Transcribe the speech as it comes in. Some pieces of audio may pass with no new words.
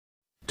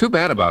Too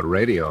bad about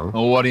radio.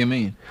 Oh, what do you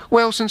mean?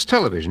 Well, since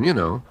television,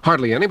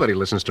 hardly anybody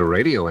listens to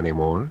radio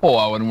anymore. Oh,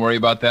 I wouldn't worry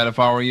about that if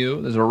I were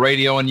you. There's a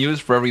radio in use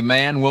for every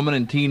man, woman,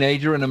 and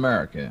teenager in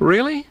America.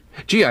 Really?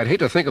 Gee, I'd hate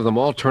to think of them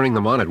all turning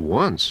them on at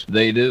once.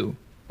 They do.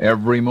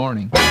 Every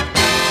morning.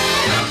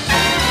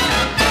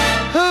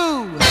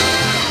 Who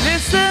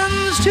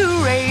listens to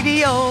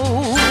radio?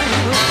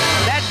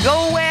 That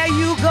go where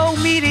you go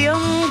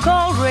medium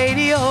called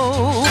radio.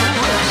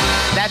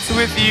 That's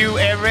with you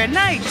every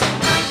night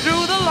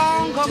through the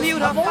long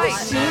commute of fight.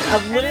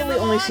 I've literally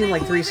only seen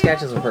like 3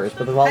 sketches of hers,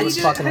 but they've all been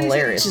fucking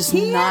hilarious. Just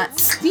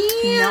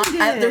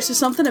there's just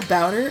something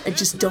about her. I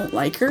just don't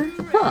like her.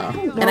 Huh.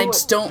 And I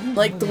just don't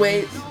like the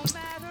way...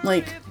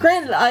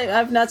 Granted,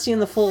 I've not seen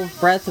the full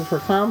breadth of her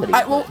comedy.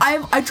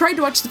 I tried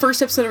to watch the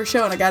first episode of her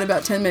show, and I got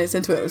about 10 minutes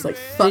into it. I was like,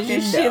 fucking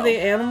Did you see the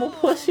Animal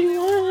Pussy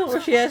one,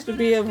 where she has to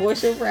be a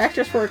voiceover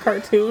actress for a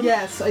cartoon?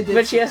 Yes, I did.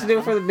 But she has to do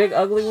it for the big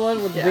ugly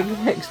one with the big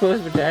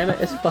exposed vagina.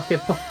 It's fucking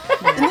fun.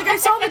 And I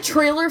saw the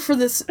trailer for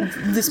this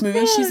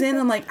movie she's in.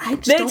 I'm like, I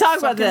just don't talk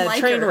about that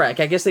like train her. wreck.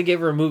 I guess they gave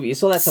her a movie,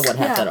 so that's what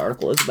half that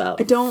article is about.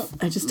 I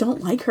just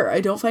don't like her.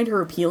 I don't find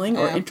her appealing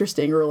or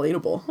interesting or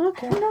relatable.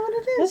 Okay, I know what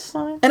it is. That's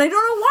fine. And I don't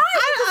know why.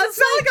 It's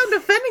not like I'm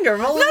defending her.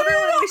 No.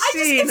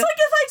 It's like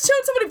if I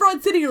showed somebody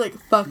Broad City, you're like,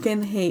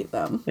 fucking hate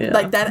them. Yeah.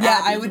 Like that.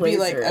 Yeah, I would be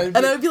like, I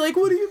would be like,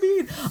 what do you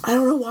mean? I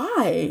don't know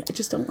why. I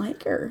just don't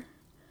like her.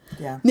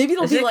 Yeah. Maybe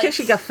it'll Is be it like because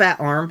she got fat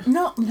arm?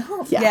 No.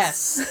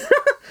 Yes.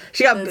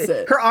 She got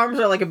her arms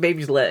are like a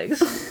baby's legs.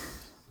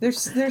 They're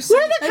kind of segmented.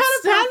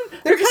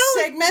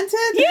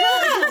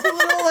 Yeah, it's a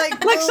little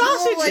like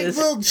sausages,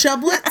 little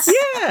chublets.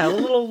 Yeah,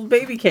 little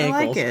baby cankles.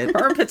 I like it.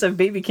 Her armpits have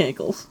baby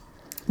cankles.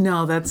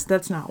 No,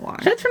 that's not why.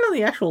 Should I turn on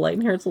the actual light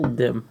in here? It's a little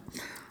dim.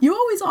 You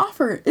always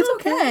offer. It's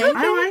okay. I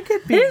like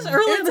it. It is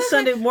early on the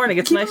Sunday morning.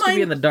 It's nice to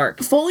be in the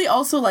dark. Foley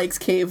also likes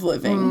cave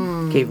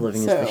living. Cave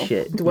living is the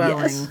shit.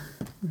 Dwelling.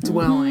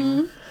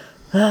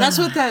 That's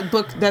what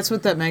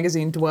that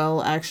magazine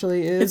Dwell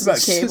actually is. It's about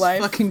cave just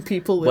life. Fucking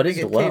people What living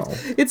is in Dwell?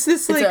 caves. It's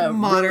this like a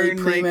modern really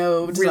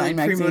primo design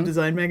magazine.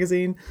 design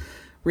magazine.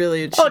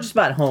 Really, Just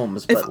about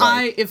homes. But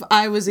if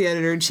I was the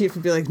editor in chief,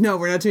 would be like, no,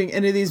 we're not doing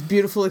any of these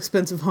beautiful,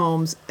 expensive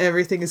homes.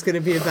 Everything is going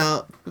to be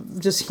about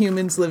just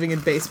humans living in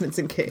basements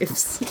and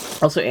caves.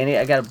 Also, Annie,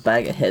 I got a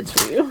bag of heads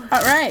for you.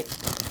 All right.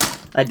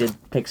 I did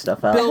pick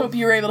stuff out. I hope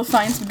you were able to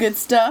find some good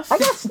stuff. I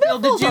got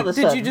sniffles all of a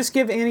Did sudden. you just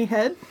give Annie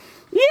head?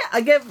 Yeah,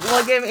 I gave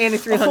Annie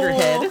 300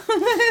 head.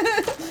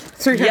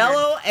 300.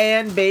 Yellow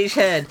and beige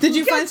head. Did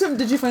you find some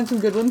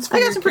good ones? For I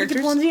got your some pretty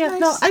good characters? ones. Yeah,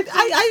 Nice. no,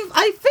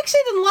 I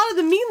fixated a lot of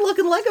the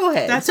mean-looking Lego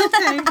heads. That's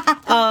okay.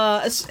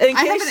 I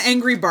have an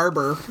angry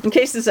barber. In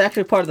case this is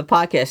actually part of the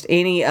podcast,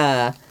 Annie.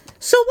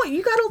 So what?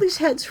 You got all these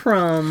heads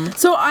from?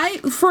 So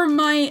for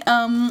my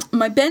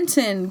my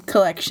Benton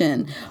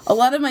collection, a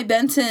lot of my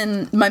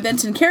Benton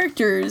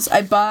characters,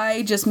 I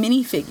buy just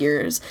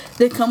minifigures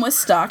that come with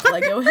stock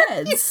Lego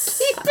heads.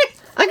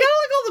 I got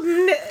like all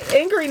the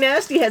angry,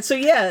 nasty heads. So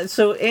yeah,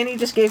 so Annie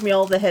just gave me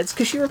all the heads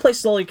because she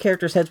replaces all your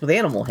characters' heads with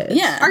animal heads.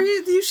 Yeah.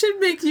 You should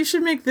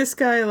make this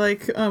guy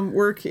like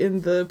work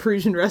in the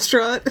Parisian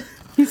restaurant.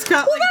 He's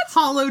got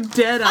hollow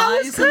dead eyes.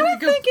 I was kind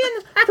of thinking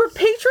for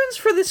patrons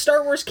for the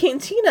Star Wars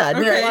Cantina, I'd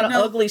make a lot of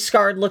ugly,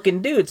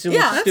 scarred-looking dudes. It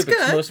was stupid.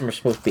 Good. Most of them are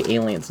supposed to be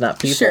aliens, not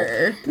people.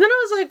 Sure. But then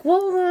I was like,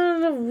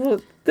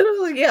 then I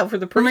was like, yeah, for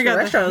the Parisian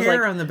restaurant, I was like,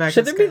 on the back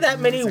should there be that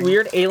many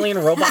weird alien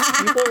robot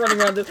people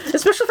running around?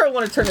 Especially if I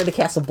want to turn into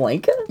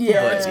Casablanca.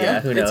 Yeah. But,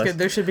 yeah, who knows? It's good.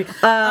 There should be.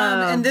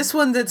 And this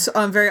one that's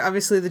very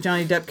obviously the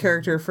Johnny Depp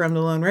character from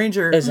The Lone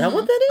Ranger. Is that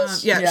what that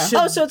is? Yeah.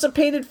 Oh, so it's a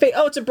painted face.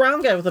 Oh, it's a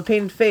brown guy with a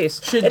painted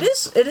face. It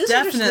is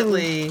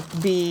definitely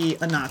be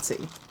a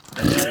Nazi.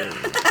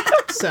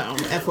 So,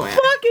 FYI.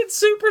 Fucking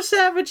super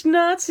savage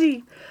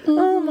Nazi.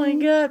 Oh my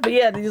god. But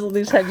yeah,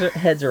 these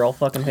heads are all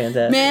fucking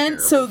fantastic. Man,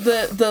 so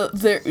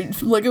the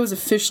Lego was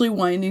officially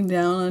winding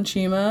down on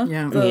Chima.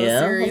 Yeah.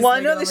 Well,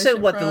 I know they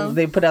said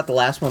they put out the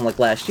last one like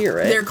last year,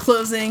 right? They're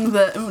closing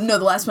the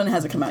last one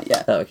hasn't come out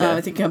yet. Oh, okay. I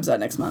think it comes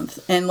out next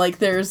month. And like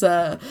there's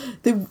they're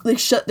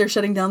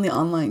shutting down the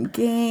online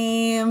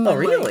game. Oh,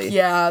 really?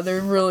 Yeah,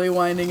 they're really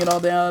winding it all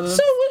down.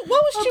 So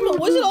what was Chima?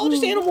 Was it all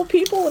just animal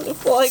people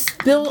and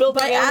like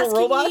building animal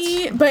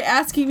robots? By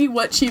asking me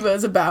what Chima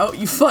is about,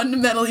 you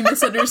fundamentally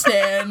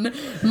misunderstand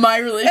my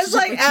relationship. It's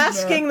like with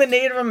asking the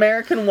Native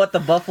American what the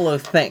buffalo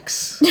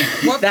thinks.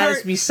 That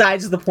is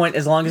besides the point,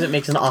 as long as it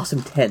makes an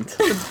awesome tent.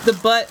 The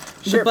butt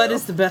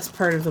is the best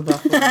part of the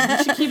buffalo.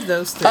 You should keep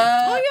those things.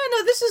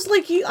 This is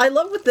like I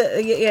love with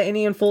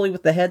Annie and Foley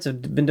with the heads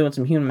have been doing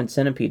some human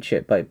centipede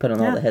shit by putting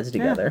all the heads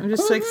together. I'm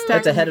just like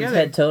That's a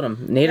head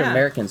totem. Native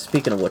Americans,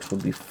 speaking of which,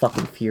 would be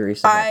fucking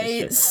furious about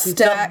this shit.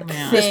 Stack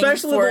things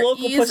especially the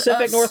local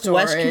Pacific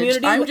Northwest community.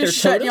 community I'm with their just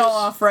shutting totems? y'all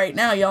off right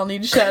now. Y'all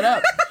need to shut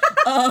up.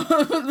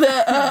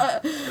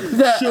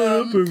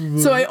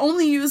 So I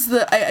only use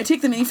I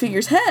take the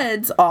minifigures'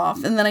 heads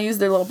off, and then I use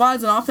their little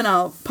bodies, and often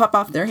I'll pop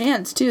off their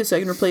hands too, so I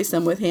can replace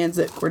them with hands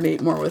that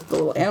coordinate more with the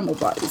little animal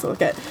bodies. So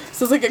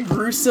it's like a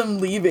gruesome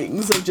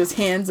leavings of just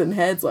hands and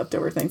heads left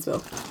over. Thanks,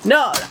 Bill.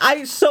 No,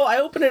 I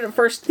opened it at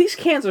first. These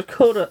cans of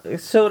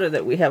soda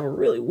that we have are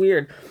really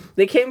weird.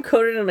 They came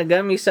coated in a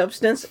gummy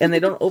substance, and they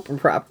don't open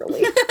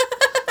properly.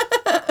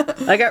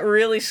 I got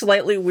really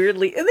slightly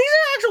weirdly. And these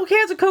are actual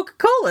cans of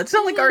Coca-Cola. It's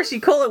not like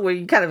RC Cola where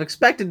you kind of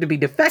expect it to be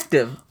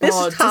defective. This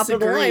is top of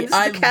the line. This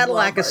is the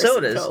Cadillac of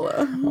sodas.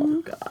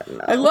 Oh God, no.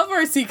 I love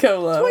RC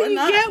Cola. That's what you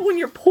get when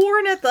you're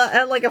pouring at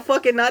like a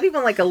fucking, not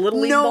even like a Little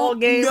League ball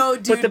game,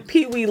 dude. but the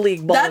Pee Wee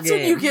League ball game. That's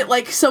when you get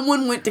like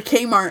someone went to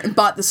Kmart and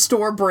bought the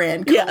store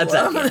brand Cola. Yeah,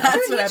 exactly.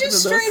 That's He what just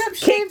happens. straight up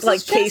shaves like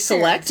his chest hair.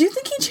 K-Select. Do you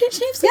think he shaves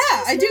his Yeah,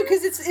 chest I do, hair?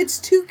 because it's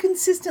too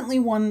consistently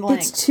one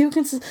length. It's too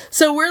consistent.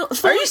 So we're.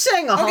 Are you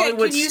saying a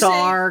Hollywood can you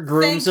star say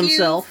grooms thank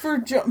himself? You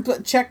for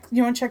but check.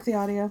 You want to check the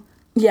audio?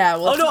 Yeah.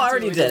 Well, Oh no, I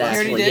already did already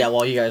actually. did? Yeah,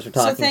 while you guys were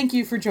talking. So thank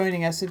you for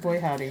joining us at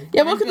Boy Howdy.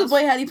 Yeah, welcome to the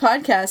Boy Hattie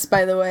podcast,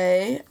 by the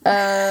way.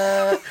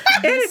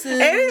 This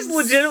It is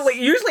legitimately.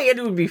 Usually,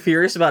 Andy would be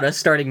furious about us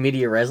starting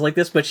media res like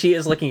this, but she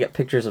is looking at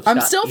pictures of. I'm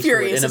Scott still Eastwood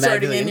furious in a at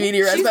starting magazine. in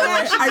media res, by the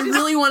way. I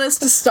really want us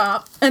to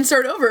stop and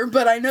start over,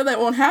 but I know that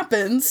won't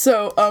happen.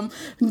 So,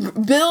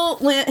 Bill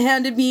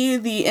handed me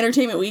the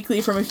Entertainment Weekly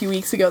from a few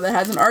weeks ago that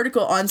has an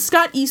article on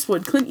Scott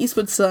Eastwood, Clint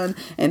Eastwood's son,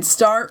 and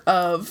star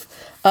of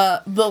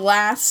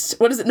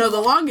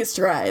the longest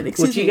ride.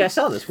 Which you guys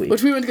saw this week.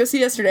 Which we went to go see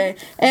yesterday.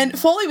 And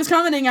Foley was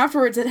commenting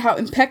afterwards at how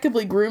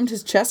impeccably groomed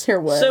his chest hair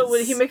was. So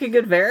would he make a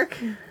good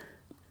Varric?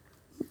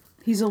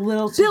 He's a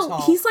little too Bill,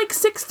 tall. he's like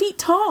 6 feet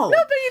tall. No,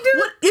 but you didn't.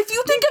 What, if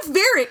you think of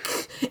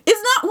Varric, is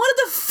not one of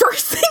the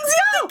first things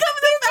you think of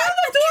the fact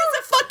that he's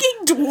a fucking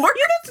dwarf?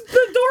 Yeah, that's the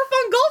Dwarf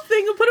on Golf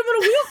thing and put him in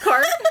a wheel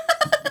cart.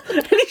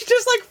 And he's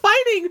just like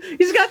fighting.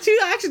 He's got two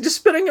axes just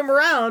spinning him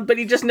around, but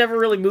he just never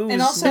really moves. And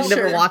also- he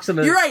never Sure. walks in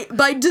the. You're right.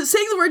 By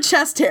saying the word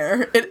chest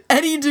hair in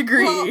any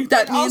degree,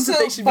 that and means that also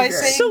they should by be Varric.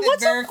 saying So that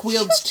what's a Varric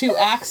wields two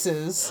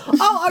axes.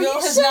 Oh, are Bill you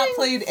has saying? not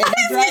played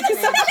any driving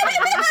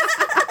games.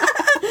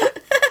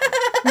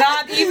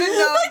 Not even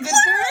though that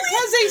Varric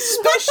has a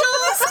special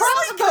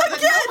crossbow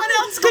that no one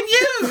else can The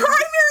use.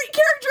 primary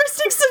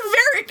characteristics of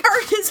Varric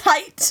are his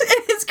height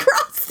and his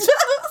crossbow.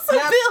 So,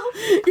 Yep.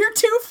 Bill, you're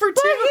 2 for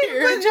 2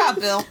 here. Good job,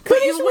 Bill.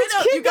 But you Eastwood's went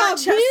up, kid you got got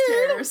chest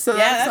beard. hair, so Yeah,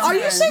 that's that's Are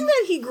you fine. saying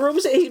that he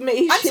grooms it? He I'm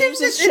saying shaves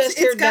that his chest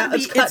hair down.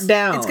 It's cut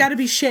down. It's got to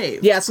be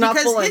shaved. Yeah, it's not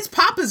because full his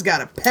papa's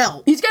got a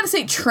pelt. He's got to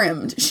say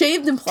trimmed.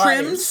 Shaved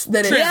implies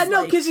that it's Yeah, no,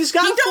 like- because he's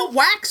got He a full. don't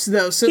wax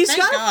though, so He's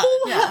thank got God. a full.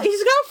 Yeah.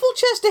 He's got a full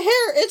chest of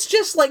hair. It's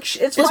just like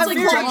it's 5 like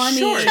o'clock. Johnny.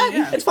 Short,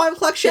 yeah. It's 5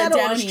 o'clock shadow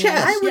on his Downy.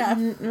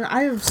 chest.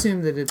 I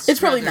assume that it's. It's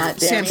probably rather not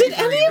Danny. Sam Did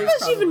any of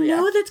us even Probably, yeah.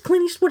 know that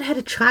Clint Eastwood had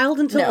a child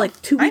until No.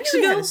 like 2 I weeks knew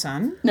he ago? had a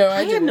son. No,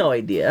 I had no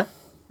idea.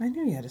 I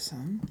knew he had a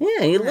son.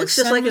 Yeah, he looks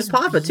just son like his was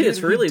papa too. It's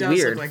beautiful. really He does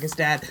weird. Look like his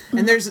dad.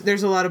 And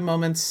there's a lot of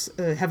moments.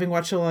 Having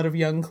watched a lot of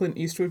young Clint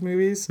Eastwood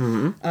movies,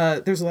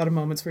 there's a lot of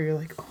moments where you're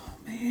like, oh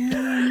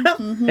man,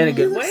 In a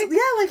good way. yeah,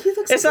 like he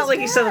looks. It's like not like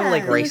he's something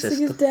like dad. Looks like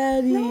his racist.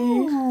 daddy.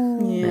 No.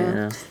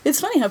 Yeah.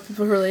 It's funny how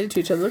people related to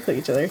each other look like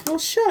each other. Well,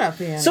 shut up,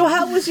 Ian. So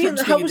how was he? I'm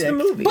just How being a was the dick.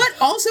 movie? but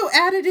also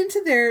added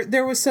into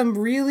there was some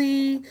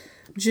really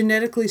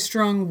genetically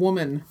strong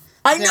woman.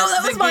 I know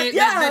that was my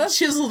that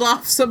chiseled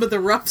off some of the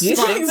rough You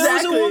spots. think there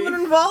was a Exactly. woman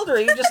involved, or are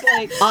you just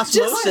like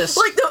osmosis? Just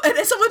like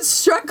and someone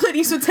struck Clint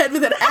Eastwood's head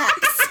with an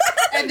axe.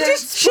 and then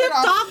just chipped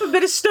off a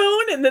bit of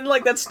stone, and then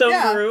like that stone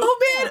Yeah. grew.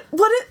 Oh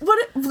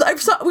man, I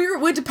saw we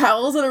went to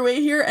Powell's on our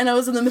way here, and I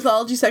was in the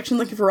mythology section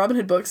looking for Robin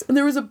Hood books, and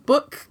there was a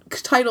book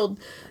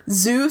titled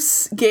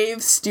 "Zeus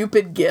Gave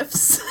Stupid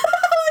Gifts,"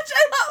 which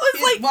I thought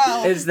was like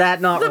Wow. Is that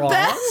not the wrong?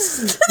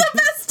 best, the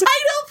best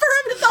title for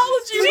a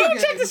mythology Did you book.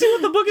 even check to see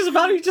what the book is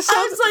about? You just I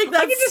sounds was like, I can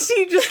that's- just see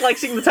you just like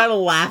seeing the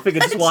title, laughing,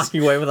 and just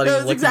walking away without That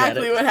even was looking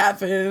exactly at it. what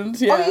happened.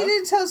 Yeah. Oh, you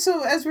didn't tell.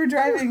 So as we're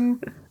driving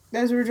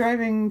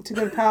to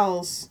go to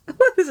Powell's,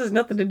 This has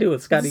nothing to do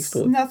with Scott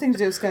Eastwood. nothing to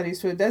do with Scott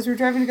Eastwood. As we're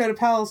driving to go to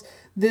Powell's,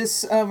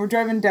 we're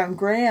driving down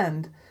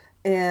Grand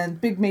and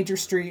big major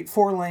street,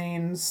 4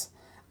 lanes.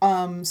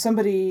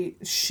 Somebody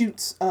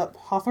shoots up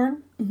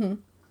Hawthorne,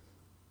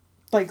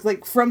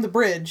 like from the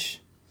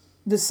bridge.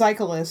 This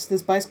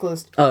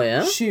bicyclist, Oh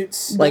yeah,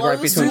 shoots like right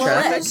blows between through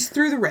traffic. red.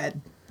 through the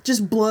red.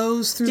 Just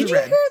blows through Did the you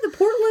red. hear the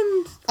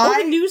Portland?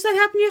 The news that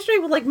happened yesterday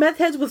with like meth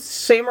heads with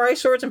samurai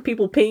swords and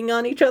people peeing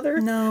on each other?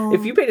 No.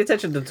 If you paid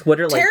attention to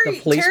Twitter, like the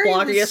police Terry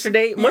blogger was-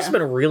 yesterday, it must have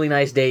been a really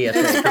nice day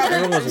yesterday. Because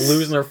everyone was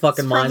losing their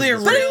fucking minds. probably a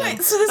this But really- weekend.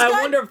 anyway, so this I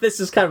guy wonder if this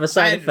is kind of a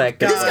side effect.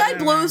 God. This guy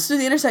blows through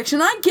the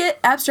intersection. I get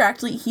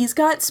abstractly, he's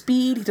got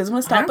speed, he doesn't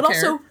want to stop, I but don't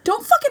also care.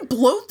 don't fucking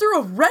blow through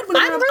a red when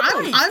you're on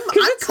a bike.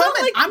 it's not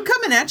like- I'm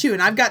coming at you,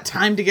 and I've got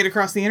time to get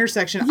across the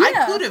intersection. Yeah.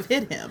 I could have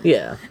hit him.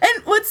 Yeah.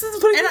 And what's this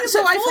funny And thing is so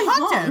that I Foley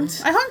honked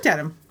him. I honked at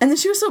him. And then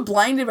she was so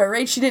blinded by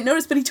rage, she didn't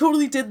notice, but he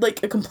totally did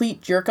like a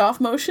complete jerk off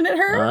motion at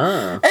her.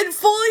 Ah. And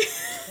Foley.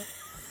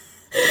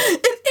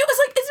 It was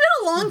like, it's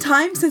been a long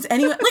time since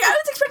anyone, like, I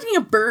was expecting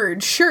a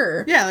bird,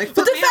 sure. Yeah, like,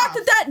 but the flip me fact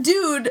off. that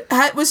dude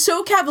was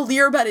so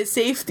cavalier about his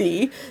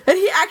safety that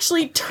he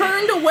actually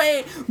turned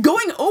away,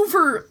 going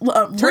over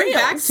Turn rails.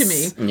 back to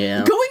me.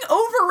 Yeah. Going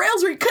over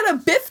rails where he could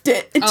have biffed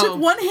it. It took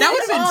one hand that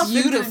would've been off and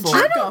did a beautiful.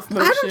 jerk-off I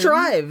motion. don't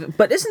drive,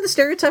 but isn't the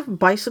stereotype of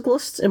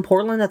bicyclists in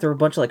Portland that they're a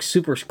bunch of like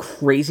super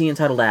crazy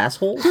entitled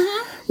assholes?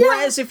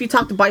 Whereas if you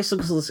talk to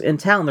bicyclists in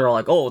town, they're all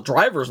like, "Oh,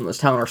 drivers in this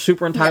town are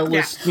super entitled."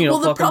 Yeah. You know, Well,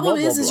 the fucking problem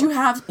blah, blah, is blah. you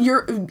have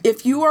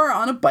if you are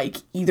on a bike,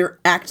 either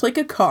act like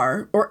a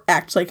car or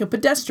act like a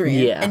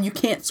pedestrian. Yeah. And you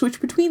can't switch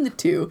between the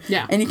two.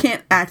 Yeah. And you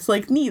can't act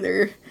like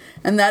neither.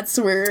 And that's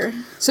where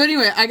So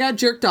anyway, I got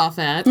jerked off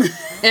at,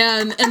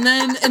 and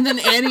then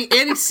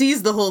Annie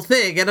sees the whole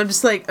thing, and I'm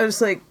just like,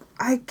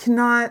 I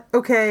cannot.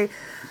 Okay,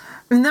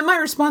 and then my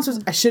response was,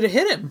 I should have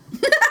hit him.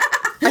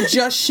 I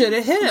just should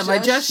have hit him. I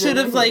just should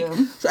have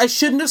I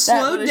shouldn't have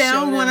slowed would've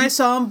down shown when him. I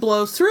saw him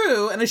blow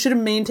through, and I should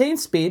have maintained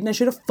speed, and I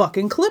should have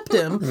fucking clipped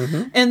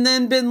him, and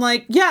then been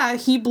like, yeah,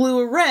 he blew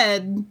a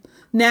red.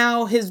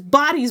 Now his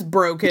body's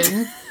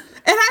broken.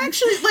 And I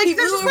actually, like, he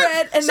blew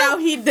red and now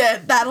he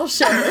dead. That'll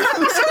show. So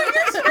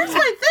here's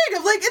my thing.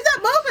 I'm like, in that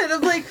moment,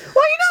 I'm like,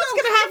 Well, you know what's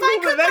going to happen if I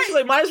could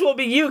eventually. Might as well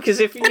be you, because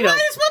if you It know.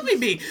 might as well be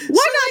me.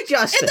 Why not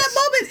justice? In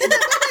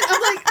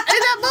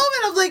that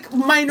moment of like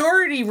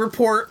Minority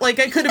Report, like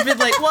I could have been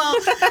like, well,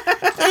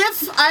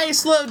 if I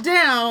slowed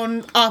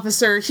down,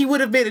 officer, he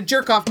would have made a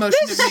jerk off motion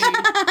to me.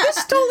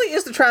 This totally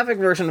is the traffic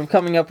version of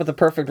coming up with a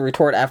perfect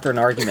retort after an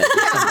argument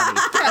with somebody.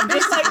 Yeah,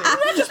 It's like, in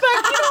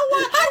retrospect, you know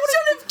what? I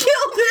would have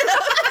killed him.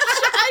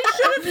 I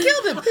should have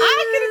killed him.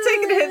 I could have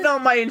taken a hit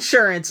on my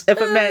insurance if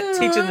it meant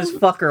teaching this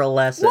fucker a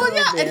lesson. Well,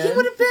 yeah, and he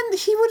would have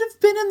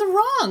been in the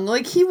wrong.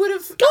 Like he would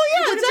have. Oh,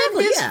 yeah, it would have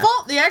been exactly, his yeah.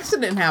 fault. The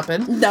accident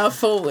happened. No,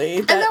 fully.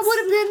 And that would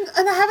have been,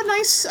 and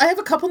I have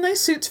a couple nice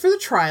suits for the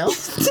trial.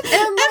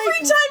 And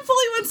Every time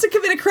Foley wants to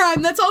commit a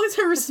crime, that's always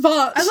her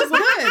response. I look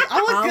good.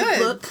 I'll I look good.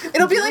 look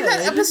It'll be like that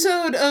good.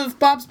 episode of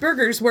Bob's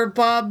Burgers where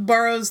Bob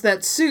borrows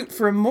that suit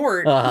from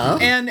Mort,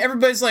 and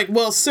everybody's like,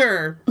 "Well,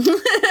 sir, you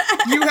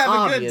have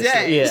a good Obviously,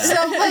 day." yeah.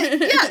 So, like,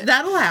 yeah,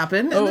 that'll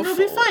happen, and then it'll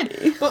be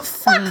fine. But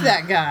fuck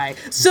that guy.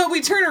 So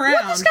we turn around.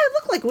 What did this guy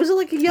look like? Was it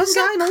like a young This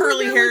guy? guy,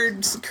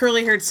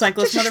 curly-haired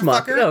cyclist Just a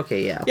schmuck. motherfucker.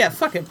 Okay, yeah. Yeah,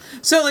 fuck him.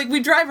 So like we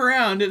drive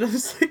around, and I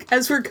was like,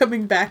 as we're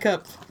coming back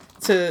up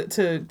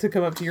to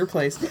come up to your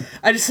place,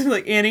 I just said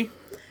like, Annie,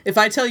 if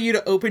I tell you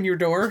to open your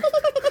door,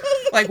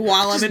 like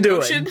while I'm in do it.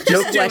 motion, No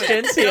just do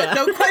questions, it. yeah.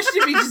 No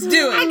question me, just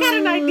do it. I got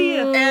an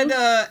idea.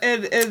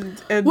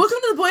 And Welcome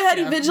to the Boy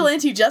Howdy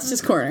Vigilante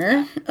Justice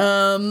Corner.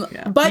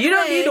 By You the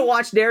don't way, need to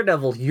watch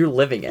Daredevil. You're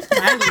living it.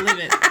 I live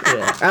it.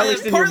 Yeah. At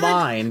least in your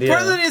mind. Yeah.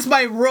 Portland is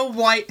my real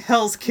white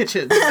Hell's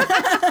Kitchen.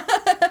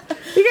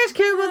 You guys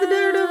care about the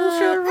Daredevil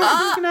show? Everyone's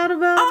freaking out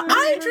about it.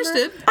 I'm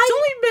interested.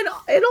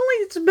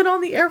 It's been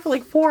on the air for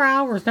like 4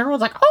 hours, and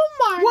everyone's like, "Oh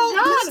my Well,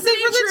 god!" because they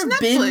released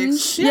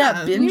Netflix.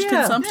 Binge, binge Yeah.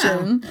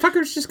 consumption.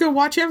 Fuckers just go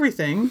watch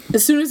everything.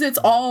 As soon as it's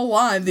all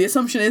live, the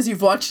assumption is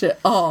you've watched it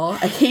all.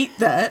 I hate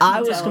that. I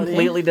was mentality.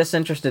 completely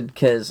disinterested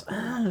because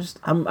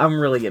I'm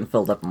really getting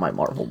filled up in my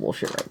Marvel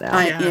bullshit right now.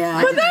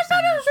 Yeah. But that's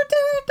not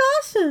Rosario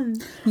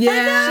Dawson.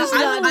 Yeah, She's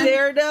not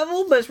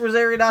Daredevil, but it's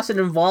Rosario Dawson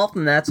involved,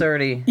 and that's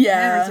already.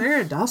 Yeah.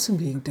 Rosario Dawson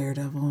being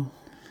Daredevil.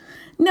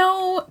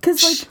 No,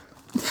 because like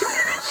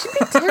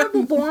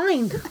terrible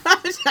blind.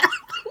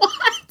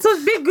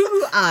 Those big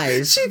goo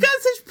eyes. She got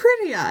such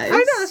pretty eyes. I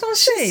know, that's what I'm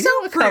saying. She's You so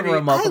don't cover pretty.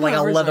 him up I with like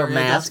a love leather Rosario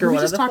mask Dawson. or We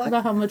whatever just the talked fuck.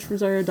 about how much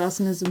Rosario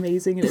Dawson is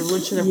amazing and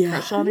everyone should have a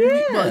crush on her.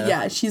 Yeah. well,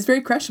 yeah, she's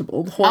very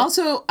crushable. The whole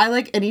Also, I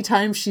like any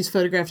time she's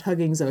photographed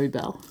hugging Zoe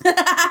Bell.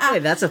 Hey,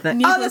 that's a thing.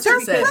 Needless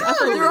that's to say. her pals.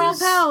 They're all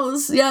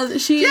pals. Yeah,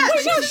 she. Yeah,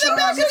 she's in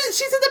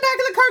the back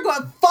of the car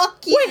going,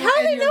 "Fuck you!" Wait, how do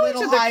and they your know each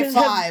little other? high 'Cause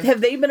five. Have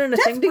they been in a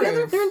thing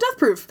together? They're in Death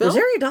Proof. Bill.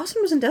 Rosario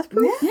Dawson was in Death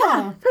Proof?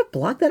 Yeah. I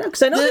blocked that out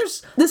because I know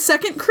The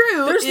second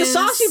crew. there's the is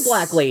saucy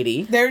black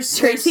lady, There's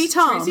Tracy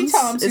Toms Tracy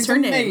Toms is who's her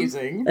name.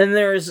 amazing. and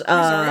there's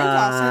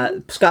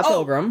Dawson. Scott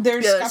Pilgrim.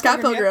 There's Yeah,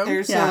 Scott Pilgrim.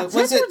 There's Yeah. was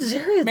That's it what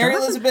Rosario Mary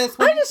Dawson- Elizabeth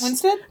I just-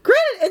 Winstead?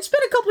 Granted, it's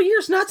been a couple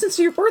years, not since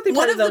your birthday One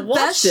party of that I the watched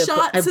best it, but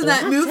I shots in that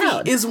blacked movie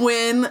out. is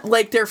when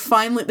like they're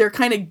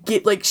kind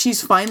of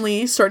she's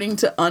finally starting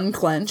to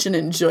unclench and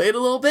enjoy it a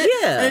little bit.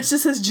 Yeah. and it's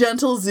just this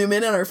gentle zoom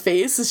in on her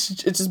face.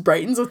 It just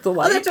brightens with the Oh,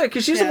 light. that's right,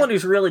 because she's Yeah. the one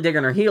who's really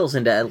digging her heels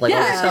into like all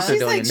the Yeah. stuff they're She's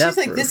doing like, in Death she's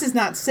like, Proof. this is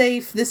not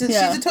safe. This is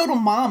Yeah. she's a total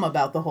mom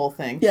about the whole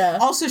thing. Yeah.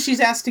 Also, she's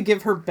asked to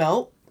give her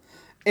belt,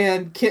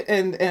 and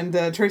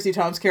Tracy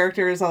Tom's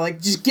character is all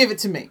like, just give it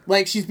to me.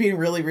 Like she's being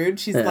really rude.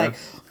 She's like,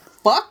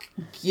 fuck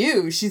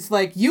you. She's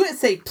like, you would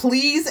say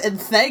please and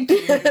thank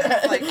you.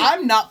 It's like,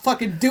 I'm not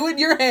fucking doing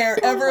your hair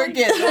ever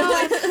again. I'm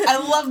like, I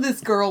love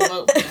this girl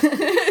moment.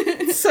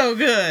 It's so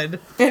good.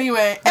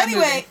 Anyway,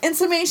 movie. in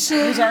summation,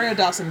 Rosario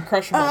Dawson,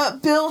 crushable.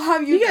 Bill, how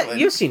you doing?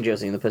 You've seen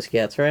Josie and the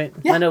Pussycats, right?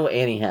 Yeah. I know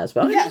Annie has,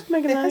 but I'm Yeah, just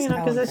making it that, has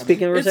because Alan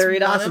speaking of It's Rosario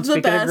one Dawson, of the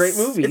speaking of great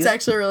best. movies, It's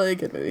actually a really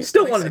good movie.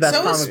 still one of the best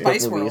So is comic book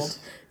Spice movies. World.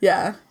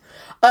 Yeah.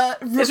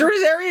 Is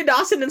Rosario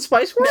Dawson in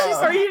Spice World? No.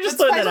 Or are you just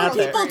But throwing that Spice out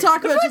there? World People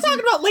talk We're about talking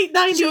about late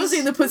 90s. Josie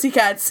and the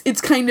Pussycats.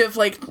 It's kind of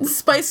like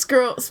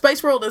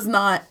Spice World is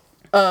not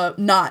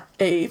not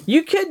a...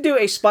 You could do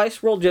a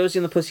Spice World, Josie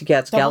and the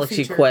Pussycats, Double Galaxy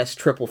feature. Quest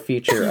triple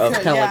feature of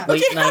kind of yeah. like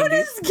late Okay, how 90s.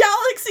 does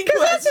Galaxy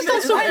Quest... That's just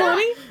also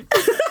funny.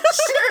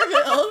 Sure,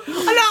 Bill.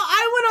 No,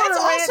 I went It's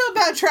on a rant. also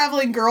about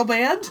traveling girl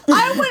band.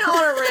 I went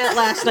on a rant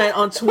last night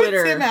on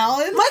Twitter. Tim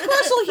Allen. Mike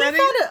Russell, he Freddie.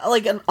 found it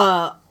like an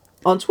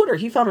on Twitter.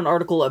 He found an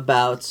article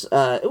about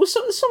it was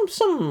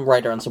some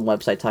writer on some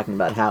website talking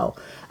about how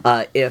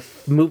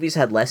if movies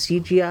had less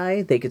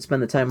CGI, they could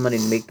spend the time and money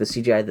to make the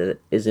CGI that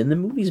is in the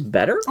movies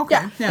better.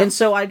 Okay. Yeah. And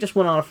so I just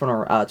went off on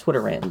our Twitter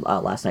rant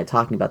last night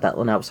talking about that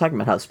when I was talking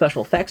about how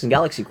special effects in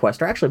Galaxy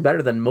Quest are actually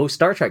better than most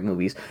Star Trek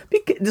movies,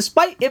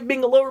 despite it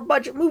being a lower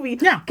budget movie.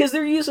 Yeah. Because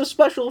their use of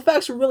special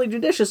effects were really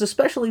judicious,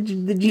 especially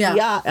the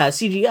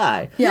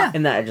CGI. Yeah.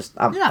 And that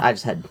I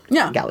just had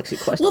Galaxy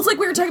Quest. Well, it's like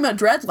we were talking about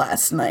Dread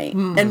last night,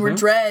 and where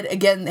Dread,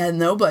 again, had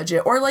no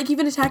budget, or like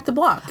even Attack the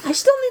Block. I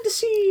still need to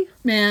see.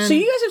 Man. So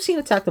you guys have seen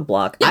Attack the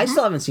Block. I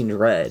still haven't seen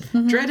Dread.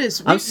 Dread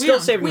is. I'm still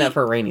saving that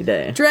for a rainy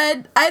day.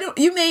 Dread,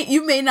 you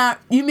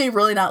may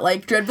really not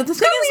like Dread, but the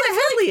thing is,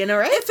 Lena Headey in it,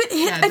 right? if it hit,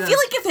 Yeah, it I feel does.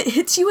 like if it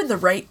hits you in the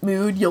right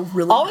mood, you'll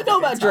really. All I have know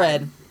a good about time.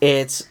 Dread,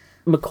 it's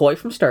McCoy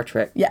from Star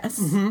Trek,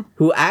 Yes,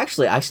 who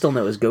actually I still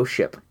know is Ghost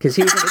Ship because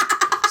he was.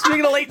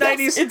 Speaking of late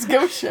 90s, it's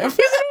Ghost Ship. He's in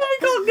a movie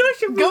called Ghost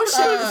Ship. Ghost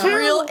Ship is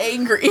real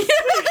angry.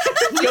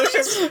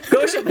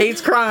 Ghost Ship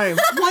hates crime.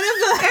 one of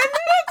the.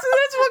 And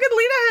that's fucking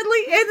Lena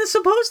Headey, and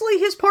supposedly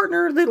his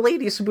partner, the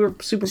lady, is super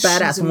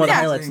badass, and one of the amazing.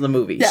 highlights of the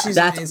movie. Yeah. She's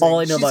That's amazing. all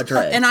I know about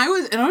Dread. And I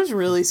was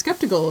really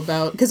skeptical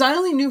about because I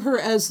only knew her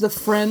as the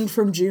friend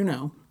from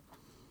Juno.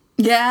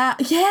 yeah.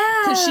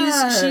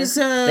 Because she's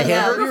The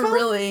Yeah, hamburger we were phone?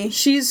 really.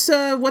 she's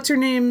what's her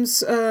name's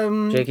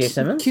J.K.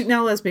 Simmons? cute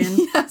now lesbian.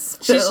 Yes,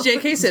 She's Bill.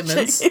 J.K.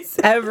 Simmons.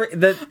 Every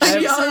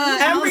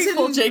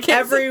Allison J.K.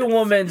 every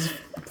woman's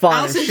fun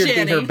Allison should be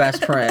Janney. her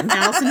best friend.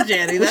 Allison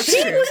Janney. That's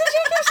true.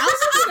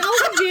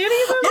 Allison Janney?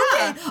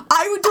 Okay,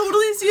 I would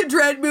totally see a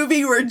Dread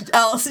movie where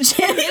Allison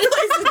Janney plays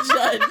the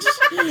judge.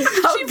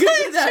 How good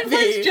would that She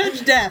plays be?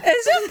 Judge Death.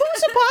 Is it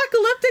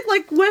post-apocalyptic,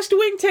 like West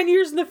Wing 10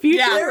 years in the future?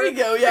 Yeah, there we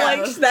go, yeah.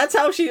 Like, that's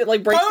how she,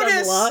 like, breaks down the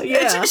Bonus. law? And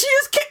Yeah. she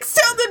just kicks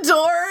down the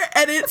door,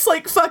 and it's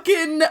like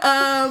fucking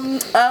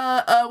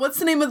what's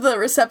the name of the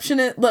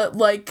receptionist?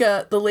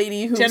 The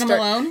lady who Jenna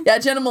Malone? Yeah,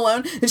 Jenna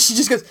Malone, and she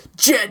just goes,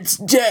 "Jed's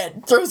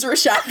dead." Throws her a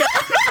shotgun.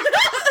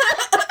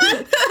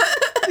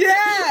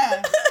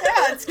 Yeah,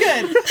 it's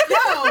good.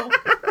 No.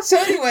 So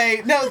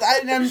anyway, no,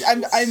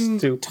 I'm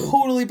Stupid.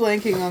 totally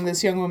blanking on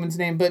this young woman's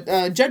name, but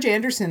Judge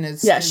Anderson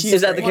is. Yeah, she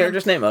Is that the one of-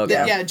 character's name? Okay.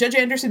 Yeah, Judge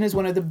Anderson is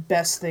one of the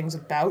best things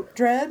about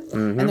Dread,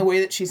 and the way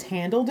that she's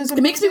handled is.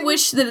 It makes me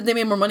wish that they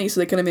made more money so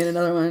they could have made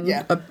another one.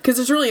 Yeah. Because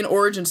it's really an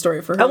origin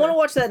story for her. I want to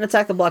watch that and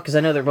Attack the Block because I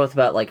know they're both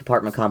about, like,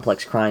 apartment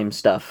complex crime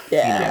stuff.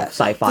 Yeah. You know,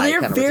 sci-fi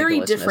They're kind of very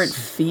ridiculousness. different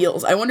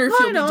feels. I wonder if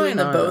I you'll know, be doing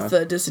I them know, I both know.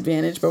 at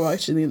disadvantage, but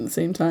watching them at the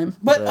same time.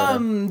 But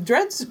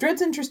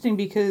Dread's interesting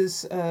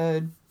because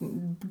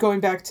going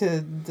back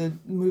to the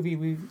movie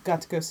we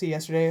got to go see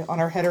yesterday on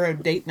our hetero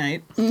date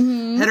night,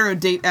 hetero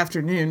date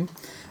afternoon.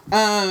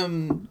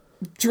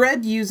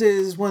 Dread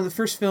uses one of the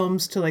first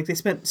films to they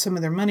spent some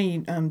of their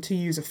money to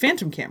use a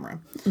Phantom camera.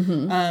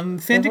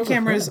 Phantom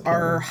cameras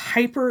are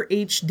hyper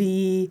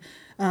HD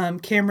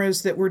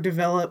cameras that were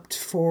developed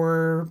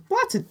for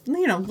lots of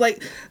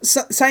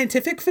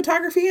scientific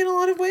photography in a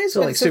lot of ways.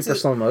 So, but like, it's super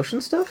slow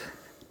motion stuff?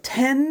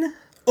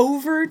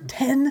 over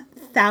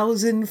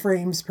 10,000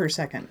 frames per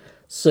second.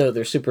 So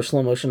there's super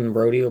slow motion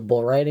rodeo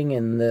bull riding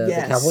in the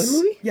cowboy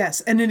movie?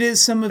 Yes, and it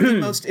is some of the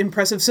most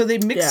impressive. So they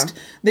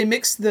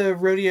mixed the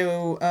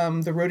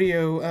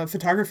rodeo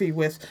photography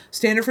with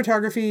standard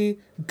photography,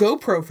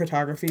 GoPro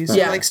photography, so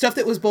Yeah. stuff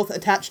that was both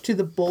attached to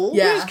the bull.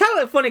 Yeah. It's kind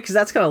of funny because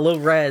that's kind of low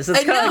res. It's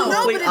I kind of know, the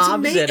complete but it's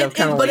opposite of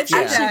kind of but like, it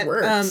actually That,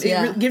 works.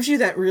 it gives you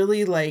that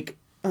really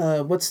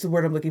what's the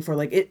word I'm looking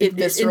for? It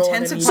Visceral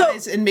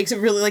intensifies and makes it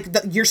really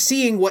you're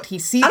seeing what he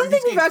sees. I don't think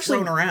and he's we've getting actually.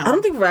 thrown around. I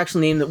don't think we've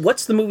actually named it.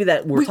 What's the movie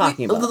that we're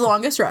talking about? The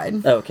Longest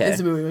Ride. Okay. Is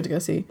the movie we went to go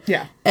see.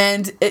 Yeah.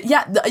 And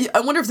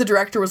I wonder if the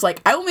director was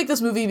like, I will make this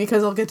movie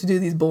because I'll get to do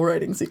these bull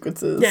riding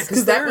sequences. Yeah, 'cause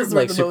because that they're, was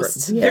like the super.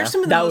 most. Yeah, There's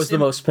some of the that most was the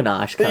most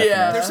panache. Kind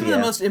Yeah. of There's some of the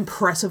most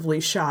impressively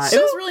shot. It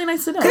was really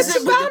nice to know. Because it's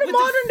with about the- a with the-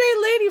 modern day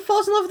lady who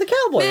falls in love with a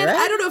cowboy, Man, right?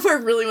 I don't know if I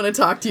really want to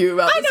talk to you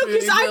about I this know, movie.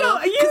 because I know Bill.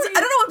 'Cause I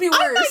don't know what'd be worse.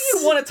 I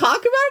thought you want to talk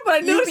about it, but I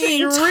noticed that being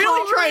you're really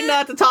tolerant? trying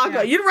not to talk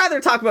about it. You'd rather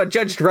talk about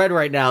Judge Dredd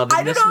right now than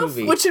I don't this know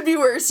movie. which should be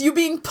worse. You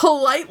being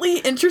politely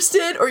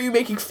interested or you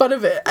making fun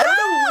of it. I don't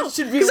know which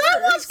should be worse. Because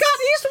I want Scott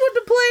Eastwood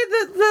to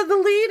play the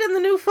lead in the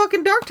new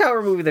fucking Dark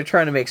Tower movie they're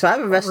trying to make, so I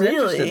have a vested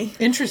interest in Really?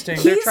 Interesting.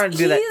 They're trying to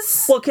do that.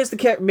 he's- Well, because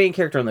the main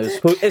character on those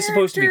is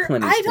supposed to be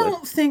Clint I Eastwood.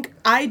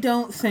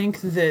 don't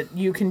think that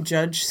you can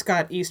judge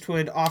Scott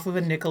Eastwood off of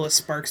a Nicholas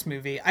Sparks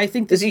movie. I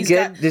think that Is he he's good?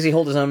 got- Does he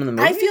hold his own in the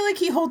movie? I feel like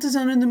he holds his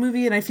own in the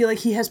movie, and I feel like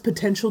he has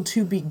potential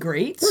to be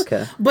great.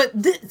 Okay. But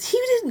he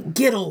didn't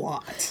get a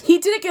lot. He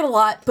didn't get a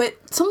lot, but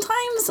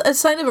sometimes a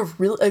sign of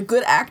a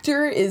good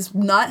actor is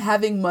not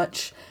having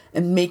much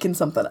and making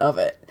something of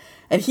it.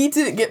 And he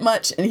didn't get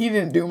much, and he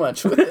didn't do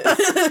much with it.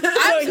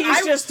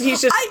 So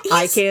he's just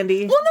eye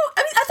candy. Well, no,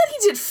 I mean, I thought he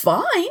he did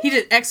fine. He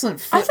did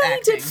excellent foot I thought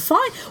acting. he did fine.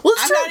 Well,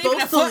 it's I'm true. not even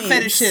a both foot the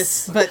leads.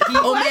 fetishist, but he,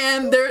 Oh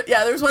man,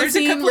 there's one there's a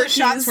scene couple where of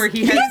shots where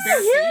he has You bare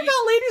ever hear feet.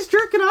 about ladies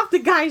jerking off the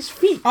guy's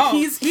feet? Oh,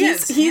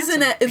 he's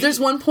in a. There's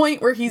one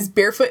point where he's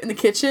barefoot in the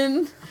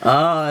kitchen.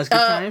 Oh, that's good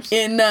times.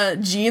 In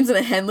jeans and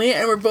a Henley,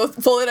 and we're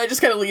both full. And I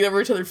just kind of lean over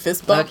each other,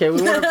 fist bump. Okay,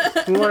 we want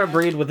to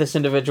breed with this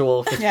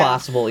individual if it's Yeah.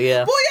 possible.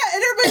 Yeah. Well, yeah,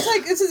 and everybody's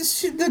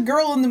like, the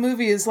girl in the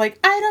movie is like,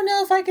 I don't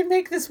know if I can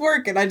make this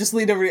work, and I just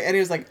leaned over to Eddie,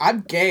 was like,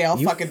 I'm gay, I'll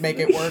fucking make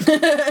it work.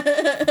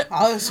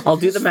 I'll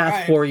do the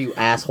math for you,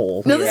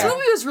 asshole. No, this Yeah.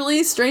 movie was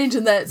really strange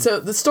in that. So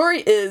the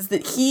story is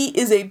that he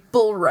is a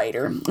bull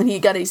rider, and he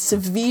got a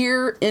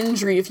severe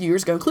injury a few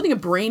years ago, including a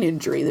brain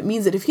injury. That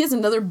means that if he has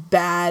another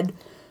bad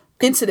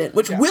incident,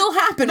 which will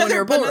happen when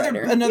you're a bull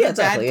rider, another Yeah, bad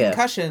exactly, yeah.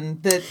 concussion,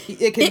 that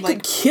it can it like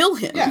could kill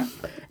him. yeah.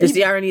 Is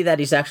the irony that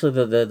he's actually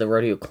the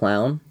rodeo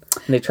clown?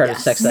 And they try to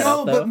sex that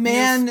No, up, though? but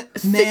man,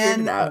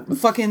 figured it out.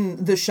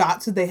 fucking the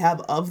shots that they have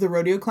of the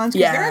rodeo clowns,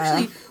 because they're Yeah.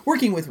 actually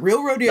working with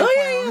real rodeo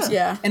clowns,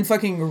 Yeah. and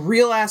fucking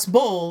real ass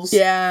bulls,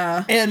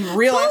 Yeah. and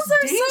real ass Bulls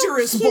are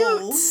dangerous so cute.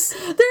 bulls.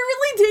 They're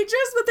really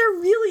dangerous, but they're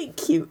really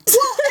cute.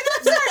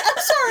 Well, and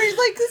I'm sorry,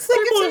 like it's like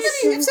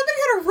if somebody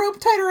had a rope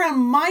tied around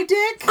my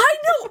dick, I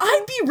know.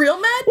 I'd be real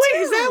mad too. Wait,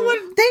 is that what?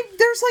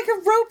 there's like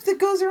a rope that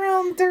goes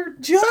around their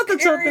junk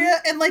Something.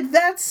 area, and like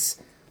that's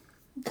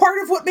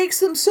part of what makes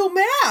them so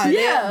mad.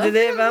 Yeah. Did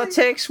they have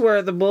outtakes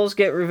where the bulls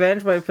get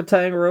revenge by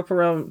tying a rope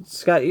around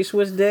Scott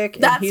Eastwood's dick?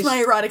 and That's my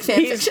erotic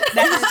he's,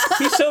 fanfiction.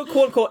 he's so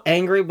quote unquote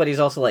angry, but he's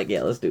also like,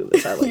 yeah, let's do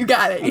this. I like You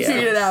got it. You Yeah.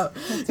 figured it out.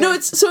 No,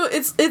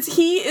 it's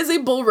he is a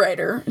bull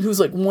rider who's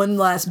like one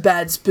last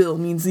bad spill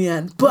means the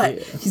end, but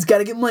he's got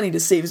to get money to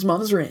save his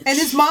mom's ranch. And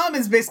his mom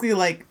is basically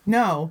like,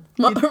 no.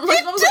 Her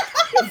mom's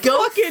like,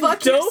 go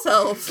fuck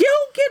yourself. Go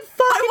get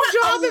fucking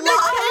job at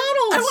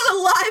I McDonald's. want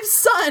a live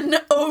son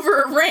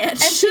over a ranch.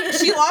 And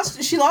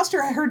she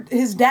lost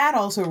his dad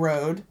also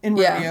rode in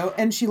Yeah. rodeo,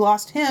 and she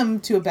lost him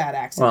to a bad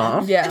accident.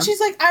 Uh-huh. Yeah. And she's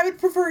like, I would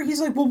prefer. He's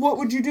like, well, what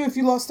would you do if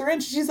you lost the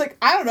ranch? She's like,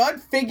 I don't know.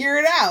 I'd figure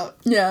it out.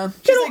 Yeah.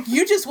 She's like,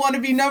 you just want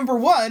to be number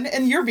one,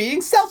 and you're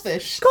being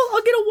selfish.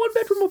 I'll get a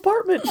 1-bedroom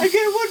apartment. I get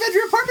a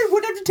one-bedroom apartment,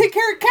 wouldn't have to take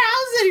care of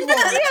cows anymore.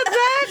 Yeah,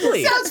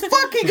 exactly. Sounds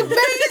fucking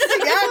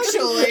amazing,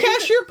 actually.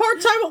 Cashier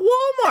part-time at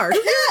Walmart.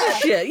 Who gives a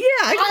shit? Yeah,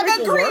 I can I'm a make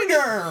it work.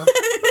 greener.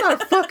 I'm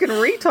not a fucking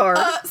retard.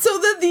 So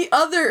then the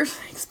other,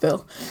 thanks,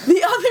 Bill.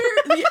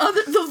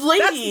 The lady.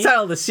 That's the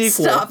title of the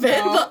sequel. Stop it.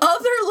 No. The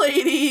other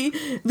lady,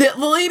 the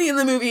lady in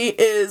the movie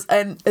is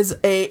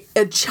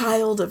a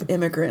child of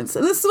immigrants,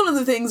 and this is one of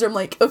the things where I'm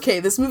like, okay,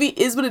 this movie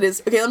is what it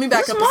is. Okay, let me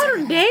back It's up.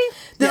 modern day.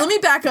 Then let me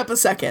back up a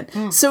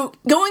second. So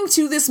going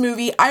to this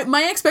movie,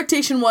 my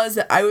expectation was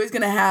that I was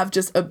gonna have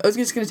I was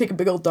just gonna take a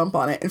big old dump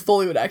on it, and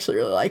Foley would actually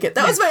really like it.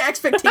 That was my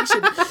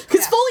expectation,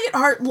 because Foley at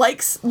heart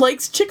likes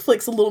chick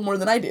flicks a little more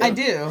than I do. I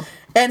do.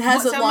 And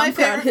has Some a of my long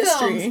proud favorite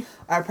history. films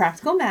are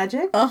Practical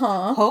Magic,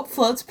 Hope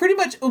Floats. Pretty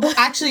much,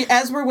 actually,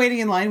 as we're waiting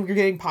in line, we're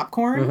getting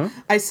popcorn.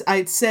 I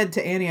said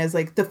to Annie, I was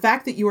like, the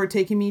fact that you are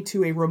taking me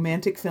to a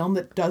romantic film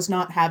that does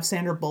not have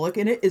Sandra Bullock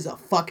in it is a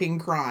fucking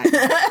crime.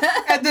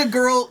 And the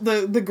girl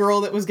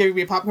that was giving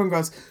me popcorn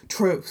goes,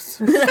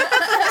 truth.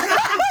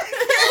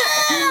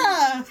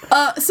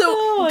 So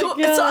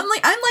I'm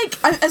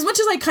as much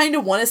as I kind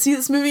of want to see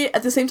this movie,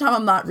 at the same time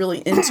I'm not really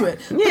into it.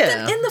 But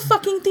then in the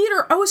fucking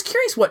theater, I was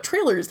curious what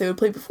trailers they would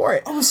play before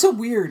it. Oh, it was so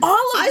weird. All of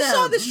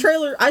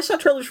them. I saw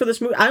trailers for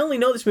this movie. I only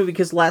know this movie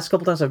because the last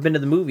couple times I've been to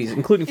the movies,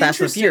 including Fast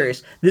and Interesting.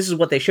 Furious, this is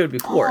what they showed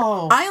before.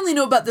 Oh. I only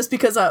know about this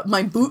because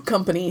my boot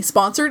company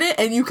sponsored it,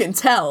 and you can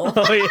tell.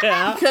 Oh,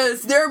 yeah.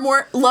 Because there are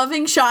more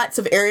loving shots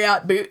of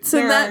Ariat boots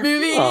in There that are.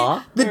 movie.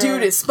 Aw. The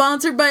dude is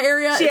sponsored by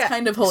Ariat. Yeah, It's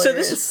kind of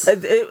hilarious.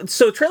 So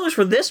so trailers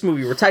for this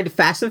movie were tied to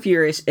Fast and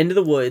Furious, Into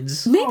the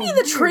Woods. Maybe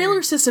the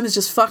trailer system is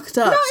just fucked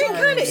up. No, it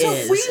kinda So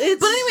is. weird.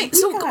 But anyway,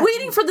 so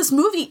waiting for this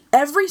movie,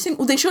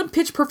 they showed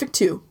Pitch Perfect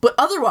 2, but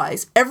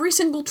otherwise, every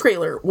single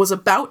trailer was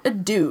about a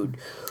dude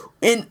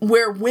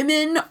where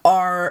women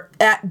are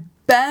at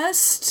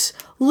best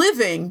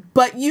living,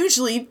 but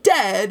usually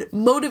dead,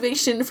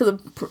 motivation for the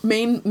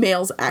main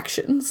male's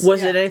actions.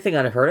 Was it anything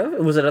unheard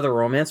of? Was it other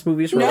romance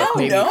movies? Where, No, like,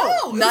 maybe- no.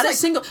 it was Not a like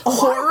single- a lot of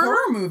horror?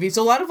 horror movies.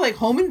 A lot of like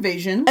home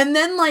invasion. And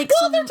then Well, they're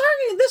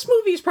targeting. This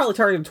movie is probably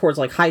targeted towards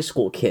like high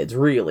school kids,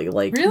 really,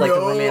 like Really? like a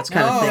romance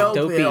kind of thing. No,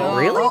 Dopey, Bill.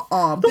 really? Bill,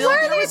 But why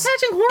are there they was-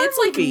 attaching horror It's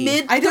like movies?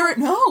 mid. I don't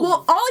know.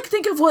 Well, all I could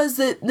think of was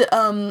that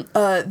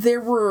there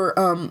were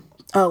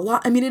a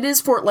lot. I mean, it is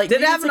for like. Did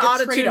it maybe have it's an like a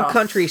auto-tune trade-off.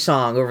 country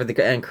song over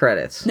the end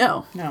credits?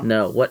 No.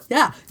 No. What?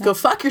 Yeah, go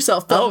fuck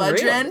yourself, Bill Oh,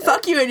 really? Mudgeon.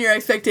 Fuck you and your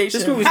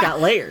expectations. This movie's got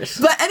layers.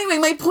 But anyway,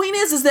 my point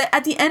is that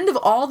at the end of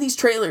all these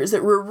trailers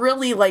that were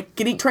really like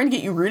trying to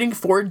get you rooting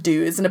for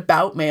dudes and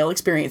about male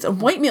experience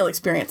and white male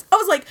experience, I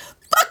was like,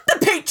 fuck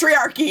the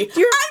patriarchy.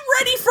 I'm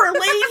ready for a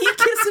lady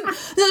kissing.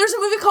 No, there's a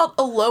movie called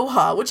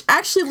Aloha, which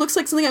actually looks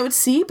like something I would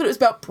see, but it was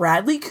about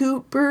Bradley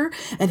Cooper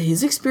and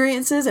his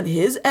experiences and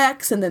his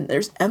ex, and then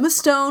there's Emma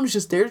Stone, who's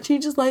just there to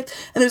change his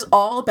life, and there's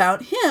all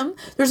about him.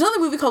 There's another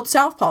movie called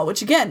Southpaw,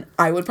 which again,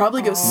 I would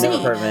probably go see,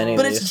 Never heard of any of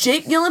but these. it's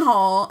Jake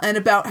Gyllenhaal and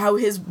about how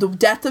the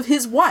death of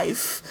his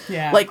wife,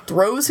 like,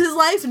 throws his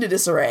life into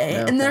disarray.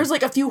 Yeah, and there's,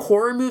 like, a few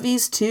horror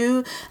movies, too,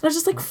 and I was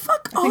just like,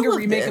 fuck all I think of a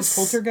remake this. of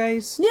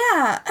Poltergeist. Yeah,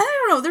 I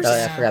don't know, there's Oh,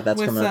 yeah, I forgot that's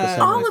With, coming up this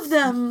summer. all of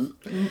them.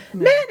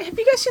 Man, have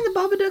you guys seen the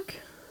Babadook?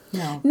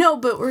 No. No,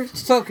 but we're...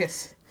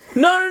 Focus.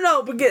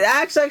 No, but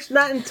actually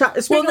not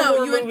entirely. Well,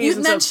 no,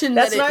 you mentioned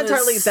that's that not it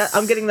entirely. was- That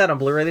I'm getting that on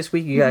Blu-ray this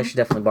week. You guys should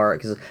definitely borrow it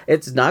because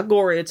it's not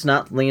gory. It's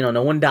not,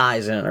 no one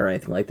dies in it or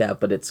anything like that.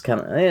 But it's kind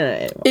of.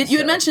 Anyway, You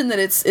had mentioned that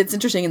it's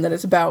interesting and that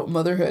it's about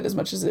motherhood as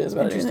much as it is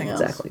about anything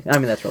else. exactly. I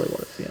mean, that's really what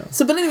it's.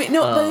 So, but anyway,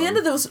 no. By the end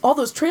of all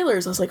those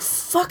trailers, I was like,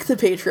 "Fuck the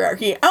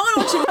patriarchy! I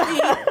want to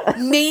watch a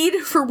movie made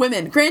for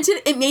women."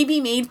 Granted, it may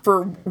be made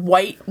for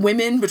white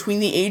women between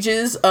the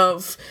ages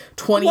of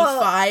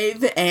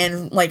 25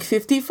 and like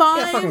 55.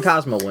 Yeah, fucking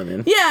Cosmo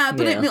women. Yeah,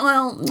 but Yeah.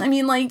 I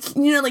mean, like,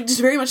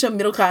 just very much a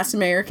middle class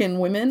American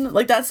women.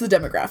 Like, that's the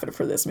demographic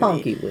for this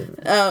movie. Funky women.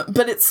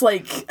 But it's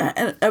like,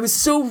 I was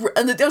so,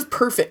 and that was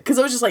perfect because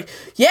I was just like,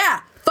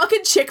 yeah,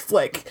 fucking chick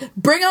flick,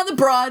 bring on the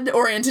broad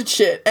oriented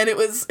shit, and it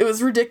was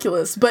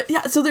ridiculous. But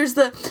yeah,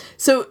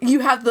 so you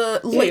have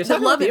the you're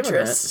talking love about the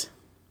interest.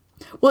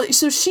 Well,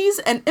 so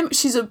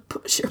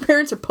her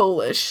parents are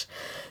Polish.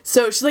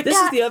 So she's like, This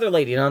yeah, is the other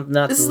lady, not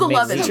this the is the main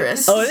love lead.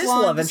 interest. Oh, it is the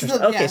blonde, love this is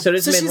interest. the- Okay, yeah. so it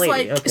is So the she's main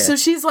lady. like, Okay. so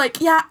she's like,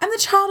 yeah, I'm the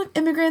child of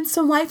immigrants,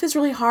 so life is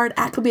really hard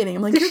acclimating.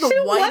 I'm like, you're the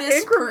Shit, what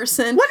whitest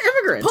person. what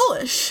immigrants?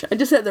 Polish. I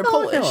just said they're Oh,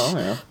 Polish. okay, well,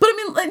 yeah. But I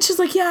mean, like, she's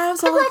like, yeah, I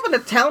was I all grew like, up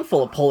in a town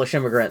full of Polish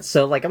immigrants,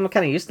 so like I'm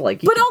kind of used to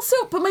like.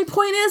 but my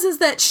point is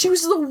that she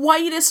was the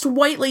whitest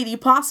white lady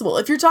possible.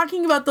 If you're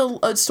talking about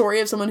the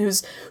story of someone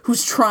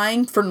who's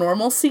trying for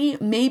normalcy,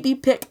 maybe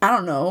pick, I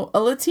don't know,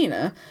 a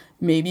Latina.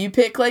 Maybe you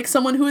pick, like,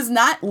 someone who is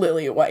not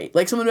Lily White.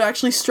 Like, someone who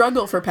actually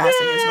struggle for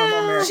passing as normal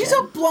American. She's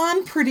a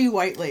blonde, pretty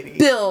white lady.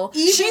 Bill,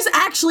 she's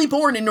actually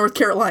born in North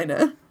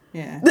Carolina.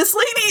 Yeah. This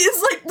lady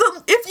is like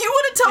if you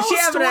want to tell Does she a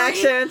have an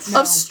story accent?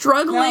 of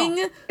struggling,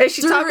 No. Is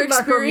she through talking about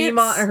her experience,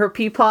 Mima and her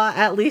Peepaw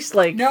at least?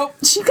 Like, Nope.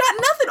 She got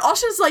nothing. All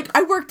she's like,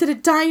 I worked at a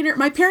diner,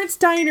 my parents'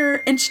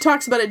 diner, and she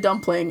talks about a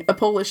dumpling, a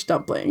Polish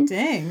dumpling.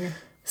 Dang.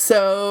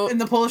 So And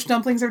the Polish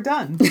dumplings are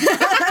done.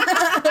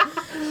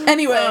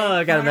 anyway, oh,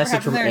 I got a Whatever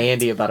message from happened there?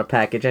 Andy about a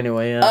package.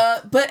 Anyway,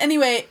 but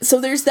anyway, so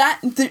there's that.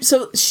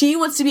 So she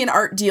wants to be an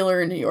art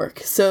dealer in New York.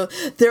 So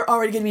they're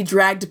already going to be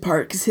dragged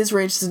apart because his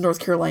ranch is in North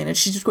Carolina.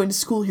 She's just going to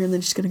school here and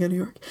then she's going to go to New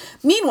York.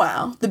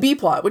 Meanwhile, the B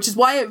plot, which is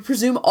why I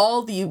presume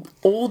all the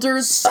older,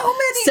 many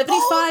 75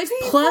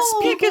 old plus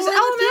people. people because in the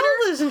Alan theater.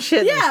 Alda's and shit,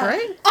 in this, Yeah.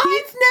 right?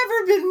 I've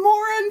never been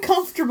more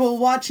uncomfortable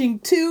watching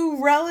two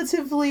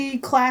relatively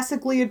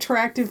classically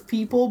attractive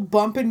people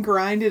bump and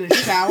grind in a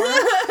shower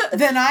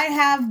than I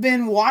have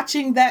been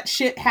watching that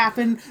shit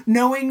happen,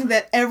 knowing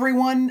that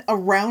everyone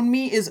around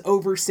me is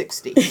over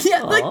 60.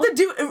 Yeah, like the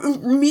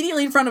dude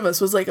immediately in front of us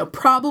was like a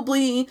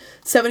probably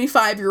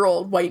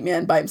 75-year-old white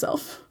man by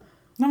himself.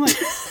 And I'm like,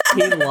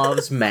 He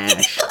loves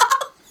MASH.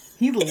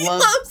 he loves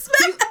Loves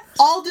me.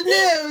 Alda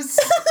knows.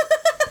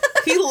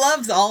 He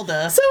loves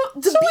Alda. So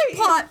the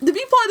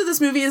B plot of this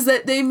movie is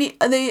that they meet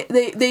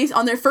they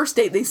on their first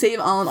date they save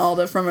Alan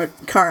Alda from a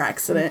car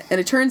accident, and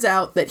it turns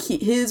out that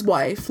his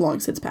wife, long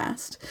since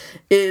passed,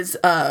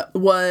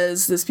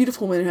 was this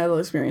beautiful woman who had all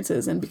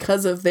experiences, and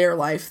because of their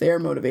life, they are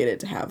motivated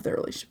to have their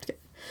relationship together.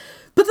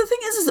 But the thing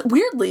is that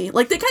weirdly,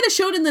 like they kind of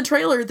showed in the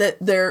trailer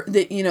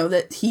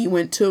that he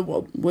went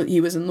to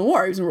he was in the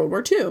war, he was in World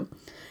War II,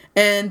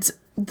 and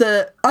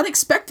the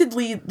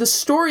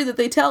story that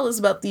they tell is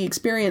about the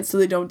experience, so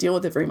they don't deal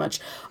with it very much,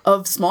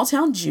 of small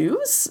town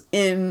Jews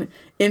in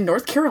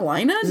North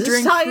Carolina Does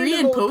during this tie pre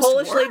into and the post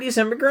Polish war. ladies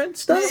immigrant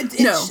stuff?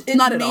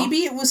 Not at all. Maybe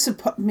it was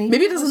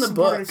Maybe it does in the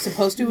book, It's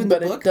supposed to in but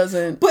the it book.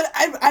 doesn't. But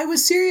I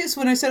was serious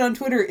when I said on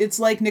Twitter, it's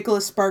like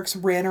Nicholas Sparks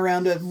ran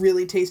around a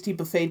really tasty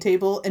buffet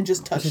table and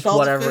just touched all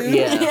whatever, the food,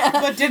 yeah.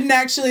 but didn't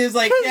actually. Is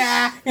like,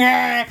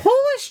 yeah.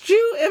 Polish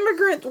Jew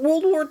immigrant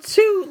World War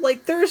II,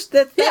 like that's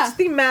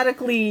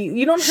thematically,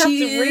 you don't have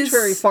to reach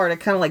very far to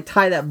kind of like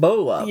tie that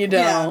bow up. You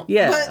don't.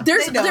 Yeah. But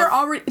There's they don't. there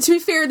already, to be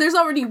fair, there's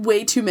already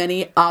way too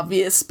many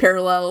obvious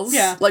parallels.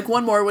 Yeah. Like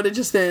one more would have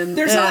just been.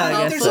 There's Yeah, I a,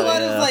 guess there's so, a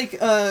lot yeah. of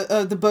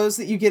like the bows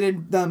that you get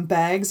in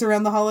bags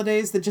around the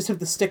holidays that just have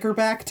the sticker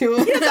back to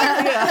them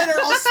that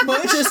are all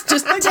smushed.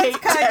 just Like, that's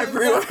taped kind of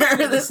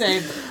everywhere. the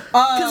same.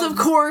 Because of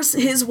course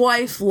his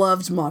wife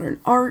loved modern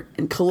art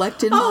and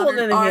collected modern well,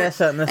 then art, yes,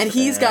 and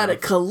he's got a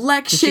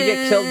collection. Did she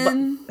get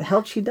killed?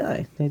 How'd she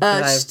die? She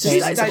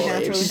died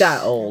naturally. She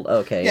died old.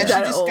 Okay. Yeah, Yeah. she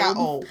Died just got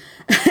old. old.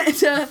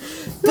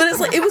 But it's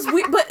like it was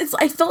weird. But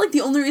I felt like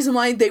the only reason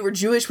why they were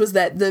Jewish was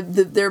that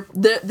their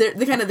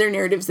kind of their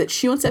narratives that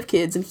she wants to have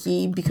kids and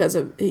he, because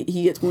of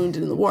he gets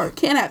wounded in the war,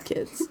 can't have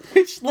kids.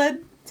 Which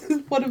led to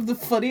one of the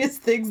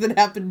funniest things that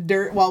happened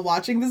while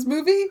watching this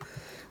movie,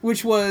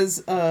 which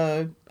was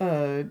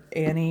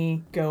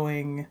Annie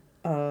going.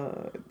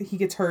 He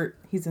gets hurt.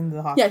 He's in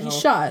the hospital. Yeah, he's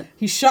shot.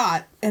 He's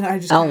shot, and I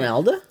just Alan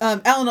Alda?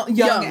 young Alan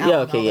Yeah,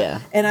 okay, Alda. yeah.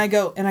 And I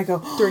go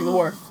During the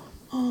war.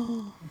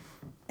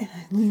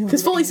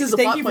 because Foley says the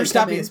thank plot you for point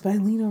stopping coming. this, but I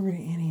lean over to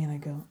Annie and I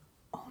go,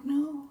 oh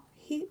no,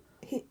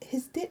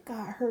 his dick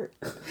got hurt,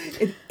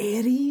 and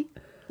Annie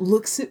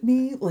looks at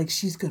me like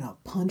she's gonna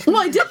punch me.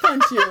 Well, I did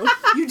punch you.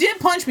 You did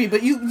punch me,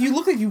 but you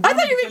look like you. I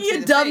thought you were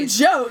making a dumb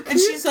joke. And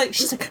she's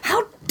like,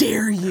 how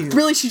dare you?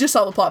 Really, she just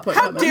saw the plot point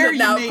How coming. dare But you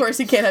now, make- of course,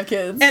 he can't have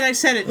kids. And I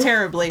said it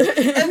terribly. and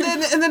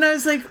then I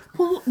was like,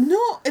 well,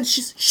 no. And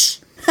she's, shh.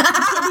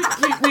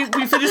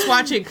 we finished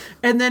watching.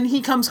 And then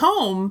he comes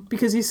home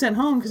because he's sent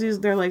home because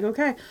they're like,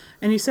 okay.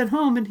 And he's sent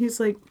home and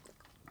he's like,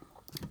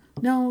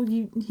 no,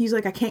 he's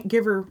like, I can't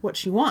give her what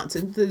she wants.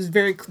 And this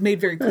is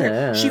made very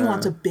clear. She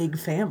wants a big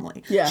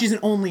family. Yeah. She's an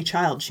only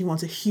child. She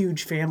wants a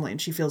huge family.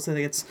 And she feels that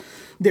it's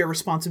their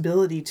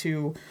responsibility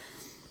to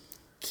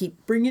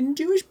keep bringing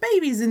Jewish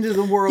babies into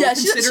the world. Yeah,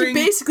 she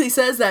basically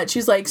says that.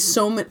 She's like,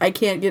 I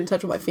can't get in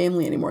touch with my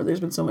family anymore. There's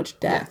been so much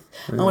death.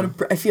 Yeah.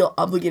 I feel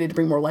obligated to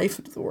bring more life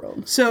into the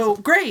world. So,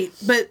 great.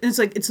 But it's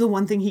like, it's the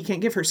one thing he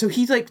can't give her. So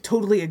he like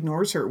totally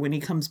ignores her when he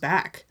comes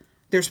back.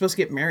 They're supposed to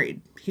get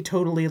married. He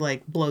totally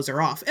like blows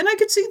her off. And I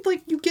could see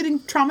like you getting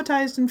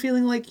traumatized and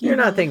feeling like you're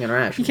not thinking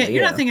rationally.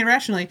 You're not thinking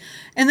rationally.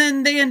 And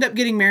then they end up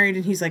getting married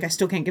and he's like, I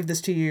still can't give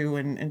this to you.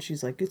 And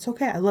she's like, it's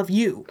okay. I love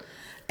you.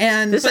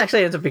 And this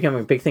actually ends up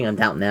becoming a big thing on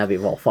Downton Abbey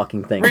of all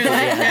fucking things. Really?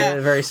 Yeah,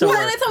 very similar.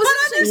 Well, and I thought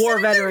it was War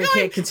veteran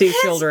can't conceive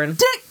children.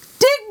 Dick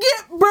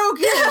get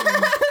broken.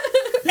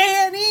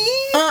 Annie.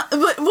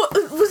 But what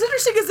was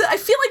interesting is that I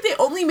feel like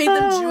they only made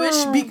them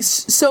Jewish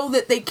so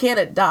that they can't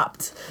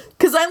adopt.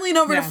 Because I lean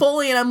over to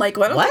Foley and I'm like,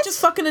 why don't they just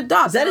fucking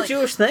adopt? Is that a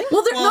Jewish thing?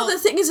 Well, no. The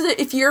thing is that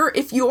if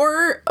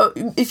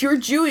you're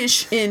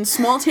Jewish in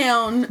small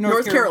town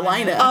North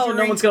Carolina,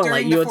 no one's gonna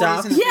let you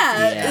adopt.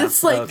 Yeah,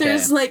 it's like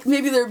there's like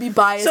maybe there'd be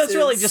biases. So it's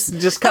really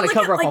just kind of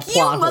cover up a plot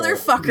you hole.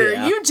 motherfucker,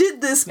 Yeah. you did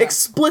this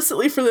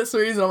explicitly for this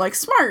reason. I'm like,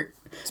 smart.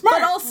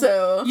 But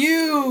also,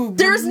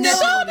 there's no.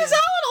 So does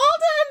Alan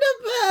Alda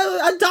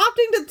end up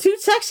adopting the two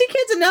sexy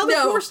kids, and now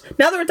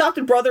they're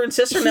adopted brother and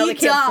sister. Now they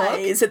can't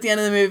dies at the end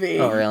of the movie.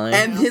 Oh, really?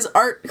 And his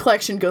art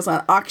collection goes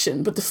on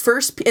auction. But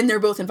and they're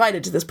both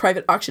invited to this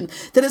private auction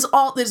that is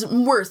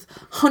worth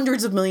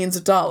hundreds of millions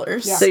of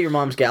dollars. Yeah. So your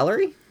mom's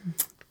gallery?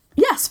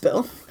 Yes,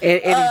 Bill.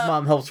 Annie's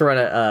mom helps run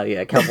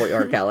a cowboy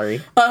art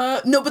gallery.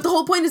 No, but the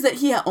whole point is that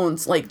he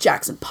owns like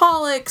Jackson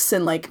Pollocks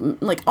and like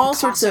all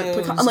sorts of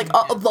a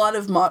lot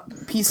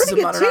of pieces of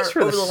modern art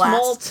over the last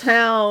small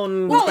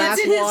town. Well,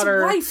 it's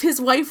his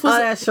wife. His wife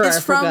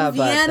is from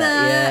Vienna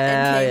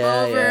and came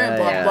over and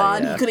blah blah.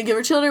 And he couldn't give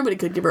her children, but he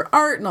could give her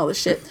art and all this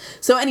shit.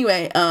 So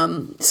anyway,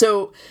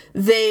 so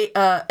they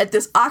at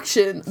this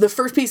auction, the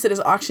first piece that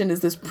is auctioned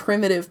is this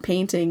primitive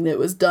painting that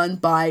was done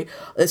by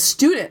a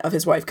student of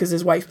his wife because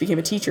his wife became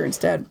a teacher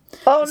instead.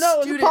 Oh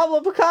no, is it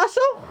Pablo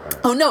Picasso?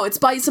 Oh no, it's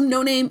by some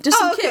no-name, just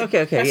some kid.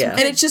 Okay, yeah. And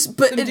it's just,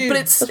 but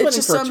it's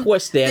just some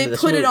twist. They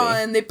put it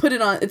on.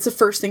 It's the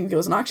first thing that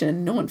goes in auction,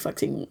 and no one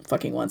fucking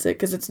wants it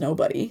because it's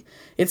nobody.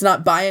 It's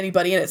not by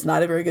anybody, and it's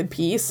not a very good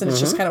piece, and it's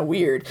just kind of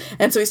weird.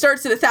 And so he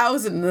starts at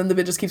 1,000, and then the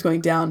bid just keeps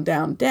going down,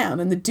 down, down.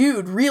 And the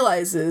dude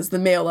realizes, the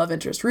male love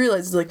interest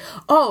realizes, like,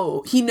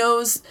 oh, he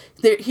knows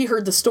that he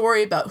heard the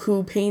story about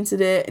who painted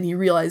it, and he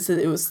realized that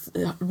it was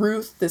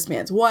Ruth, this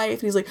man's wife,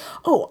 and he's like,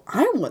 oh,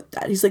 I want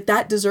that. He's like,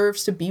 that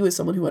deserves to be with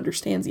someone who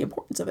understands the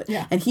importance of it.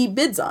 Yeah. And he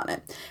bids on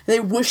it. And they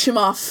whoosh him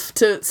off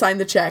to sign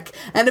the check.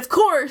 And of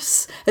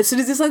course, as soon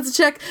as he signs the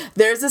check,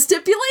 there's a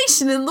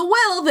stipulation in the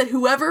will that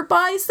whoever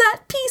buys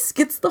that piece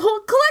gets the whole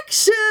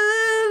collection.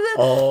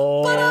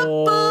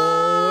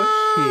 Oh,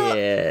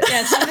 shit.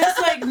 Yeah, so this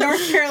like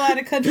North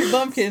Carolina country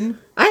bumpkin.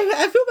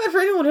 I feel bad for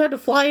anyone who had to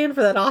fly in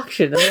for that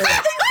auction.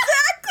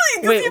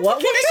 Wait, what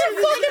kind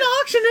of fucking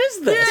auction is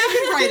this? They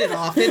can write it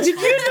off. Did you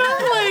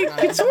know,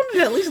 could someone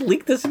at least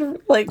leak this?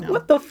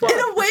 What the fuck? In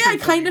a way, I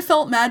kind of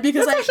felt mad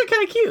because That's actually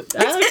kind of cute.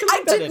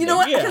 I did, you know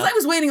what? Because I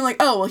was waiting, like,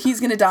 oh, well, he's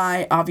gonna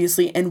die,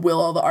 obviously, and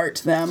will all the art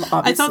to them,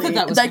 obviously. I thought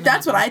that was like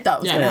that's what I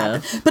thought was gonna Yeah.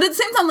 happen. But at the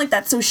same time, like,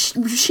 that's so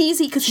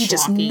cheesy because he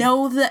just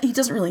know that he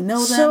doesn't really know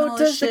that. So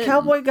does the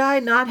cowboy guy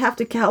not have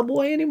to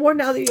cowboy anymore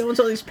now that he owns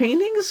all these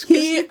paintings?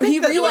 He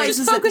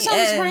realizes at the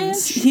end.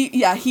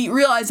 He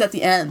realized at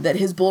the end that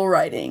his bull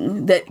riding,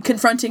 that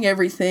confronting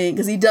everything,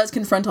 because he does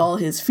confront all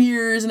his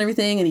fears and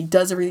everything, and he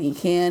does everything he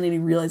can, and he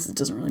realizes it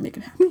doesn't really make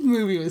him happy. The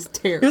movie was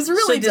terrible. It was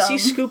really So does he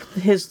scoop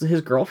his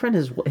girlfriend,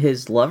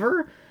 his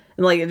lover?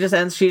 And it just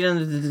ends. She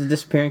ends up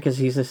disappearing because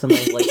he's just like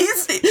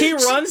he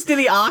runs to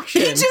the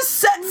auction. He just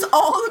sets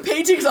all the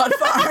paintings on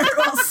fire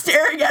while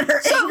staring at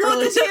her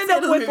angrily. Does he end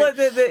up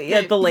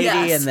with the lady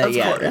yes, and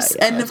the of course.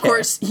 And of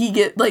course he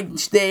get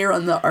they are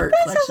on the art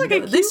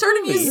collection. They start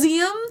a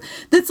museum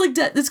that's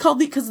that's called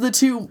because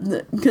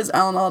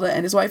Alan Alda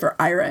and his wife are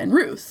Ira and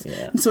Ruth.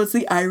 Yeah. And so it's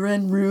the Ira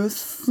and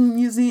Ruth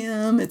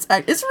Museum. It's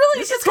kind of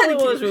one of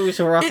those movies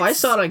where if I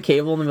saw it on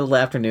cable in the middle of the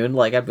afternoon,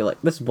 I'd be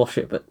like, this is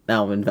bullshit, but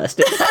now I'm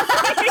invested.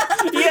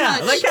 Yeah,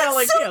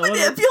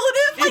 manipulative.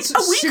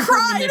 we super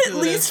cried at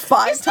manipulative. least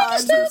 5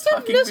 times in this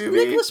fucking movie.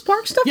 Nicholas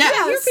Sparks stuff? Yes.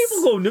 Yeah, I hear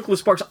people go Nicholas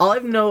Sparks. All I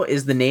know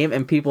is the name,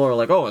 and people are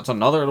like, "Oh, it's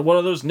another one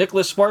of those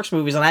Nicholas Sparks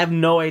movies," and I have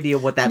no idea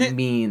what that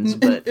means.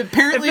 But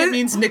Apparently, if it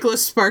means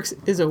Nicholas Sparks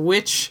is a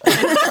witch.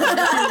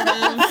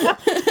 that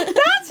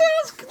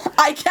sounds.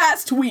 I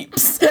cast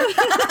weeps. So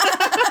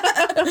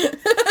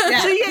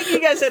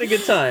you guys had a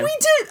good time. We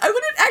did. I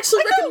wouldn't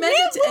actually recommend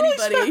it to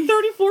anybody. Spent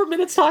 34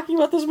 minutes talking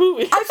about this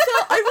movie. I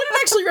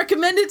wouldn't actually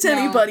recommend it to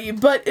anybody,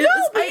 but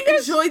I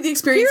enjoyed the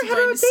experience of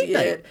going to see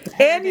it.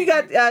 And you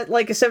got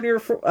like a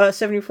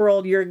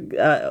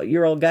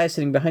 74-year-old guy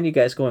sitting behind you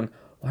guys going,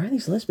 "Why are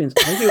these lesbians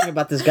arguing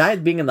about this guy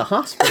being in the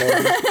hospital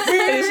in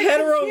his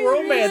hetero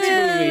romance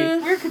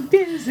movie?" We're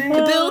confusing.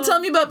 Bill, tell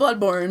me about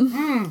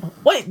Bloodborne.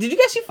 Wait, did you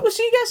guys see?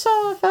 So you guys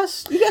saw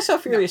You guys saw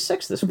Furious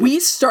 6 this week? We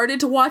started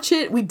to watch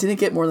it. We didn't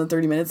get more than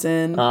 30 minutes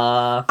in.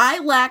 I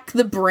lack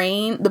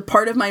the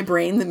part of my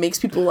brain that makes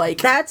people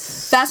like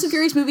Fast and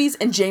Furious movies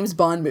and James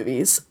Bond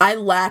movies. I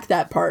lack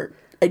that part.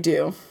 I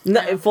do.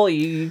 No, fully.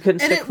 You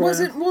couldn't. And stick it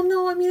wasn't. Well,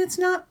 no. I mean, it's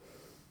not.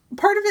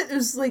 Part of it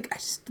was like I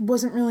just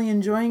wasn't really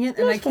enjoying it,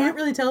 and I can't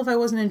really tell if I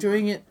wasn't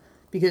enjoying it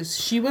because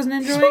she wasn't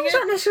enjoying movies it.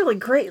 aren't necessarily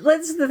great.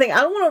 This is the thing.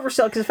 I don't want to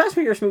oversell because Fast and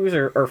Furious movies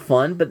are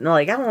fun, but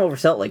like I don't want to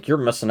oversell it. Like you're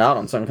missing out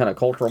on some kind of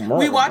cultural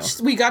moment.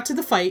 We got to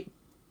the fight.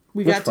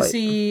 We Which got to fight?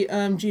 see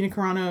Gina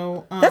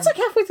Carano. That's like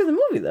halfway through the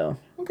movie, though.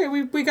 Okay,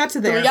 we got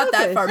to there. We got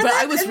that Okay. far, but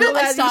I was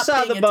really You stopped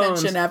saw paying the bones.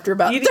 attention after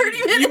about You 30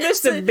 minutes. You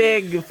missed a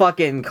big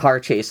fucking car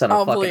chase on a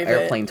I'll fucking believe it.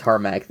 airplane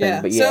tarmac thing,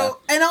 Yeah. but yeah. So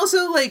and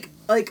also like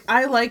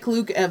I like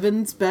Luke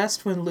Evans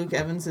best when Luke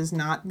Evans is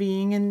not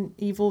being an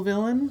evil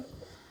villain.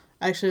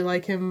 I actually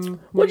like him.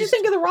 What'd you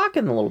think of The Rock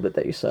in the little bit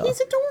that you saw? He's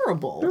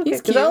adorable. Okay,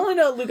 He's because I cute. only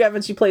know Luke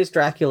Evans. He plays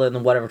Dracula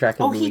in whatever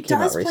Dracula Oh, movie he came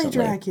out does play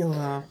recently.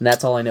 Dracula. And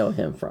that's all I know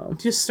him from.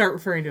 Just start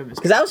referring to him as.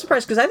 Because I was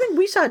surprised because I think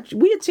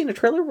we had seen a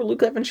trailer where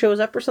Luke Evans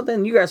shows up or something,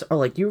 and you guys were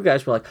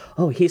like,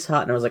 "Oh, he's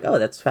hot," and I was like, "Oh,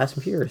 that's Fast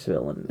and Furious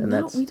villain," and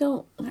No, that's. we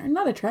don't. We're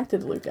not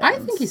attracted to Luke I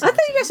Evans. think he's. I thought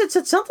you guys had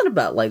said something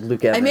about like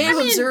Luke Evans. I may have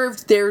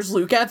observed there's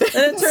Luke Evans.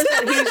 And it turns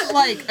out He's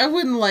like I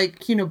wouldn't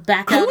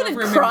back I out wouldn't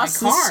over him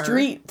cross in my the car.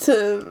 street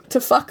to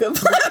fuck him.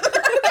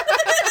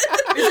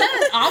 Is that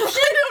an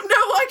option? I don't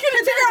know. I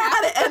couldn't figure out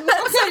how to end that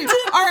Okay, sentence.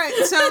 all right.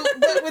 So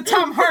with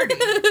Tom Hardy,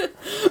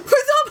 With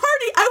Tom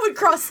Hardy, I would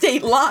cross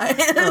state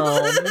lines.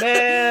 Oh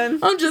man.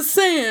 I'm just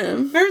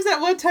saying. there was that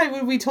one time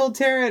when we told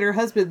Tara and her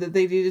husband that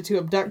they needed to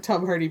abduct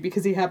Tom Hardy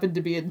because he happened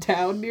to be in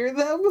town near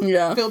them,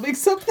 Yeah. filming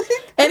something.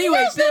 Anyway,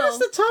 Notice Bill,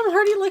 that Tom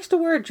Hardy likes to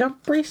wear a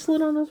jump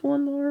bracelet on his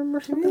one arm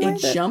or something a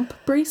like that. jump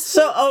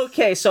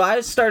bracelet. So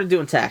I started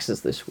doing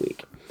taxes this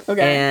week.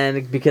 Okay.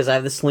 And because I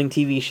have the Sling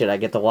TV shit, I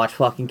get to watch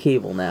fucking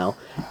cable now.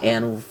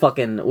 And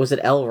fucking, was it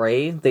El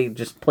Rey? They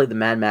just played the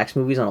Mad Max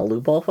movies on a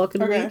loop all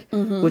fucking Okay.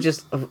 week. Which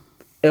is,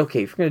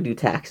 okay, if you're going to do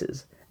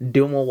taxes,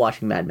 do them while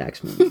watching Mad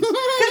Max movies.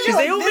 Because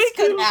they will this make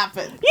could you...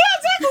 happen. Yeah,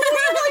 exactly.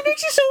 It really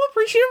makes you so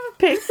appreciative of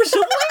paying for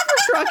civil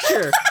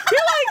infrastructure. You're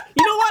like,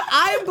 you know what?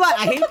 I am glad.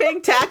 I hate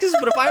paying taxes,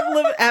 but if I have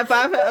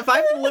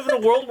to live in a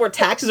world where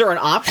taxes are an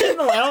option and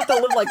I don't have to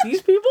live like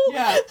these people,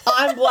 Yeah.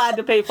 I'm glad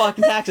to pay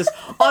fucking taxes.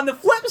 On the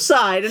flip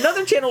side,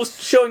 another channel was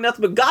showing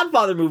nothing but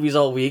Godfather movies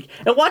all week,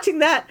 and watching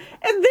that,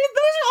 and those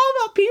are all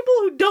about people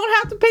who don't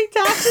have to pay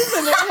taxes,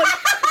 and you're like,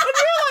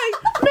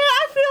 man,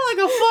 I feel like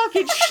a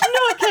fucking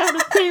schnook having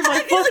to pay my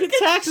fucking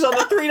taxes on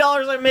the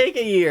 $3 I make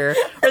a year.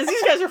 Whereas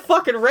these guys are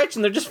fucking rich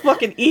and they're just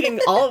fucking eating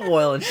olive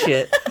oil and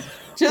shit.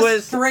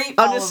 Just straight.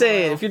 I'm just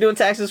saying, oil. if you're doing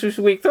taxes this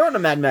week, throw in a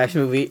Mad Max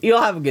movie.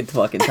 You'll have a good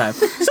fucking time.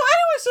 So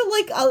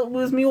anyway,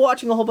 with me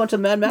watching a whole bunch of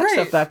Mad Max Right.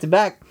 stuff back to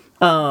back.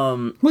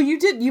 Well, you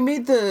did. You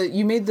made the.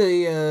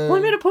 Well, I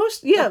made a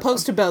post. Yeah, a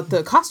post about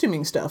the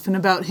costuming stuff and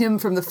about him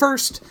from the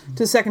first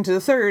to the second to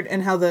the third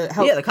and how the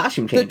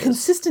costume the changes.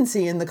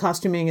 consistency in the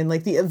costuming and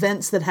like the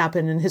events that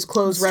happen and his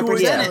clothes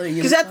represent Storytelling. it.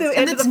 Because at the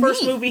end of the it's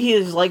first neat. movie,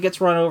 his leg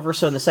gets run over.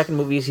 So in the second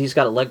movie, he's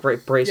got a leg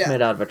brace Yeah.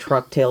 made out of a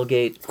truck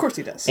tailgate. Of course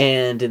he does.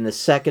 And in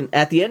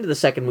at the end of the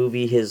second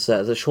movie, his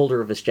the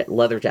shoulder of his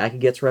leather jacket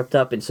gets ripped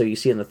up, and so you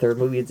see in the third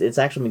movie, it's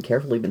actually been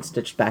carefully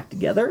stitched back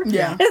together.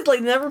 Yeah. And it's like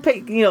never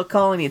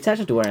call any attention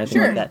to it or anything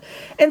Sure. like that.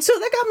 And so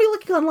that got me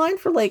looking online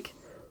for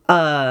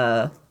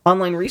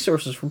online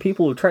resources for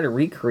people who try to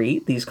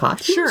recreate these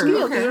costumes. Sure,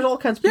 Because okay. there's all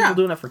kinds of people Yeah.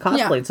 doing it for cosplay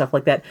Yeah. and stuff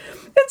like that.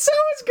 And so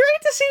it's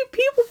great to see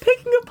people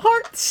picking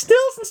apart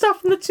stills and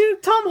stuff from the two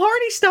Tom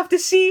Hardy stuff to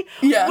see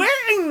Yeah. where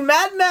in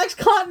Mad Max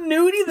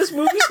continuity this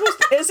movie's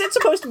is it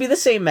supposed to be the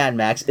same Mad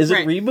Max? Is it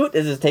Right. reboot?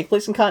 Does it take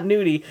place in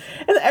continuity?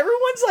 And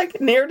everyone's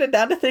like narrowed it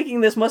down to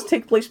thinking this must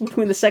take place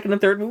between the second and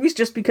third movies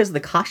just because of the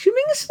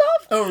costuming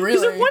stuff. Oh, 'Cause really?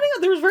 they're pointing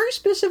out there was very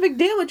specific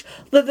damage.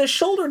 The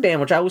shoulder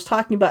damage. I was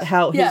talking about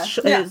how Yeah,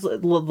 his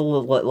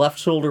the left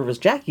shoulder of his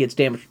jacket gets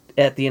damaged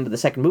at the end of the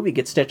second movie,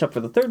 gets stitched up for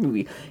the third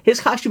movie.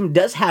 His costume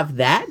does have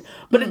that,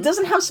 but it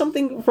doesn't have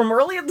something from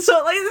earlier.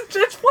 So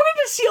it's funny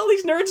to see all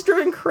these nerds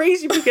driving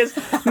crazy because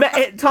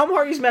Tom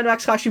Hardy's Mad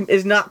Max costume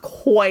does not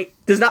quite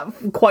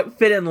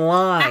fit in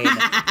line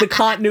the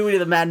continuity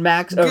of the Mad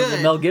Max or the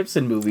Good. Mel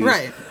Gibson movies.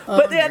 Right.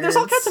 But yeah, there's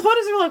all nerds. kinds of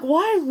photos. They're like,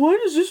 why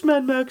does this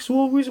Mad Max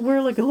always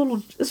wear like a little?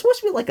 It's supposed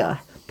to be like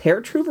a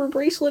paratrooper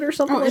bracelet or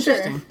something Oh, like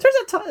that.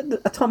 interesting. Turns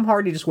out Tom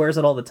Hardy just wears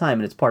it all the time,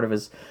 and it's part of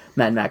his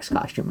Mad Max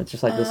costume. It's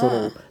just like this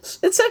little.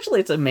 Essentially,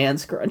 it's a man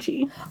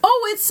scrunchie.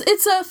 Oh,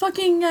 it's a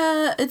fucking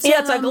it's Yeah,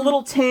 it's like a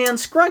little tan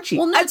scrunchie.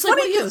 Well, no, it's like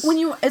funny 'cause- when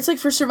you it's like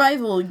for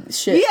survival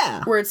shit.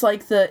 Yeah. Where it's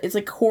like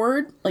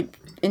cord, like,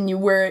 and you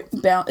wear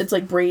it bound. It's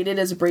like braided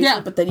as a bracelet,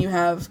 Yeah. but then you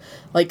have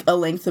like a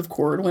length of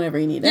cord whenever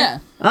you need it. Yeah.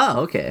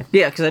 Oh, okay.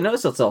 Yeah, because I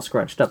noticed it's all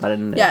scrunched up. I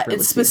didn't. Yeah, really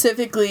it's see.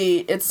 specifically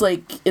it's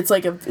like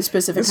a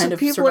specific So kind of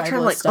people are survivalist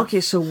trying to stuff.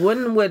 okay, so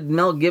when would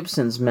Mel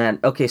Gibson's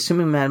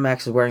assuming Mad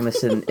Max is wearing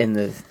this in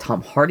the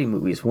Tom Hardy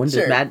movies, when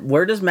Sure.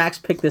 where does Max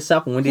pick this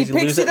up, and when does he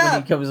picks lose it it when he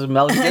up. becomes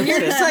Mel Gibson? And you're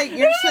just like,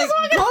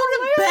 go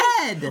to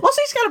bed.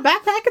 Also, he's got a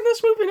backpack in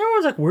this movie, and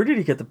everyone's like, where did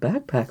he get the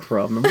backpack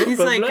from? He's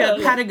like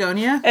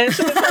Patagonia. And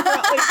so they talk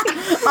about,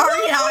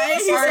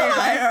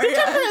 they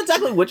talk about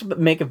exactly which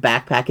make of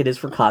backpack it is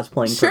for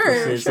cosplaying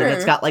purposes, and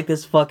it's got like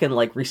this fucking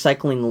like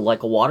recycling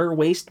like a water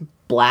waste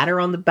bladder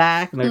on the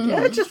back, and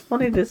yeah, it's just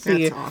funny to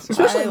see, That's awesome.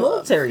 especially I love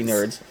military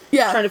nerds,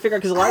 Yeah. trying to figure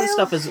out because a lot of the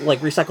stuff is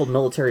like recycled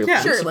military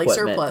police Sure, like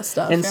equipment. surplus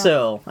stuff, and yeah.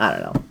 so I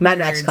don't know. Mad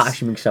Max Nerds.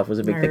 costuming stuff was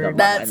a big thing on my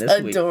That's mind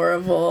this week.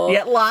 adorable.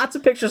 Yeah, lots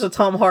of pictures of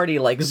Tom Hardy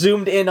like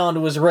zoomed in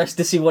onto his wrist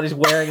to see what he's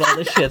wearing. All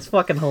this shit, it's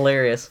fucking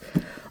hilarious.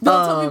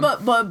 Don't tell me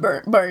about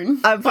burn.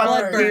 I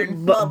finally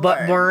burn. butt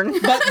burn.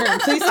 Butt burn.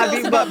 Please tell I us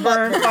beat about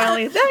butt burn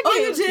finally. That Oh,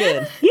 game you was did?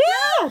 good.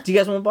 Yeah. Do you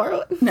guys want to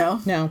borrow it?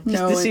 No. No.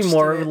 No. To see let's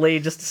more do it. Lee,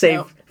 just to save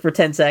No. for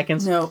 10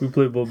 seconds. No. We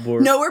play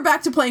Bloodborne. No, we're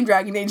back to playing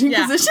Dragon Age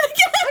Inquisition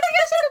again. How do you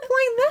guys started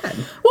playing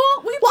that? Well,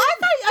 I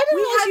didn't we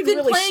realize have you'd been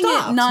really playing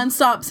stopped. it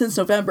nonstop since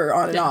November,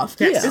 on and off.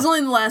 Yes. It's only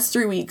in the last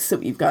 3 weeks that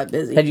we've got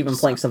busy. Had you been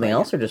Just playing stopped something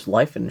else or just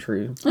Life and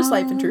True? Just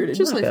Life Intruded.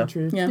 Just Okay. Life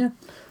Intrude. Yeah. Yeah.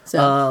 So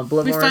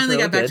Bloodborne We is finally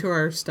really got back good. to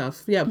our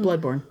stuff. Yeah,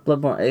 Bloodborne.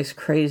 Bloodborne, it's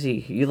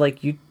crazy. You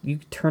can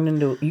turn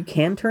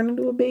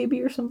into a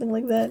baby or something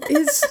like that.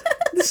 Is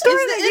The story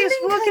the that is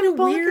ending fucking kinda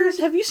bonkers. weird?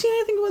 Have you seen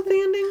anything about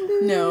the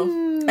ending? no,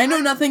 I know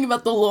nothing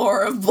about the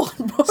lore of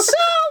Bloodborne. So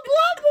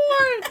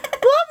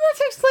Bloodborne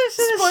takes place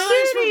in a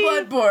Spoilers city.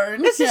 for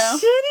Bloodborne. It's yeah. a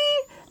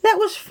city that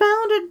was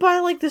founded by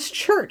like this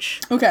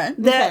church. Okay.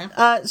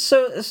 That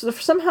so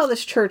somehow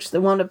this church they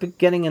wound up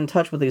getting in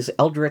touch with these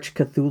eldritch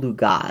Cthulhu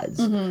gods,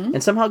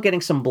 and somehow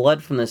getting some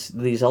blood from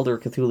these elder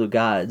Cthulhu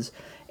gods,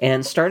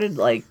 and started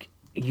like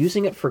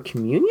using it for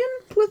communion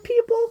with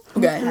people.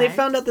 Okay. And they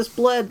found out this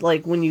blood,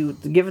 like when you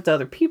give it to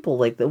other people,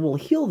 like that will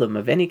heal them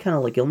of any kind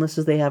of like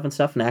illnesses they have and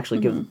stuff, and actually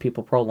give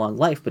people prolonged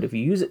life. But if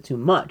you use it too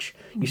much,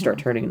 you start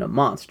turning into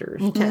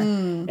monsters. okay.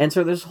 And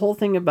so there's a whole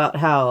thing about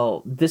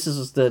how this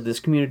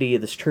community,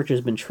 this church has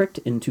been tricked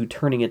into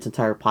turning its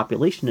entire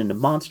population into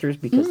monsters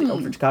because the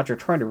Eldritch Gods are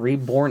trying to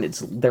reborn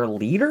their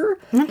leader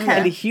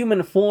into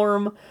human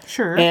form.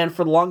 Sure. And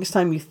for the longest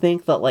time, you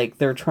think that like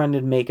they're trying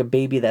to make a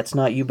baby that's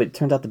not you, but it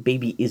turns out the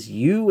baby is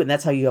you, and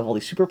that's how you have all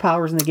these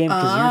superpowers in the game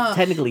because you're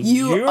technically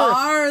You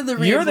are the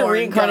reborn you're the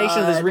reincarnation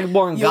of this god.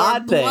 reborn You're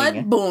god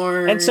thing.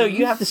 Bloodborne. And so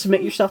you have to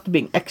submit yourself to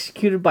being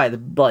executed by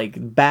the like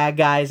bad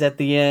guys at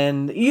the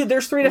end.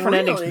 There's 3 different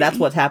endings. Really? But that's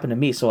what's happened to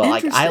me. So like I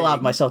Interesting.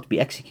 allowed myself to be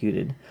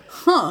executed.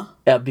 Huh.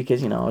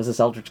 Because, I was this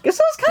eldritch. So it's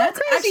kind of That's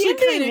crazy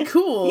actually ending. kind of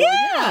cool.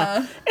 Yeah.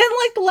 And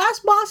like the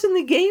last boss in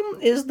the game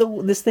is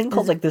this thing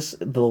called like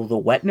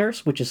the wet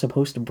nurse, which is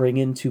supposed to bring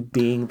into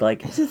being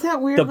like Is it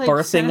that weird? the like, birthing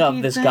of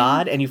centipede this thing?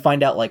 god, and you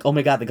find out like, oh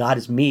my god, the god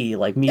is me.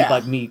 Like me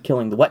by me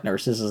killing the wet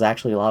nurse, this is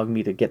actually allowing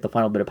me to get the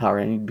final bit of power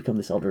and I need to become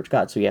this eldritch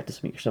god. So you have to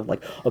submit yourself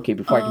like, okay,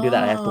 before I can do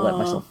that, I have to let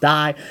myself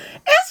die.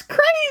 It's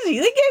crazy.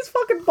 The game's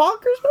fucking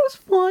bonkers, but it was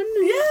fun.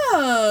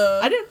 Yeah.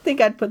 I didn't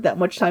think I'd put that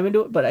much time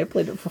into it, but I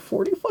played it for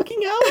 40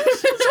 fucking hours.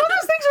 It's one of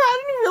those things where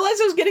I didn't even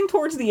realize I was getting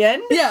towards the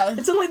end. Yeah.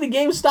 And suddenly the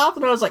game stopped,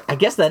 and I was like, I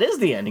guess that is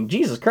the ending.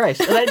 Jesus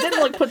Christ. And I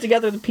didn't like put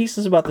together the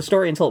pieces about the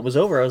story until it was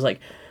over. I was like,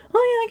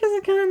 oh yeah, I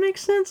guess it kind of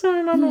makes sense.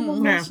 I don't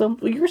know. Yeah. So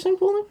you were saying,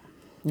 Paulie?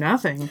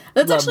 Nothing.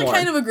 That's actually Bloodborne.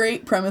 kind of a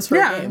great premise for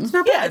Yeah, a game. it's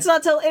not Yeah, bad. it's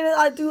not tell. And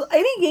I do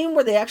any game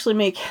where they actually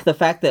make the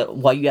fact that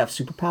while you have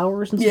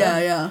superpowers and stuff. Yeah,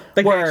 yeah.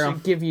 Like, where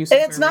actually give you. and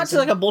it's not just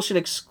like a bullshit.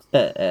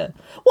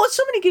 Well,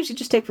 so many games you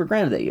just take for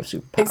granted that you have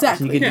superpowers.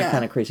 Exactly, You can do yeah.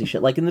 kind of crazy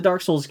shit. Like in the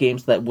Dark Souls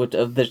games,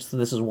 this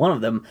is one of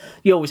them.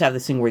 You always have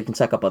this thing where you can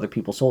suck up other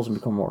people's souls and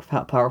become more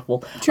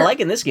powerful. Sure. I like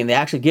in this game, they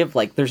actually give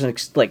like there's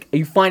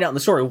you find out in the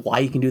story why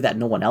you can do that.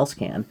 No one else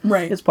can.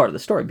 Right. It's part of the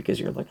story because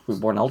you're like a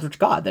reborn eldritch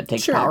god that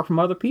takes Sure. power from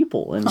other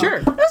people. And Sure.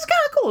 that's kind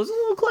of cool. It's a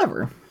little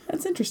clever.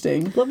 That's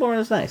interesting. Bloodborne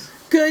is nice.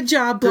 Good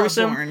job,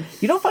 Gruesome. Bloodborne.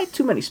 You don't fight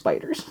too many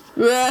spiders.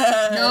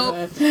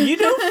 Nope. You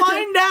do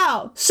find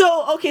out.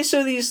 So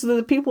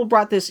the people who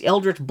brought this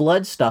eldritch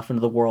blood stuff into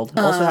the world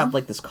also have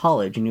like this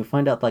college, and you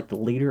find out like the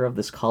leader of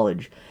this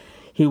college,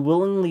 he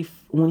willingly,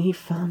 when he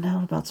found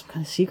out about some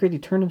kind of secret, he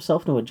turned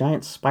himself into a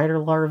giant spider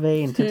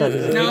larvae, and turns out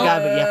he's a good guy,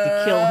 but you have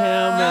to kill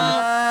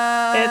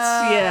him,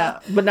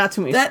 and but not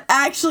too many. That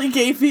actually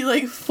gave me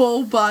like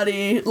full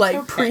body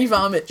like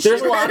pre-vomit.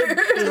 There's a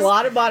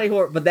lot of body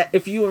horror, but that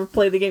if you ever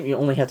play the game, you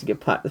only have to get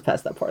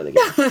past that part of the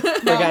game.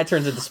 The guy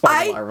turns into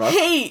spider larva. I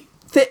hate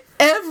that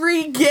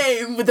every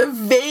game with a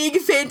vague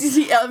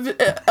fantasy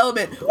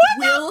element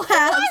will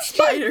have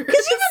spiders.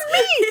 Because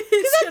even me,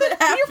 It's gonna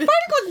happen. you're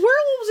fighting like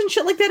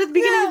like that at the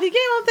beginning of the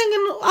game, I'm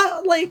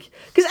thinking,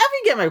 because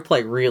every game I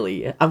play,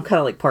 really, I'm kind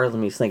of like part of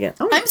me is thinking,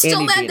 I'm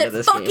still mad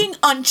that fucking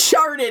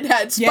Uncharted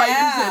had spiders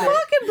in it.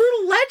 Fucking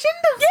Brutal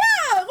Legend?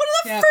 Yeah, one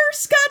of the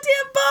first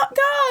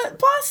goddamn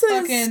bosses.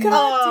 Fucking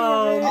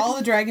all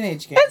the Dragon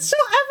Age games. And so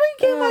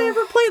every game I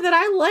ever play that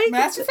I like,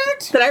 Mass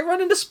Effect? that I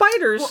run into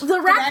spiders. The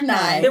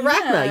Rachni. The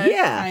Rachni,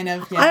 yeah. Kind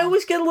of, yeah. I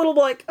always get a little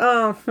like,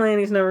 oh, man,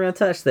 he's never going to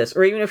touch this.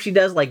 Or even if she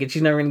does like it,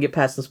 she's never going to get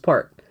past this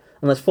part.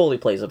 Unless Foley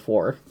plays it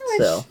for her. Which,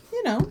 So,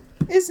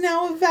 is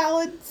now a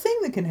valid thing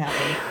that can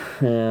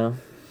happen. yeah.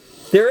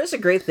 There is a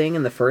great thing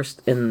in the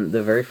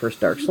very first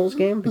Dark Souls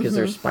game, because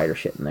there's spider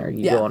shit in there.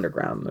 You go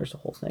underground and there's a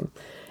whole thing.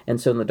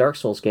 And so in the Dark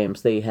Souls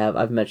games, they have,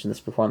 I've mentioned this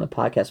before on the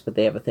podcast, but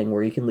they have a thing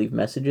where you can leave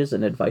messages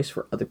and advice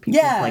for other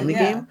people playing the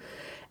game.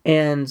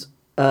 And,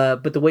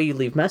 but the way you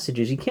leave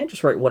messages, you can't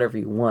just write whatever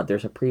you want.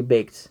 There's a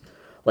pre-baked,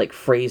 like,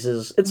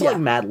 phrases. It's like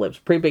Mad Libs.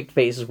 Pre-baked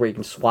phrases where you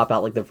can swap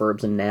out, like, the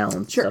verbs and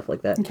nouns, stuff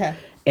like that. Okay.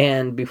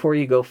 And before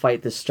you go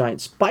fight this giant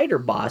spider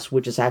boss,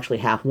 which is actually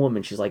half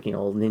woman, she's like,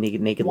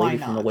 naked lady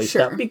from the waist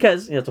up,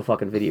 because it's a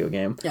fucking video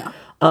game. Yeah.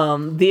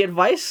 The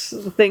advice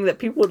thing that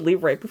people would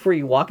leave right before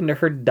you walk into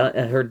her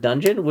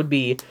dungeon would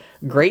be,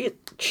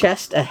 great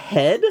chest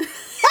ahead.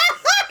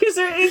 Because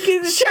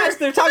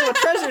they're talking about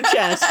treasure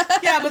chest.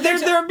 Yeah, but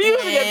they're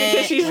abusing it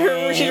because she's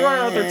running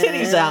with her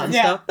titties out and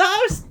stuff.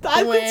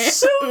 I've been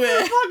super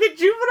fucking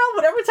juvenile,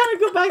 but every time I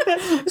go back there,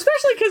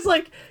 especially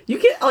because you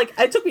get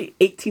it took me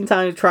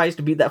 18 tries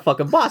to beat that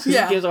fucking boss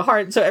because the games are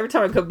hard. So every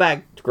time I come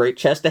back, great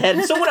chest ahead,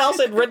 and someone else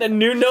had written a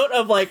new note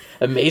of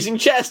amazing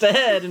chest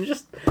ahead, and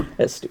just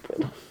that's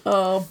stupid.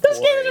 Oh, those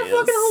games are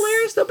fucking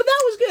hilarious though. But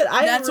that was good.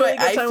 That's why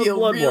I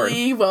feel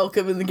really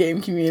welcome in the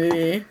game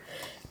community.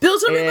 Bill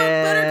told me about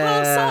Better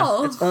Call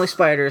Saul. It's only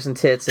spiders and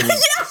tits and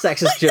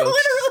sexist jokes. Literally.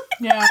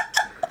 Yeah.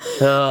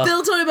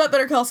 Bill told me about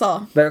Better Call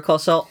Saul. Better Call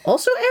Saul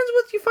also ends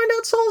with you find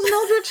out Saul's an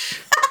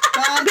eldritch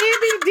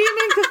baby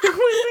demon.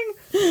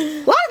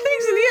 A lot of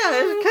things, and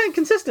it's kind of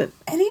consistent.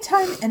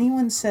 Anytime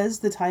anyone says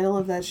the title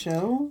of that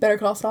show, Better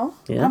Call Saul,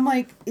 I'm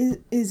like,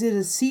 is it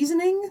a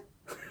seasoning?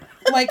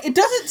 It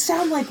doesn't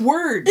sound like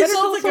words. It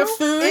sounds like a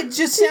food. It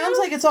just sounds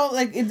like it's all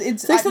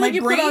it's like something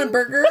you put on a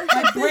burger.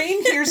 My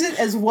brain hears it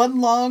as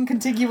one long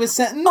contiguous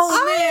sentence.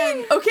 Oh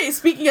man! Okay,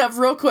 speaking of,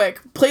 real quick,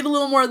 played a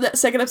little more of that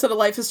second episode of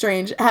Life is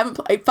Strange.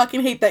 I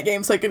fucking hate that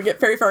game, so I couldn't get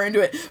very far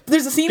into it. But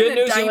there's a scene Good in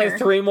a news, diner. you only have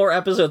 3 more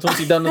episodes once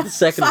you're done with the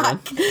second one.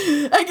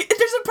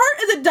 There's a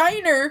part in the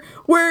diner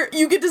where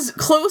you get this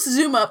close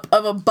zoom up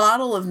of a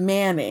bottle of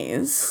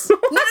mayonnaise.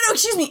 No,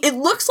 excuse me. It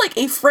looks like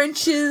a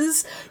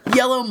French's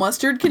yellow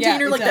mustard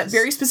container, that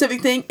very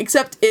specific thing,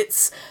 except it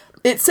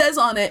says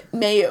on it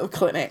Mayo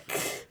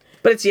Clinic.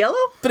 But it's yellow?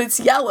 But it's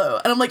yellow.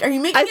 And I'm like, are you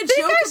making a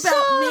joke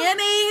about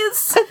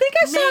mayonnaise? I think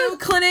I saw Mayo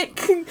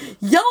Clinic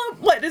yellow,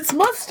 what, it's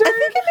mustard? I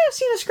think I may have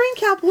seen a screen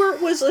cap where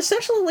it was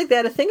essentially like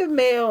that, a thing of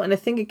mayo and a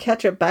thing of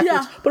ketchup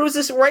backwards. But it was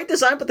this right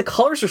design, but the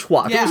colors are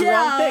swapped. It was the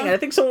wrong thing. And I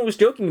think someone was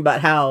joking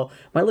about how,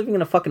 am I living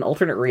in a fucking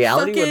alternate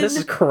reality where this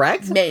is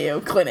correct? Mayo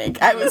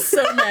Clinic. I was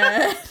so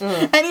mad.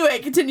 Anyway,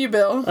 continue,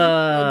 Bill.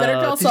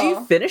 Better Call Saul. Did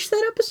you finish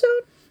that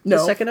episode? No.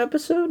 The second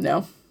episode?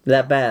 No.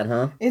 That bad,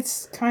 huh?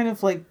 It's kind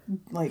of like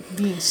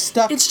being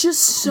stuck. It's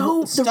just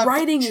so the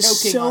writing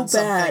is so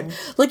bad.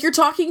 Something. Like you're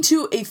talking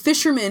to a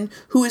fisherman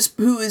who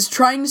is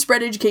trying to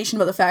spread education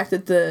about the fact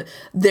that the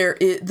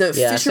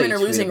fishermen are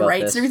losing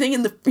rights and everything,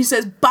 and he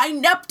says by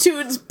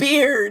Neptune's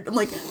beard. I'm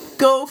like,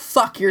 go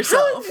fuck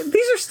yourself.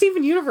 These are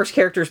Steven Universe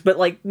characters, but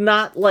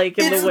not in the way.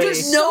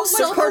 There's no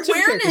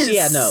self-awareness.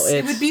 Yeah, no.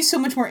 It would be so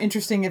much more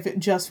interesting if it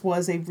just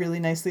was a really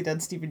nicely done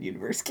Steven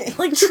Universe game.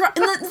 And the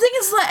thing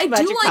is, I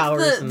do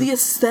like the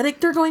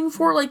aesthetic they're going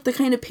for, like the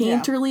kind of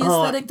painterly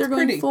aesthetic they're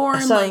going for,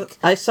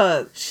 I saw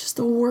it's just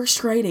the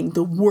worst writing.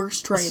 So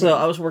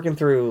I was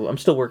I'm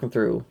still working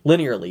through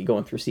linearly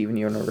going through Steven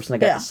Universe, and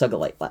I got the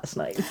Suggalite last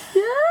night.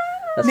 Yeah.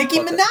 Nicki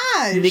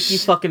Minaj. Nicki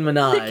fucking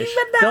Minaj.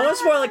 No one's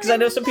spoiling because I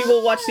know some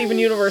people who watch Steven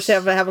Universe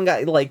haven't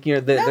got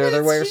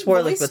their way of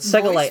spoiling. But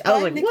Suggalite, I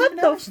was like, what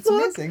the fuck? It's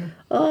amazing.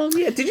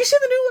 Yeah. Did you see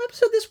the new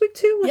episode this week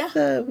too?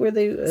 With where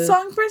they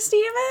Song for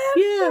Steven.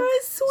 Yeah, that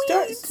was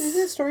sweet. Is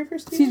it Story for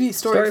Steven?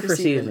 Story for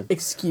Steven.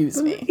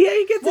 Excuse me. Yeah,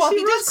 you get to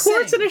see Rose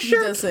Quartz in a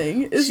shirt. He does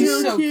sing. It's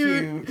She's so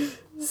cute.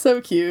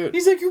 So cute.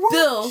 He's like, you're wearing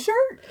Bill. a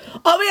shirt.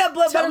 Oh yeah,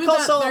 Better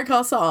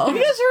Call Saul. Have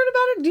you guys heard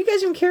about it? Do you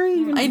guys even care?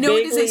 I know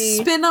it is a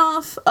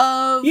spin-off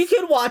of. You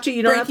can watch it.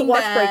 You don't have to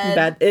watch Breaking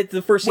Bad.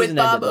 The first season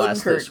ended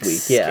this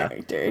week. Yeah.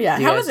 Character. Yeah.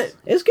 How is it?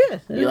 It's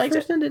good. You liked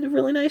it? Ended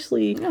really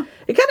nicely. Yeah.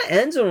 It kind of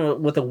ends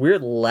with a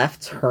weird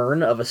left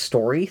turn of a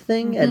story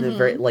thing at the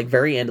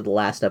very end of the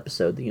last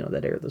episode.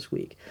 That aired this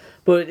week.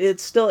 But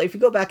it's still, if you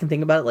go back and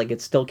think about it,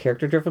 it's still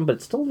character driven, but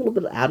it's still a little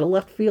bit out of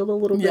left field a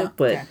little bit.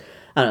 But. Okay.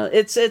 I don't know.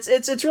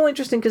 It's really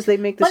interesting because they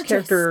make this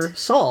character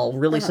Saul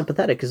really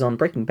sympathetic. Because on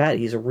Breaking Bad,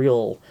 he's a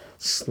real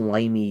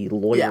slimy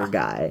lawyer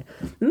guy,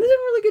 and they did a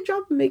really good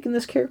job of making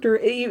this character.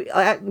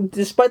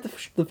 Despite the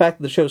fact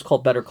that the show is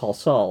called Better Call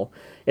Saul,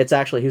 it's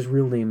actually his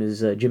real name is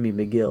Jimmy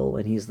McGill,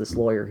 and he's this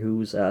lawyer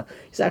who's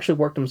he's actually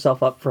worked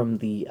himself up from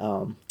the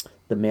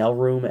the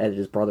mailroom at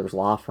his brother's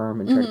law firm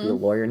and try to be a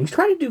lawyer, and he's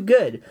trying to do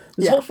good.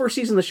 This whole first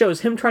season of the show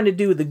is him trying to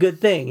do the good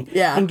thing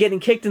and getting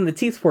kicked in the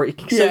teeth for it.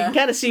 So you can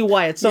kind of see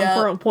why at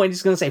some point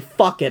he's going to say,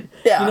 fuck it.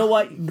 You know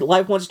what?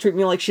 Life wants to treat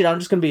me like shit. I'm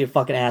just going to be a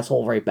fucking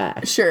asshole right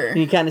back. Sure. And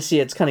you kind of see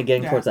it's kind of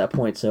getting towards that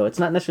point. So it's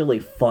not necessarily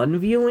fun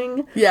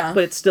viewing. Yeah.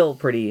 But it's still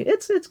pretty.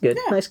 It's good.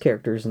 Yeah. Nice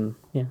characters and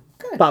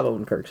Good. Bob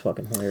Odenkirk's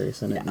fucking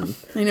hilarious in it.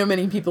 I know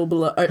many people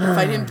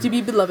find him to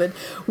be beloved.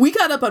 We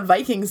got up on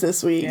Vikings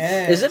this week.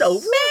 Yes. Is it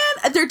over?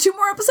 Man, there are 2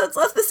 more episodes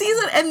left this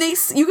season, and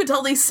you could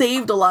tell they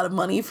saved a lot of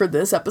money for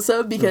this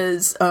episode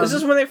because is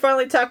this when they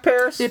finally attacked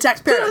Paris? They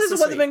attacked Paris. This is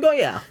what they've been going.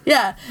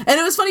 Yeah, and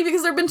it was funny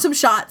because there have been some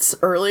shots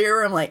earlier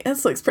where I'm like,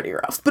 this looks pretty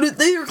rough, but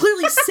they were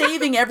clearly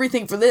saving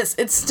everything for this.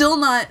 It's still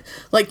not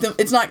like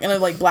it's not gonna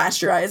like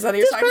blast your eyes out of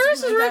your sockets.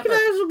 Paris is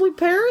recognizably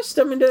Paris.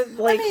 I mean,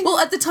 well,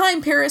 at the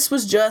time, Paris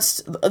was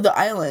just the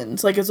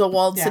island. Like, it's a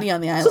walled city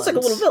on the island. So it's like a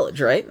little village,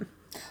 right?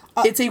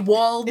 It's a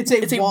walled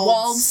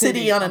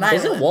city on an island.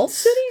 Is it walled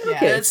city?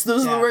 Okay. Yeah,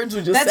 those are the words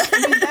we just said.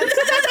 Because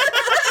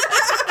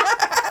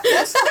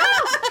I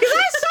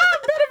saw a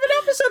bit of an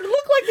episode that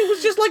looked like it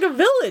was just like a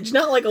village,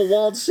 not like a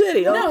walled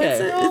city.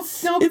 Okay.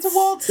 No, it's a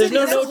walled city.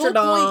 There's no Notre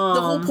Dame.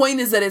 The whole point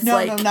is that it's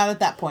no, not at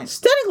that point.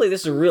 Technically,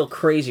 this is a real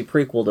crazy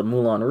prequel to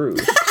Moulin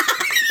Rouge.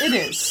 It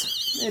is.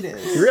 It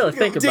is. You really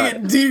think about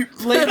it. Deep.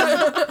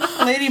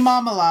 Lady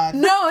Marmalade.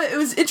 No, it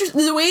was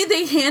interesting the way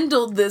they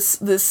handled this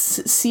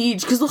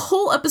siege, because the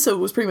whole episode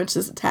was pretty much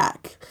this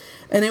attack.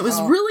 And it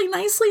was really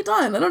nicely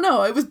done. I don't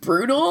know. It was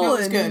brutal. It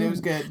was good. It was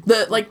good.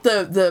 The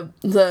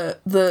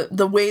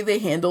way they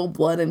handled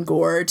blood and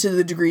gore to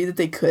the degree that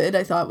they could,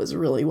 I thought was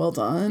really well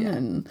done.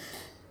 And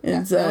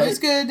it was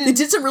good. They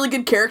did some really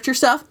good character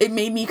stuff. It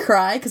made me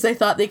cry because I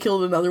thought they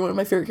killed another one of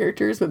my favorite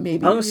characters, but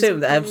maybe. I'm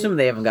assuming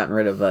they haven't gotten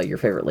rid of your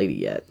favorite lady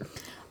yet.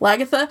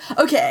 Lagatha?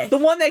 Okay. The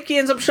one that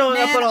ends up showing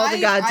up on all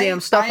the goddamn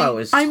stuff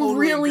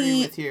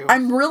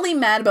I'm really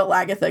mad about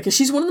Lagatha because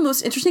she's one of the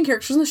most interesting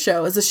characters in the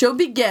show. As the show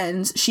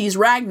begins, she's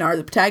Ragnar,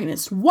 the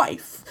protagonist's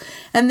wife.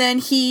 And then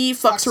he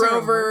fucks her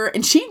over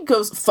and she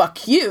goes,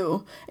 fuck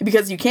you,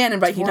 because you can in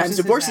Viking times,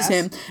 divorces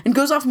him, and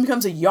goes off and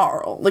becomes a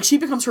Jarl. Like, she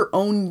becomes her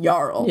own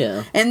Jarl.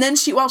 Yeah. And then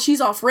while she's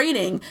off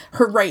raiding,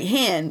 her right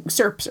hand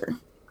usurps her.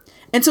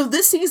 And so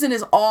this season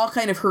is all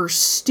kind of her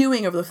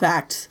stewing over the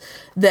fact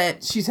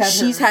that she's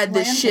had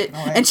this shit.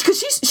 And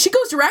because she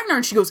goes to Ragnar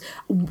and she goes,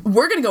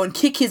 we're going to go and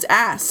kick his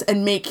ass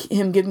and make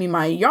him give me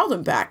my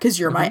Jarldom back because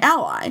you're my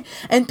ally.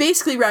 And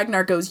basically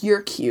Ragnar goes,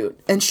 you're cute.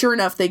 And sure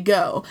enough, they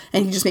go.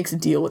 And he just makes a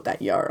deal with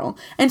that Jarl.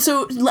 And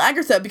so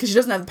Lagertha, because she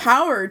doesn't have the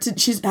power,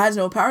 she has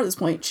no power at this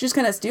point, she just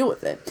kind of has to deal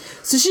with it.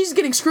 So she's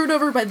getting screwed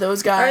over by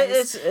those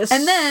guys.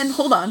 And then,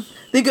 hold on.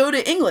 They go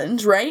to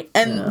England, right?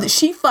 And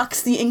she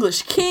fucks the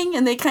English king,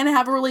 and they kind of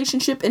have a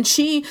relationship, and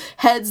she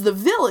heads the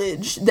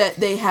village that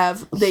they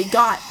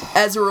got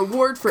as a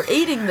reward for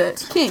aiding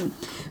the king.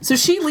 So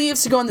she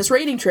leaves to go on this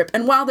raiding trip,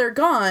 and while they're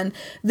gone,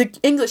 the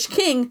English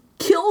king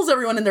kills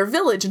everyone in their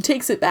village and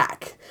takes it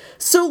back.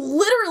 So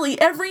literally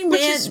every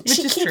man,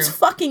 she keeps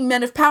fucking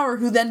men of power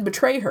who then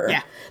betray her.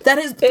 Yeah. That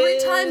is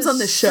 3 times on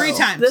this show. 3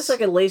 times. Is this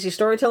like a lazy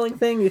storytelling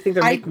thing? You think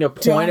they're making a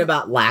point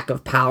about lack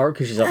of power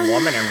because she's a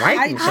woman and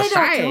right in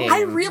society?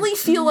 I really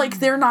feel like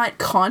they're not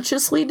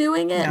consciously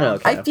doing it. No.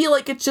 Okay. I feel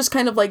like it's just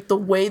kind of like the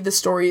way the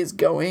story is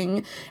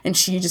going and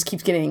she just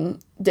keeps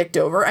getting dicked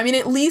over. I mean,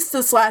 at least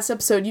this last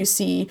episode you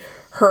see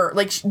her,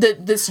 like,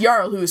 this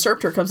Jarl who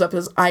usurped her comes up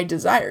as, I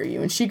desire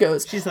you. And she's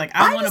like,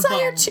 I want to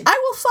bone. I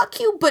will fuck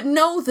you, but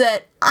know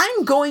that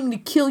I'm going to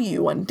kill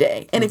you one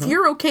day. And if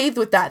you're okay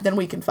with that, then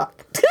we can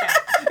fuck. It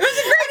was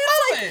a great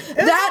moment.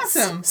 That's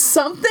awesome.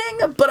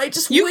 Something, but I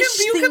just wish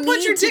you can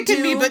put your dick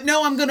in me, but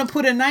no, I'm going to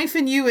put a knife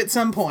in you at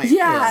some point.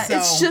 Yeah,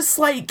 it's just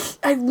like,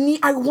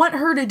 I want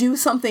her to do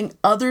something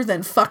other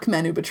than fuck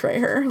men who betray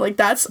her. Like,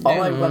 that's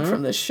all I want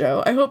from this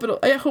show. I hope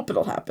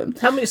it'll happen.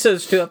 How many? So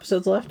there's 2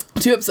 episodes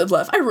left? 2 episodes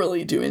left. I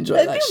really do enjoy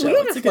that show.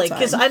 It's a good time.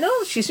 Because I know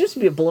she seems to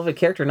be a beloved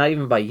character, not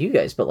even by you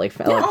guys, but like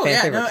fan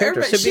favorite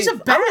character. So she's a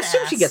badass. I would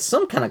assume she gets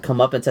some kind of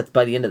comeuppance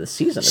by the end of the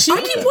season.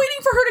 I keep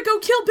waiting for her to go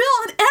kill Bill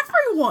on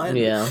everyone.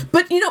 Yeah.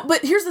 But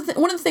here's the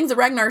thing. One of the things that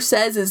Ragnar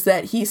says is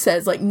that he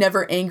says, like,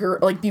 never anger,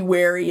 like, be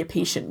wary a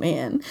patient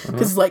man.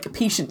 Because, like, a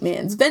patient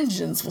man's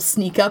vengeance will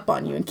sneak up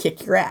on you and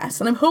kick your ass.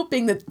 And I'm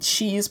hoping that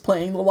she's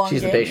playing the long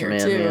game here,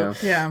 too.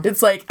 Yeah.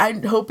 It's like,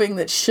 I'm hoping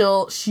that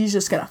she's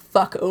just gonna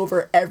fuck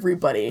over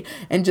everybody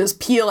and just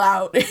peel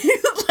out,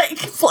 like,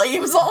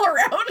 flames all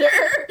around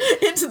her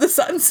into the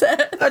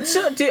sunset.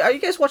 Are you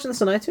guys watching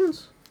this on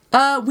iTunes?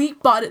 We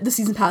bought the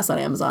season pass on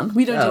Amazon.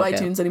 We don't do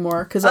iTunes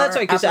anymore because that's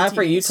right. Because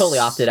after you totally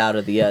opted out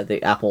of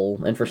the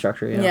Apple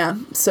infrastructure. Yeah.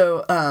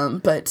 So,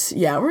 but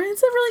yeah,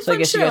 it's a really fun show. I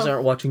guess you guys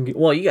aren't watching.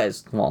 Well, you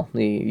guys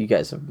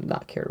have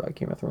not cared about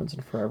Game of Thrones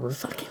in forever.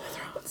 Fuck Game of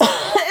Thrones.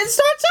 It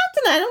starts out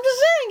tonight. I'm just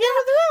saying, Game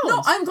of Thrones.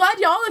 No, I'm glad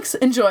y'all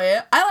enjoy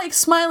it. I like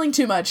smiling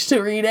too much to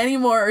read any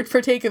more or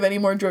partake of any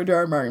more George R.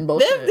 R. Martin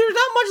bullshit. There's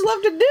not much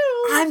left to do.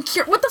 I'm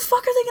curious. What the fuck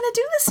are they gonna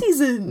do this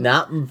season?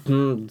 Not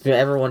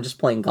everyone just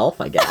playing golf,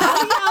 I guess.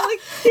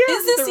 Is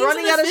this they're season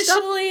running out of stuff.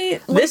 officially?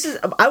 This is.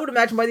 I would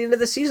imagine by the end of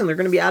the season they're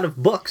going to be out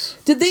of books.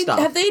 Did they stuff.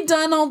 have they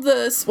done all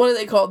this? What are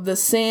they called? The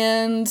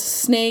sand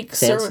snakes.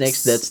 Sand or-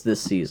 Snakes? That's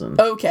this season.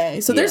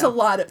 Okay, so there's Yeah. a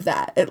lot of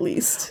that at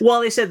least.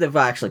 Well, they said they've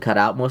actually cut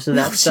out most of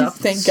that stuff.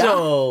 thank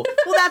So,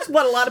 well, that's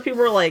what a lot of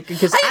people are like.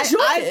 Because I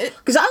enjoyed it.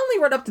 Because I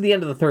only read up to the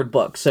end of the third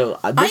book, so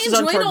I this is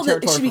enjoyed uncharted all the.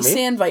 It territory should be for me.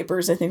 sand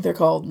vipers, I think they're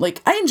called.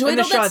 Like I enjoyed In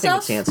the all show, that I think stuff.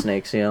 it's Sand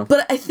Snakes. Yeah.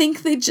 But I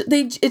think they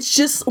it's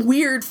just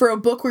weird for a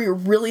book where you're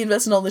really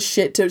invested in all this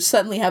shit to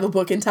suddenly have a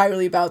book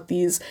entirely about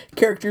these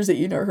characters that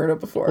you never heard of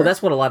before. Well,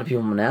 that's what a lot of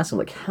people have been asking.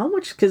 Like, how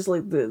much? Because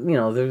like they're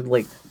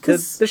like the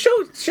 'Cause-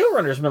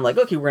 showrunners have been like,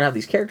 okay, we're gonna have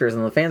these characters,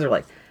 and the fans are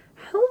like,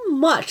 how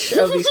much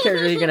of these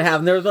characters are you gonna have?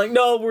 And they're like,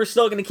 no, we're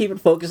still gonna keep it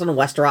focused on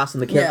Westeros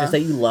and the characters Yeah. that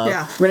you love.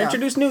 Yeah. We're gonna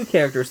introduce new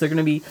characters. They're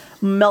gonna be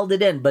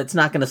melded in, but it's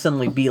not gonna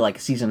suddenly be like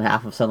a season and a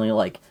half of suddenly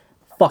like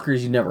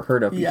fuckers you never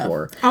heard of Yeah.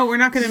 before. Oh, we're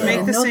not going to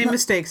make the No, same no.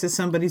 mistakes as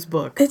somebody's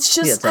book. It's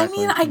just, Yeah, exactly.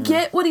 I mean, I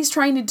get what he's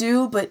trying to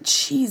do, but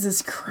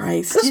Jesus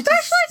Christ. Especially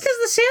because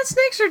the Sand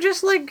Snakes are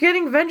just like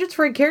getting vengeance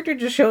for a character who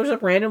just shows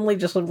up randomly,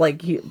 just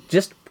like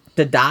just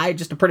to die,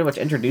 just to pretty much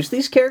introduce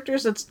these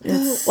characters. It's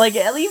like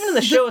even in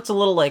the show, it's a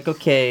little like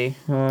okay,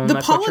 I'm The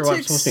not quite sure why I'm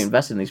politics, supposed to be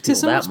invested in these to people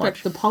some that respect,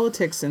 much. the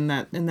politics in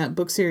that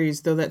book series,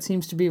 though, that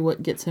seems to be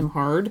what gets him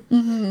hard,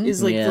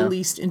 is like Yeah. the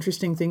least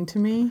interesting thing to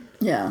me.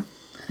 Yeah.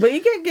 But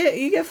you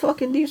get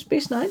fucking Deep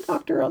Space Nine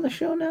Doctor on the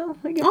show now.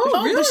 You get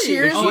Oh, really?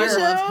 Bashir's Oh, I show?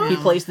 love him. He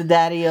plays the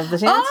daddy of the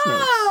Sand Snakes.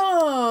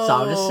 Oh! So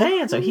I'm just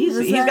saying. So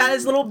he's got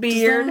his little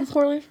beard. Yeah,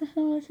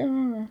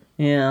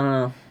 I don't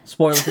know.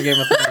 Spoilers for Game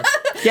of Thrones.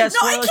 Yeah, No,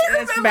 I spoilers.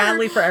 can't It's remember.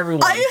 badly for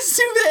everyone. I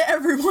assume that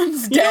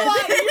everyone's You know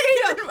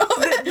dead.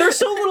 what? There's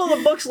so little of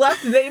the books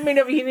left. He may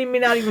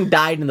not even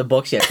died in the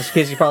books yet, just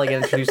because you probably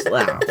get introduced.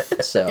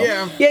 So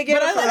Yeah, Game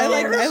but of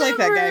Thrones. I like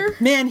that guy. remember.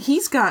 Man, he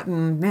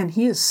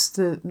is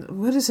the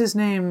what is his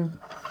name?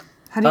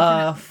 How do you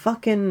pronounce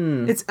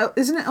fucking It's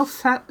isn't it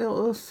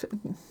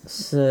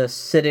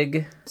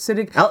Siddig.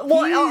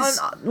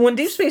 Siddig? When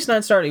Deep Space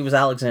Nine started, he was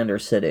Alexander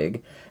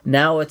Siddig.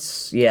 Now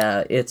it's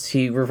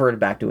he reverted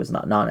back to his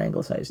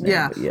non-anglicized name.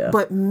 Yeah, But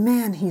but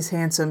man, he's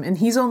handsome, and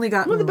he's only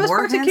gotten one of the best more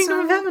parts of handsome.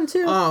 Kingdom of Heaven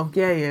too. Oh,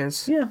 yeah, he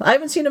is. Yeah, I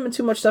haven't seen him in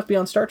too much stuff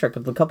beyond Star Trek,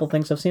 but the couple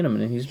things I've seen him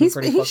in, he's been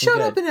pretty He fucking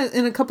showed good. up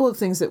in a couple of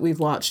things that we've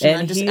watched, and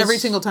And I just he's- every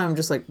single time I'm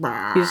just like,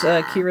 "Bah." He's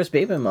Kira's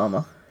baby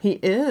mama. He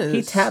is.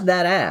 He tapped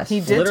that ass. He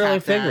did literally,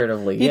 tap that.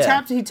 figuratively. He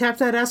yeah. tapped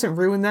that ass and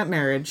ruined that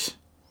marriage.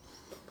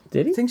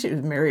 Did he? I think she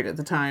was married at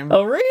the time.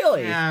 Oh,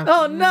 really? Yeah.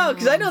 Oh, no,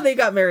 because I know they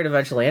got married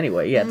eventually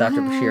anyway. Yeah,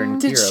 Dr. Bashir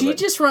and Did Kira. she but-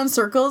 just run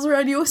circles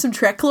around you with some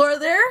Trek lore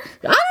there? I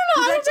don't know.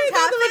 I that don't think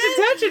just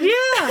that much attention.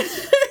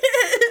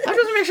 Yeah. I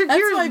just make sure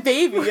That's Kira's... my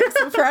baby. I'm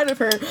so proud of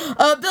her.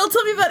 Bill,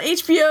 tell me about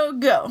HBO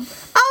Go.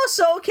 Oh,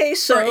 so, okay,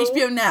 so... Or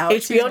HBO Now,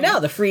 excuse HBO me. Now,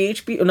 the free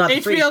HBO... Not the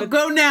free... HBO, but-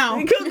 go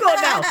now. Go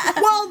now.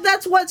 Well,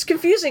 that's what's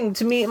confusing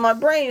to me in my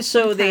brain.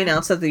 So they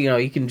announced that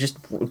you can just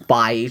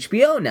buy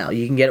HBO now.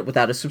 You can get it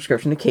without a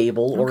subscription to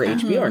cable or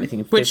HBO or anything.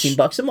 Which-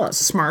 $15 a month.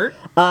 Smart.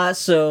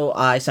 So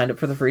I signed up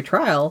for the free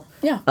trial.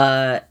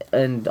 Yeah.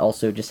 And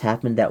also just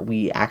happened that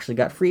we actually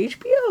got free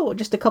HBO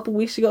just a couple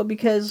weeks ago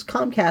because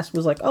Comcast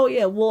was like, "Oh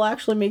yeah, we'll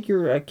actually make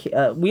your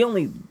we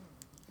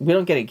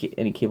don't get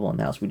any cable in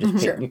the house. We just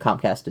pay,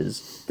 Comcast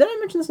is." Did I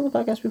mention this on the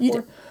podcast before? You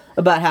did.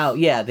 About how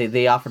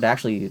they offered to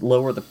actually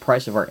lower the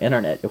price of our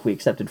internet if we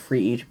accepted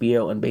free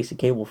HBO and basic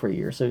cable for a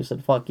year. So we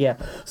said, "Fuck yeah!"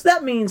 So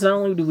that means not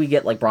only do we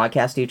get like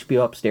broadcast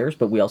HBO upstairs,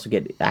 but we also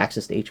get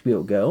access to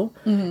HBO Go.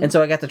 And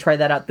so I got to try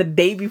that out the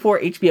day before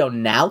HBO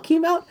Now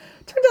came out.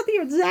 Turns out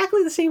they're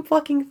exactly the same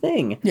fucking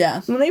thing.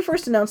 Yeah. When they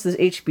first announced this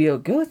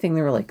HBO Go thing,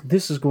 they were like,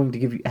 "This is going to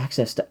give you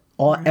access to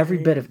every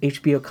bit of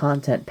HBO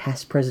content,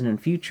 past, present, and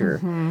future."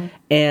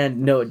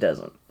 And no, it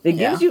doesn't. It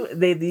gives you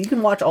you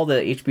can watch all the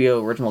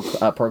HBO original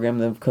program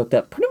they've cooked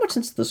up pretty much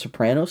since The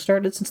Sopranos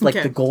started, since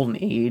like the golden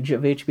age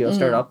of HBO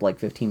started up like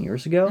 15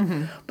 years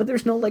ago. But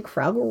there's no like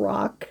Fraggle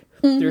Rock.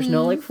 There's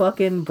no like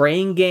fucking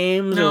brain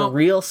games or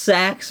real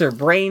sex or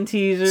brain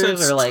teasers So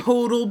it's or like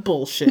total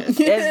bullshit.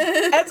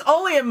 it's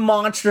only a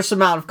monstrous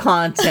amount of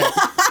content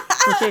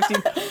for 15.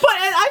 But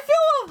I feel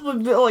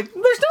like there's no like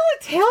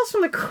Tales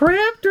from the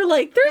Crypt or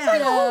like there's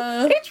like HBO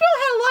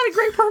had a lot of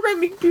great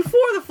programming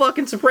before the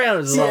fucking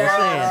Sopranos. Is all I'm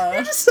saying.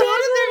 You're just standing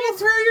there, you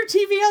throw your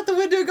TV out the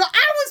window and go,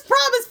 "I was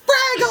promised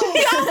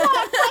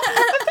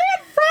Fraggle."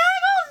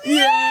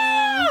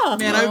 Yeah.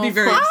 Man, I would be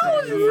very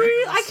excited.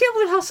 I can't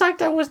believe how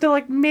psyched I was to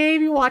like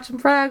maybe watch some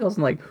Fraggles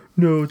and like,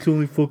 no, it's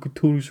only fucking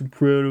Tony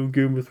Soprano,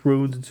 Game of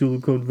Thrones, and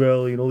Silicon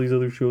Valley, and all these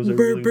other shows I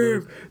really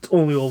like. It's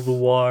only all The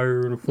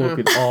Wire and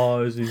fucking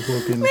Oz and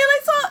fucking Man, I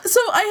saw. So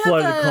I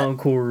Flight of have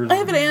Conchords. I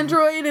have an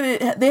Android,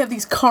 and they have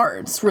these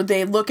cards where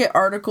they look at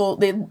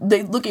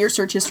they look at your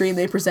search history, and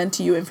they present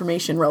to you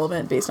information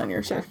relevant based on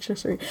your search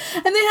history.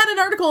 And they had an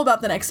article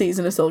about the next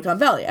season of Silicon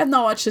Valley. I've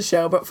not watched the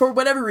show, but for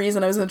whatever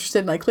reason, I was interested,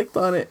 and I clicked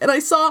on it, and I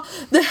saw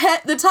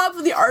the top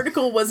of the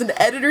article was an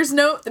editor's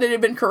note that it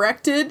had been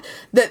corrected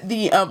that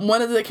the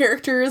one of the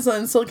characters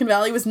on Silicon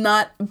Valley was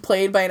not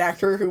played by an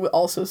actor who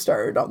also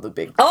starred on the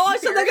Big. Oh, I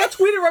said that got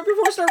tweeted right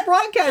before we started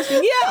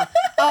broadcasting. Yeah,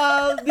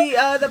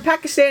 the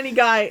Pakistani Pakistani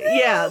guy,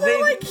 yeah,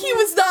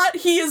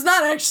 he is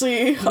not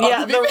actually.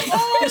 Yeah, the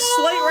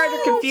Slate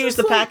writer confused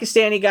the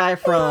Pakistani guy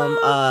from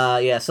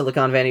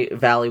Silicon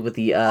Valley with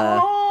the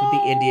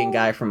Indian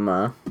guy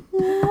from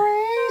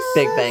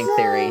Big Bang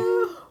Theory.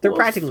 They're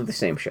practically the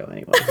same show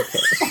anyway. Who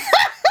cares?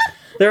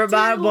 They're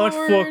about a bunch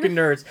of fucking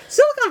nerds.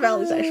 Silicon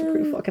Valley is actually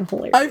pretty fucking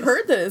hilarious. I've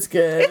heard that it's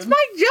good. It's Mike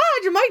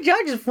Judge, and Mike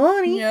Judge is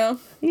funny. Yeah.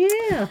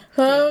 Yeah.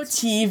 Oh,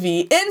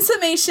 TV. In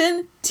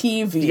summation,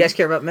 TV. Do you guys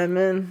care about Mad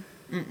Men?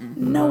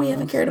 No, we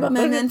haven't cared about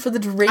Mad Men for the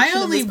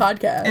duration of this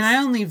podcast. And I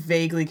only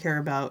vaguely care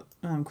about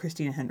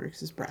Christina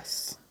Hendricks'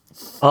 breasts.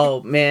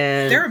 Oh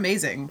man, They're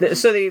amazing.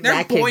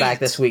 That came back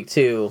this week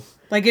too.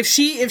 Like if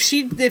she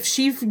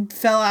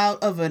fell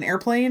out of an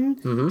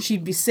airplane,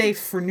 she'd be safe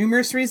for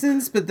numerous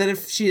reasons. But then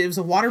if it was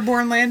a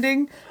waterborne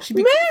landing, she'd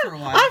be cool for a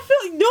while. I feel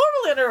like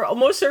normally under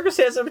most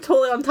circumstances I'm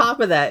totally on top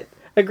of that,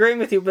 agreeing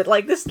with you. But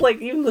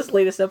even this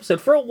latest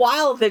episode, for a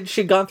while that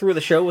she'd gone through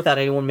the show without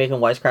anyone making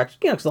wisecracks.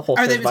 Because the whole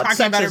Are show's they about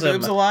talking about her sexism.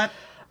 boobs a lot?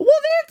 Well,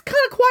 they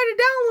kind of quieted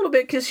down a little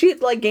bit because she had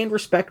gained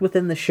respect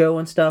within the show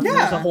and stuff. Yeah. And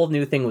there's a whole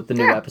new thing with the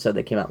new episode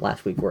that came out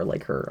last week where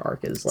her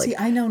arc is See,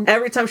 I know.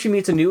 every time she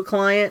meets a new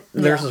client,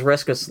 there's this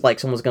risk of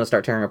someone's going to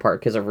start tearing her apart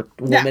because of her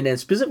woman and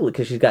specifically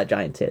because she's got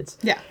giant tits.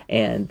 Yeah.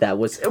 And that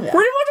was pretty much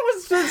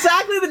was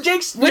exactly the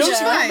jokes Which jokes is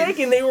they were fine.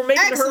 making. They were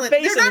making her face They're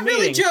in not the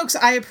really meeting. jokes.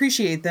 I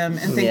appreciate them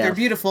and think they're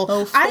beautiful.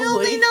 Oh, I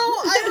only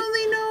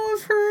know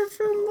of her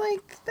from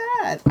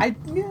that.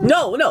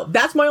 No,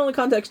 that's my only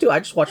context too. I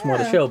just watch more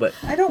of the show, but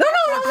I don't.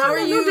 How are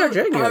you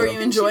you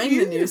enjoying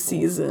the new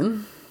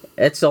season?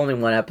 It's only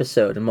one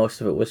episode, and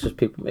most of it was just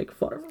people making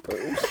fun of her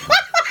boobs.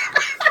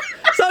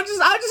 So I'm just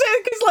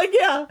saying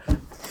because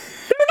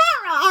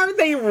are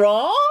they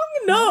wrong?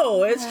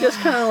 No, it's just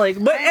kind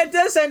of but it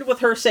does end with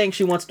her saying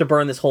she wants to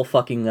burn this whole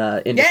fucking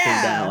industry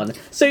down.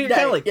 So you're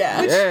kind of which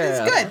is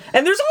good.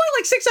 And there's only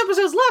 6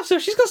 episodes left, so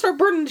she's gonna start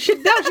burning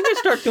shit down. She's gonna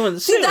start doing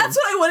this. See, that's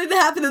what I wanted to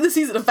happen in the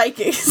season of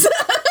Vikings.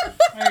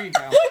 There you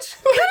go. Which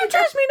kind of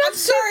drives me nuts. I'm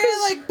sorry,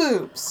 I like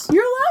boobs.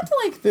 You're allowed to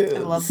like boobs. I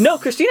love No,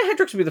 Christina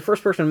Hendricks would be the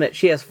first person to admit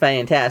she has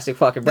fantastic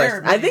fucking breasts.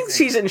 They're I think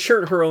amazing. she's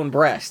insured her own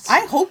breasts.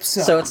 I hope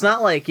so. So it's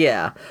not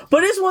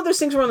but it's one of those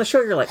things where on the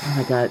show you're like, oh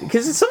my god,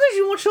 because sometimes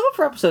you won't show up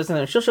for episodes and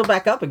then she'll show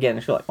back up again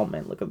and she'll oh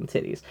man, look at them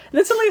titties. And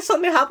then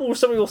something happens where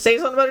somebody will say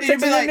something about her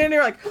titties and then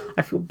you're like,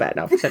 I feel bad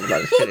now for saying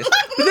about her titties.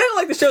 But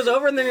then the show's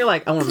over and then you're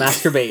like, I want to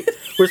masturbate.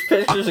 Where's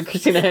pictures of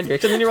Christina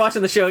Hendricks? And then you're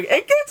watching the show and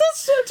it gets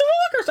us to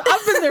walkers.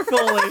 I've been there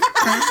fully.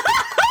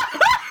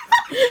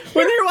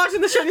 When you're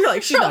watching the show, you're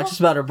like, she's not just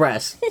about her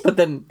breasts. But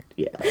then,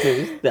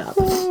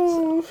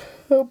 Oh,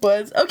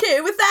 buds.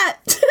 Okay, with that,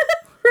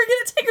 we're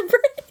gonna take a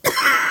break.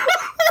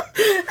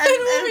 and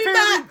we'll be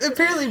back.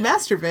 Apparently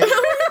masturbate.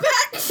 We'll be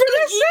back for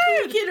the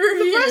Geek Weekend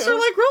review. The breasts are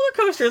like roller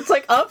coasters. It's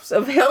like ups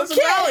of hills and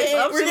valleys,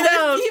 ups we're and gonna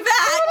downs. be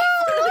back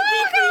for the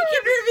Geek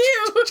Weekend review.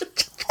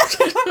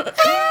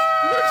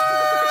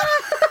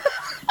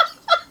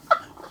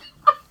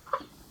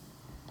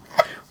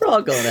 We're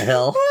all going to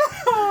hell.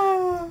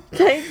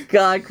 Thank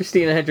God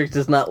Christina Hendricks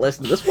does not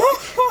listen to this one.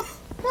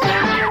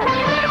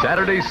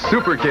 Saturday's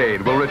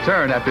Supercade will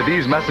return after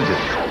these messages.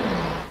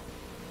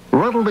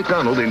 Ronald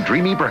McDonald in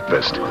Dreamy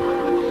Breakfast.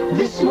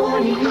 This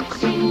morning it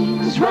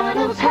seems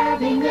Ronald's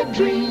having a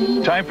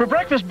dream. Time for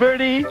breakfast,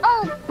 Birdie.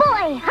 Oh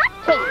boy,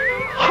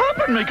 hotcakes!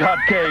 Hoppin'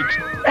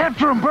 McHotcakes.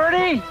 After 'em,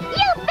 Birdie.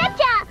 You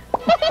betcha!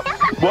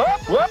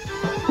 Whoop.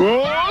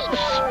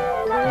 Oops.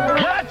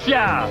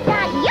 Gotcha.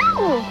 Not you!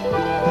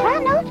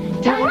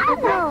 Ronald, time for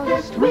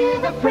breakfast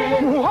with a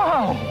friend.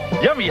 Wow.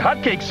 Yummy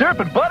hotcake syrup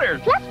and butter.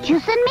 Plus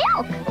juice and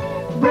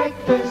milk.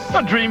 Breakfast.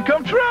 A dream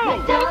come true.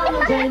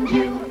 McDonald's and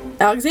you.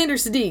 Alexander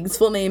Siddique's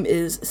full name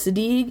is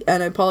Siddiq,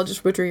 and I apologize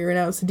for butchering it right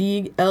now.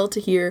 Siddiq El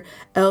Tahir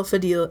El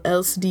Fadil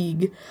El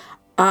Siddiq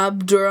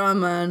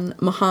Abdurrahman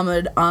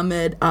Muhammad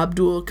Ahmed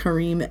Abdul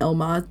Karim El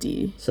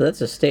Mahdi. So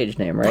that's a stage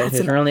name, right? That's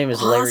His real name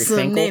is Larry awesome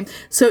Finkel. name.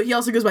 So he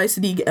also goes by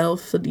Siddiq El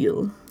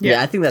Fadil.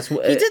 Yeah, I think that's He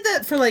did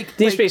that for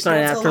Deep Space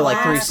Nine after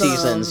 3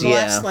 seasons.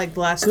 Last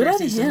Good 3 on him.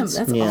 seasons.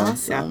 That's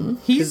awesome.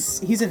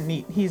 He's a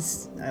neat.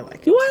 I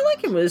like him. Well, I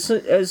like him. As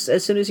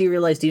soon as he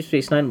realized Deep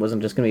Space Nine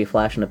wasn't just going to be a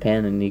flash in the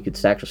pan and he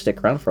could actually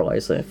stick around for a while,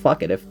 he's like,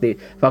 fuck it. If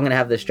I'm going to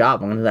have this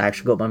job, I'm going to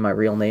actually go by my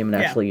real name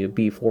and actually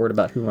be forward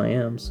about who I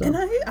am. So. And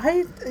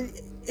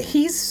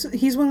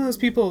he's one of those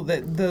people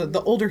that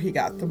the older he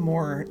got, the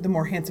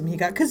more handsome he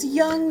got. Because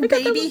young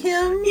baby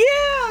him.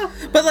 Yeah.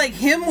 But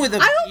him with a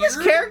I hope his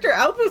character, I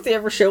hope if they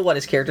ever show what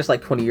his character's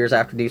 20 years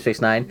after Deep Space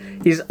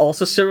Nine, he's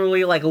also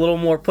similarly a little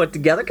more put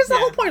together. Because the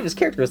whole point of his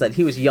character is that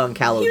he was young,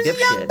 callow dipshit. He was a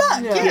young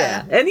buck,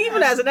 yeah. And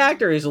even as an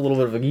actor, he's a little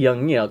bit of a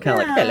young,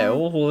 kind of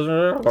hello.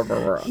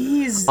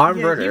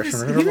 I'm British.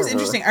 He was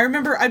interesting. I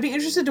remember I'd be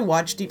interested to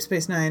watch Deep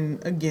Space Nine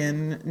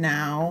again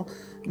now,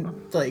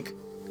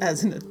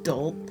 as an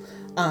adult.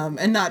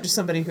 And not just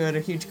somebody who had a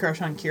huge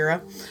crush on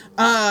Kira.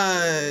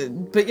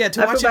 But yeah, to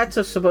watch I feel bad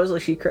to supposedly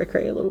she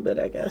cray a little bit,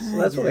 I guess.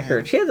 That's what I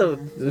heard. She had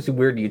those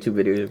weird YouTube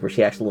videos where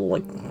she acts a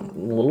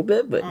little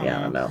bit, but I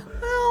don't know.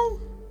 Well,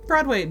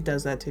 Broadway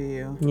does that to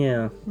you.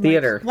 Yeah.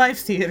 Theater. Live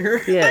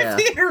theater. Yeah. Live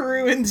theater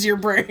ruins your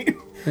brain.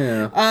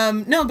 Yeah.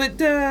 No, but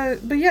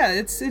yeah,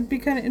 it'd be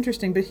kind of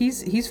interesting. But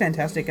he's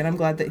fantastic, and I'm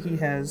glad that he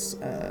has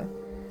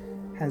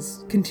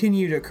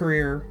continued a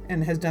career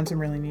and has done some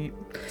really neat.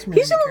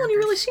 He's the only one you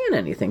really see in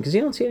anything, because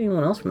you don't see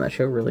anyone else from that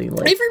show really.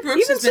 Like, Avery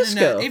Brooks even has been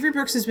Cisco. Avery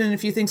Brooks has been in a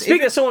few things.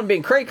 Speaking of someone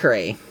being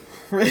cray-cray,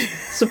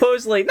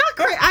 supposedly not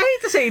cray. I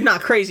hate to say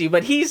not crazy,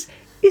 but he's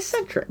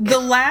eccentric. The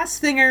last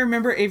thing I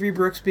remember Avery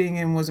Brooks being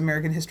in was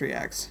American History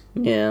X.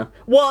 Yeah.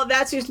 Well,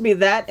 that seems to be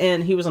that,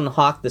 and he was on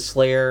Hawk the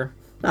Slayer.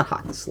 Not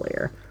Hawk the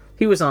Slayer.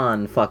 He was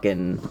on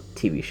fucking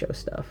TV show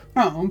stuff.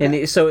 Oh,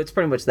 okay. And so it's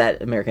pretty much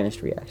that American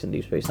History X and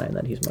Deep Space Nine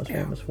that he's most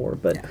famous for.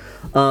 But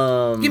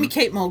give me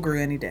Kate Mulgrew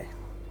any day.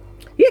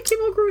 Yeah, Kate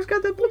Mulgrew's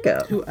got that book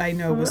out. Who I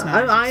know was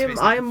not.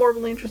 I am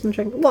morbidly interested in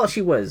checking. Well,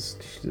 she was.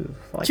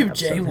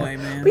 Janeway,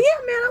 man. But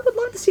yeah, man, I would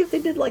love to see if they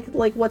did like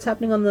what's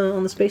happening on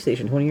the space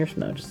station 20 years from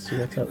now, just to see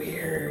what's up.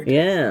 Weird.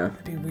 Yeah.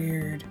 That'd be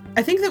weird.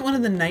 I think that one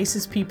of the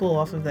nicest people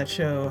off of that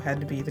show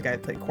had to be the guy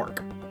that played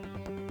Quark.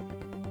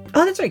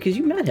 Oh, that's right, because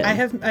you met him. I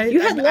have. Did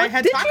you have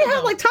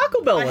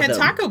Taco Bell with him? I had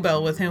Taco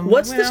Bell with him.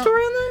 What's the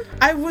story on that?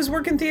 I was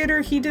working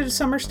theater. He did a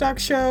summer stock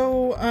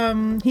show.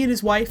 He and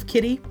his wife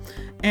Kitty,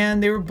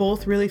 and they were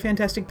both really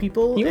fantastic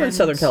people. You were in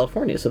Southern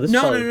California, so this.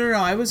 No.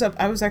 I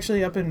was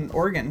actually up in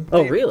Oregon.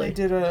 Oh, really?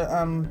 They did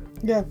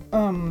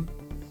a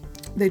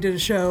they did a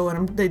show,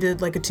 and they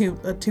did like a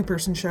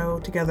two-person show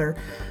together,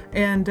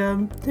 and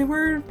they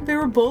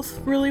were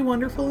both really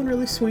wonderful and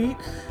really sweet.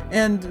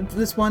 And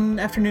this one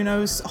afternoon, I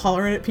was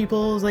hollering at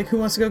people, I was like, "Who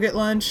wants to go get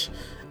lunch?"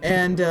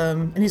 And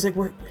he's like,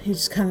 he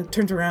just kind of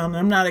turns around, and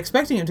I'm not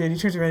expecting him to. And he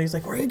turns around, and he's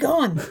like, "Where are you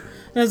going?" And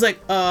I was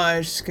like, I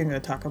was just gonna go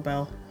to Taco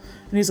Bell."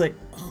 And he's like,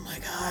 "Oh my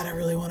god, I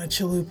really want a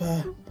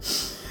chalupa."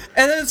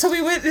 And then so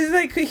we went.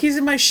 Like he's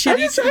in my shitty.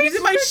 He's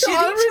in my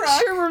shitty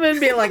truck. Sherman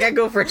being like, "I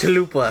go for a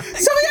chalupa."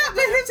 So yeah,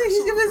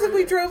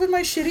 we drove in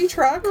my shitty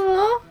truck,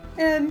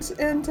 and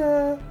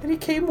he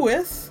came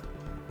with,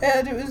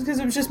 and it was because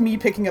it was just me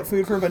picking up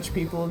food for a bunch of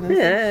people, and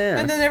then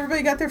and then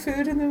everybody got their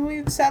food, and then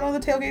we sat on the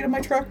tailgate of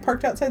my truck,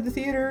 parked outside the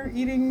theater,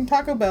 eating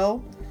Taco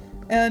Bell.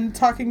 And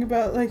talking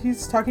about,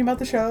 he's talking about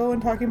the show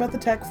and talking about the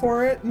tech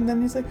for it. And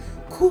then he's like,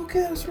 "Cool,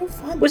 kid, it was real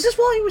fun." Was this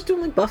while he was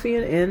doing, Buffy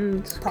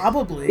and...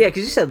 Probably. Yeah,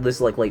 because you said this,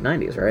 late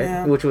 90s, right?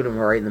 Yeah. Which would have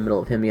been right in the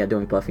middle of him,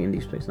 doing Buffy and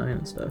Deep Space Nine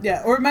and stuff.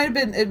 Yeah, or it might have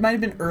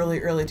been early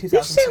 2000s. Did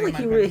you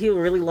say, he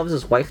really loves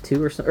his wife,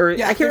 too, or something? Or,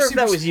 yeah, I can't remember if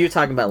that was you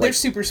talking about, they're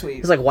super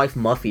sweet. His, wife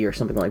Muffy or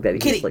something like that.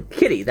 Kitty.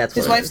 Kitty, that's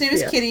what his wife's name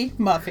is Kitty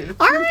Muffy.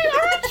 All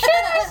right, shit,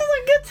 this is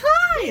a good time.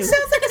 He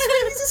sounds like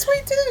he's a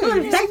sweet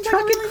dude. That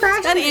truck had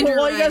crashed. That Andrew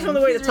While you guys were on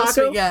the way to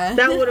Taco,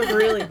 that would have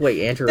really...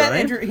 Wait, Andrew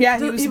Ryan?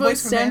 He was the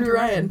voice from Andrew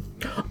Ryan.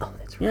 Oh,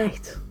 that's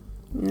right.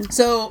 Yeah.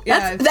 So,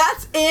 yeah.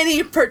 That's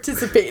Annie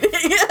participating.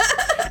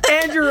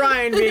 Andrew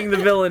Ryan being the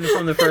villain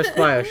from the first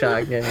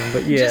Bioshock game.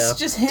 But yeah.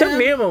 Just him. Took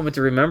me a moment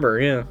to remember,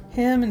 yeah.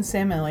 Him and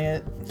Sam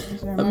Elliott.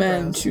 A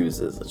man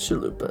chooses a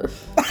chalupa.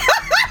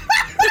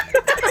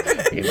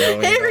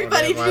 Hey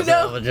everybody,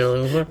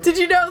 did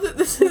you know that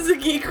this is a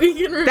Geek Week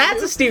in Review?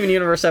 That's a Steven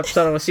Universe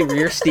episode. I want to see where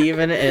you're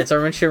Steven and it's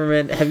Armin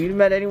Shimmerman. Have you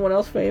met anyone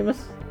else famous?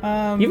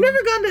 You've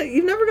never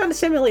gone to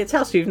Sam Elliott's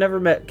house. So you've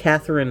never met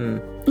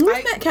Catherine. We've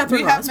met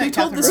Catherine Ross. We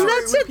told this.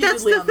 That's it.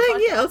 That's the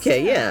thing. Yeah.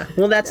 Okay. Yeah.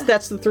 Well, that's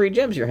the three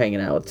gems you're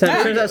hanging out with.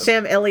 Turns out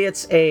Sam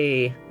Elliott's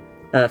a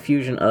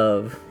fusion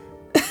of.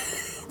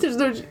 There's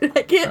no.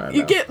 I can't.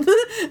 You get.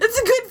 It's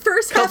a good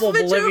first half of a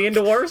Bolivian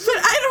joke, dwarfs. but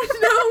I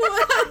don't know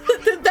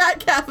what the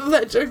back half of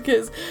that joke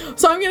is.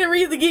 So I'm gonna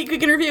read the Geek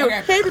Week in Review.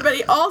 Okay. Hey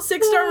everybody! All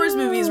 6 Star Wars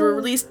movies were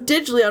released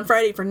digitally on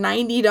Friday for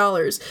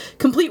 $90,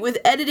 complete with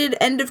edited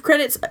end of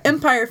credits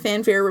Empire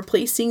fanfare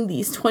replacing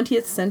these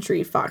 20th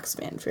Century Fox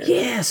fanfare.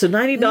 Yeah. So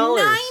 $90.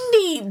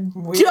 $90.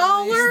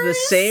 The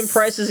same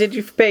price as if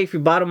you pay if you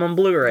bought them on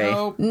Blu-ray.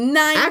 Nope.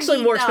 $90.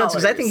 Actually, more expensive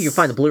because I think you can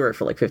find the Blu-ray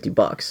for like $50.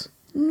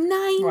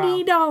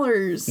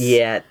 $90.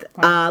 Yeah.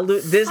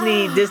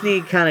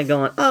 Disney kind of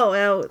going,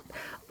 well,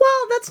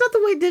 that's not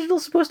the way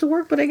digital's supposed to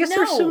work, but I guess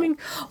they're assuming...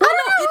 Well, no,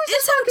 it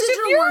is how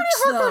digital works,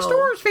 if you're a hardcore Star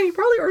Wars fan, you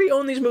probably already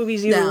own these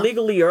movies either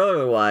legally or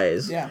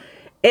otherwise. Yeah.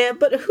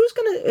 But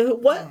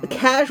what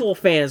casual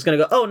fan is going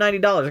to go, $90,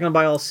 I'm going to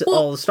buy all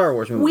the Star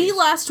Wars movies? We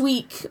last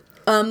week...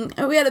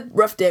 we had a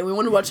rough day. We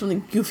wanted to watch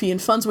something goofy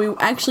and fun, so we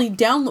actually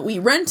we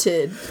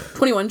rented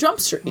 21 Jump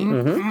Street.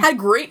 Mm-hmm. Had a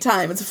great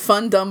time. It's a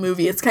fun, dumb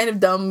movie. It's kind of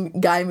dumb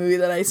guy movie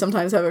that I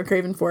sometimes have a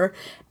craving for.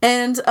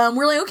 And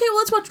we're like, okay, well,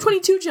 let's watch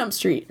 22 Jump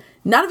Street.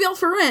 Not available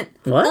for rent.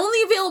 What?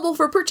 Only available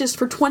for purchase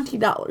for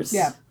 $20.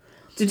 Yeah.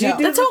 Did you?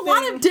 That's how a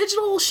lot of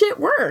digital shit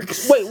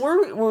works. Wait,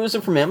 where was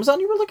it from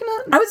Amazon you were looking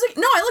at? I was like,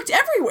 no, I looked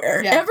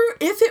everywhere. Yeah.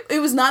 If it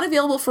was not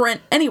available for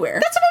rent anywhere.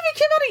 That's a movie that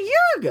came out a year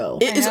ago.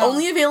 It is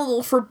only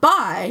available for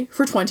buy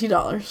for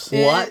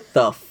 $20. What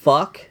the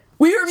fuck?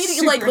 We were meeting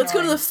Super let's go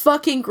to annoying. the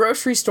fucking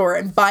grocery store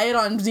and buy it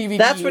on DVD.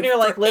 That's when you're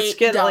like, let's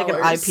get $8. like an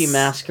IP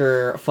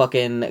masker,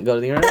 fucking go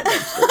to the internet.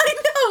 I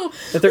know.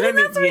 If they're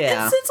gonna be,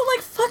 It's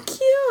like, fuck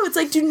you. It's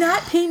like, do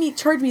not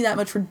charge me that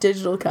much for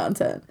digital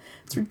content.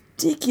 It's ridiculous.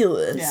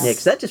 ridiculous. Yeah. Yeah,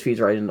 because that just feeds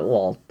right into,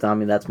 well, I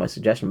mean, that's my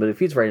suggestion, but it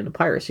feeds right into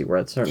piracy, where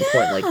at a certain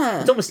point, like,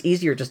 it's almost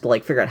easier just to,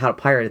 like, figure out how to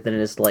pirate it than it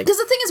is to, like, Because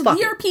the thing is,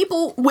 we are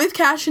people with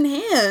cash in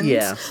hand.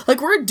 Yeah.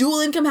 Like, we're a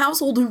dual-income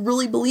household who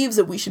really believes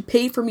that we should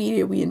pay for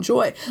media we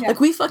enjoy. Yeah. Like,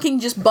 we fucking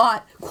just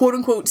bought,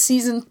 quote-unquote,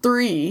 Season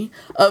 3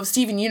 of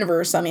Steven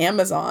Universe on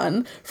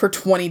Amazon for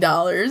 $20.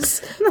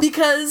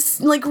 Because,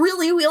 like,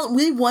 really,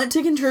 we want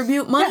to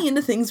contribute money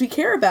into things we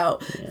care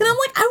about. And I'm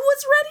like, I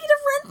was ready to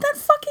rent that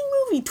fucking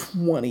movie.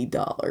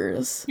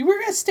 $20. You were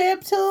going to stay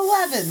up till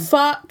 11.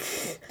 Fuck.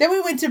 Then we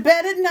went to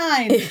bed at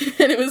 9.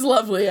 And it was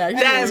lovely,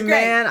 actually. That was Damn,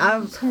 great. man,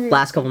 I've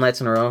last couple nights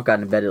in a row, I've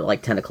gotten to bed at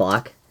like 10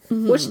 o'clock,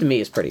 which to me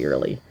is pretty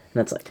early. And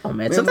that's like, oh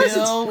man, sometimes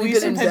Bill, we We've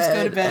been in sometimes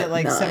go to bed bed at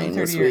like 9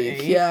 this 7:30 or week.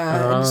 8.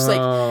 Yeah, and just like,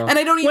 and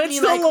I don't even When it's mean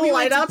still like a little we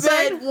light went to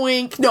outside? bed,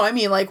 wink. No, I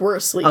mean like we're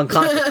asleep.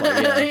 Unconsciously,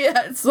 yeah.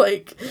 Yeah, it's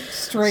like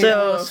Straight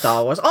So, up.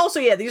 Star Wars. Also,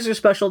 yeah, these are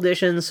special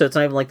editions, so it's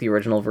not even like the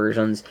original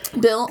versions.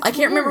 Bill. I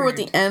can't remember what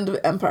weird. the end of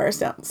Empire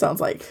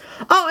sounds like.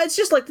 Oh, it's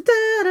just like Okay,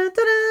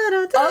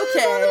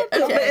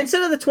 But okay.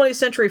 instead of the 20th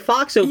Century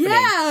Fox opening,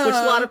 Yeah. which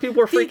a lot of people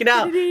were freaking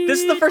out,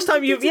 this is the first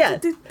time you've Oh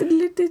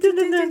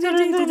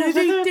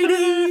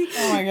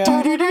my god.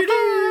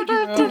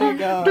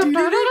 Oh my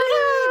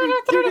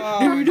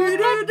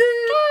god.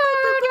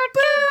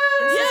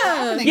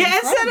 Yeah. Yeah,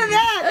 instead of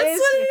that, That's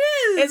what it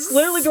is. It's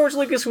literally George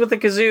Lucas with a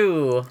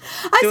kazoo.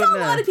 I doing saw a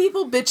lot that. of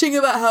people bitching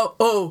about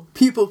how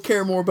people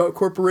care more about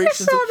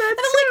corporations. I saw that and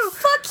I'm like,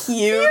 fuck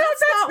you.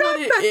 That's not what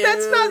it is.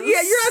 That's not.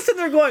 Yeah, you're not sitting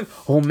there going,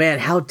 "Oh man,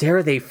 how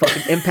dare they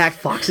fucking impact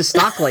Fox's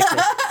stock like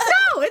this?"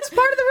 No, it's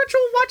part of the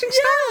ritual of watching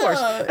Star Wars.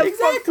 Yeah,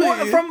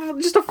 exactly.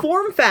 From just a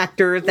form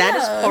factor, that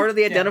is Yeah. part of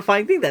the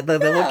identifying thing. That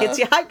what gets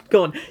you hyped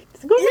going.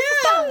 Go to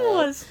Star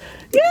Wars.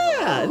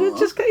 Yeah, and it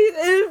just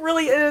it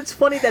really it's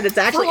funny that it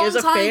actually For a is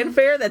a long time,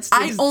 fanfare. That's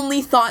I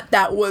only thought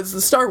that was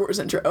the Star Wars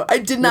intro. I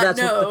did not that's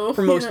know. what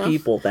for most you know.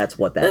 people, that's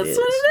what that is. That's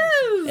what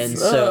it is. And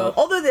so,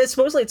 although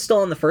supposedly it's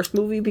still in the first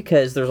movie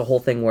because there's a whole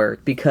thing where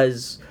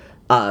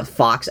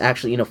Fox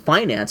actually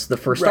financed the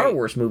first Star Right.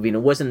 Wars movie, and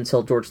it wasn't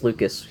until George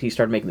Lucas he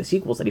started making the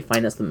sequels that he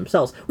financed them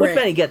themselves, which Right.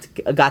 meant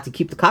he got to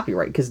keep the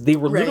copyright because they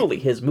were Right. literally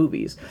his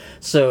movies.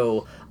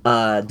 So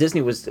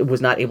Disney was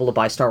not able to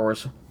buy Star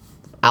Wars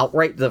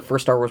outright, the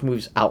first Star Wars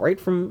movies outright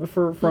from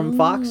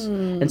Fox,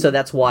 and so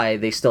that's why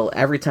they still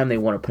every time they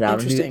want to put out a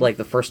new, Interesting. like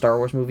the first Star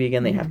Wars movie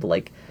again, they have to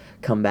like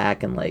come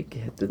back and like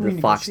the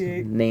Fox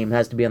Renegotiate. name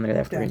has to be on there. They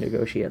have to Yeah.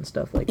 renegotiate and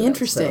stuff like that.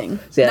 Interesting.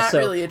 So, Not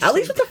really at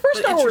least with the first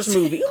interesting, Star but Wars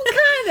interesting. movie,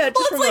 kind of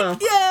just Well, from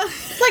it's like, yeah.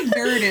 It's like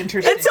nerd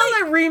interesting. until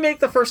they remake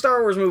the first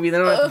Star Wars movie, they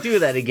don't have to do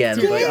that again.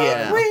 But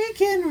yeah,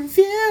 Week in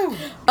review.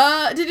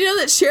 Did you know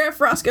that Sheriff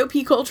Roscoe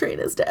P. Coltrane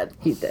is dead?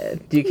 he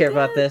did. Do you care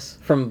about this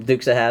from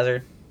Dukes of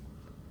Hazzard?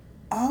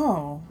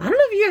 Oh. I don't know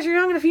if you guys are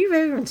young enough. If you've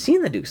ever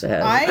seen the Dukes of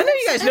Hazzard. I know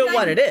you guys know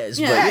what it is,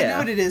 but Yeah, yeah. I know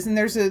what it is. And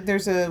there's a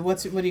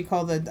what do you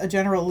call a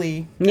General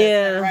Lee?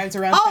 Yeah. That rides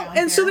around. Oh, town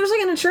and so here. there's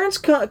like an insurance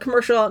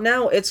commercial out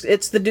now.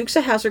 It's the Dukes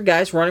of Hazzard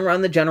guys running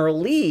around the General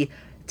Lee,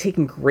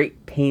 taking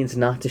great pains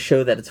not to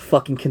show that it's a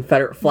fucking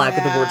Confederate flag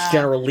with the words Yeah.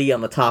 General Lee on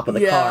the top of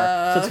the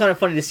car. So it's kind of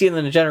funny to see them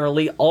in the General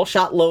Lee all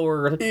shot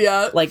lower,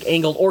 like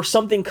angled, or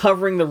something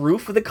covering the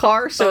roof of the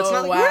car. So it's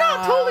not like we're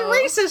not totally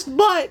racist,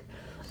 but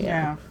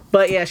Yeah.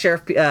 But yeah,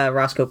 Sheriff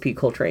Roscoe P.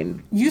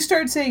 Coltrane. You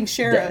started saying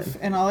sheriff,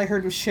 and all I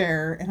heard was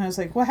Cher, and I was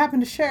like, "What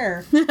happened to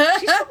Cher?" She's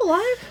still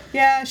alive?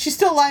 Yeah, she's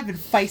still alive and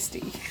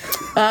feisty.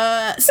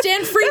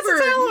 Stan Freberg. That's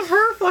the tale of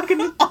her fucking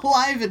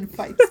alive and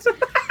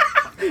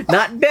feisty.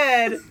 not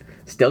dead.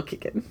 Still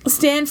kicking.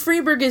 Stan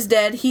Freberg is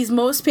dead. He's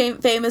most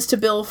famous to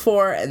Bill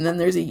for, and then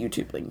there's a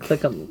YouTube link.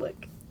 Click on the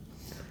link.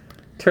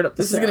 Turn up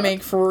the This is gonna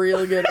make for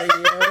real good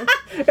radio.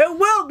 It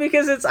will,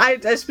 because it's I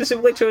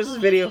specifically chose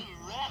this video.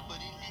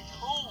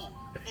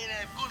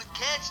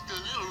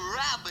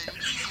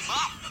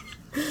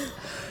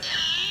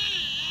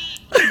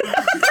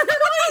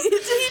 Did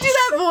he do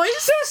that voice?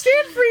 So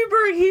Stan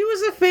Freberg, he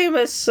was a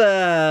famous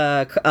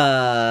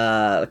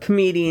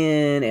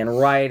comedian and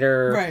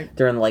writer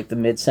during like the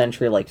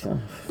mid-century, like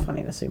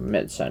funny to say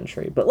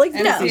mid-century, but like the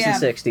 50s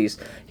and 60s.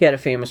 He had a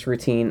famous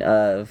routine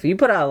of he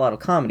put out a lot of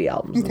comedy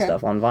albums and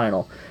stuff on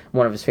vinyl.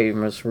 One of his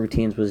famous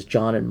routines was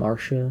John and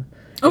Marcia.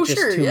 Oh, just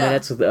sure, 2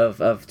 minutes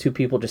of two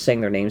people just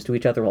saying their names to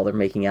each other while they're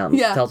making out, and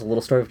tells a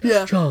little story of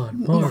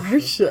John,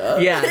 Marcia.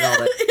 Yeah, and all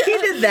that. He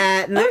did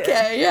that. And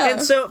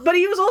and so, but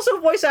he was also a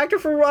voice actor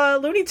for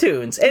Looney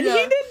Tunes, and he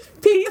did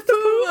Pete the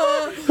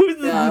Pooh, who's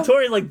the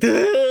notorious like, fucking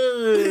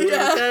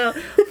love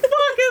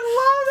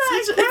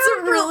that. It's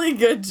a really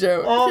good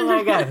joke. Oh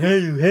my god! Hey,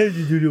 you had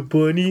to do the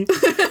bunny. He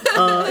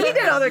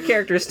did other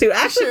characters too.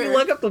 Actually, if you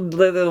look up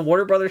the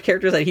Warner Brothers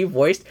characters that he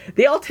voiced,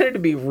 they all tended to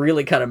be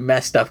really kind of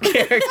messed up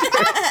characters.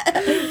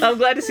 I'm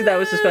glad to see that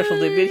was a special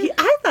debut.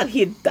 I thought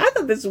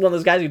this is one of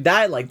those guys who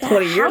died like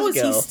 20 years ago. How is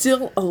he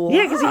still alive?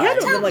 Yeah, because he had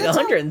to have been like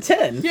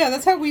 110. Yeah,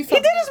 that's how we felt.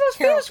 He did his most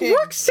famous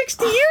work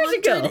 60 years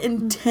ago.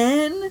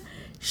 110?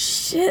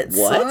 Shit,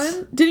 What?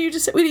 son. Did you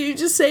just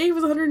say he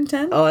was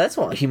 110? Oh, that's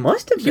what he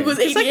must have been. He was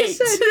 88. Like I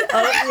said,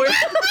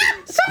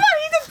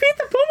 somebody did Pete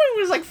the Puma when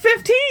he was like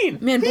 15.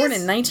 Man, born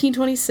in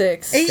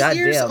 1926. 8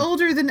 years Goddamn.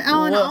 older than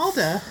Alan Woof.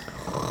 Alda.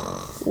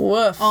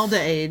 Woof. Alda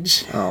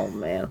age. Oh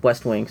man,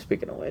 West Wing.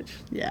 Speaking of which,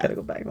 Yeah. gotta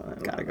go back.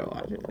 Gotta go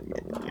watch it.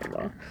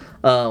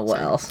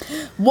 What else?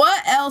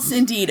 What else,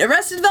 indeed?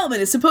 Arrested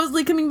Development is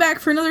supposedly coming back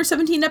for another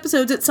 17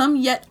 episodes at some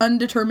yet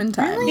undetermined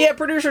time. Yeah,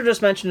 producer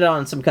just mentioned it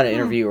on some kind of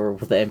interview or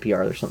with the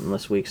NPR or something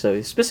this week.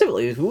 So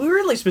specifically, we were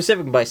really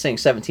specific by saying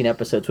 17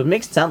 episodes, which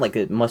makes it sound like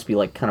it must be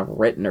like kind of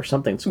written or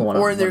something's going on.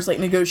 Or there's like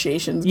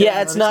negotiations. Yeah,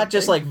 going it's on or not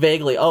just something. like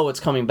vaguely, oh, it's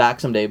coming back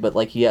someday, but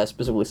like, yeah,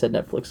 specifically said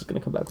Netflix is going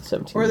to come back with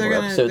 17 Or they're more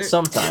gonna- episodes they're-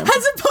 sometime.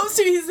 As opposed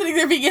to he's sitting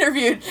there being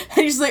interviewed,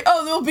 and he's like,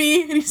 "Oh, there'll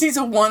be," and he sees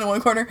a 1 in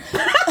one corner,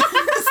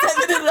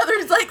 7 in another.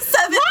 He's like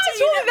 17.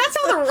 That's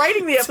how they're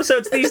writing the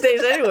episodes these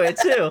days anyway,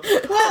 too.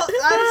 Well,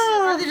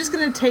 are they just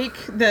gonna take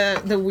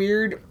the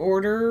weird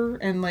order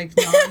and like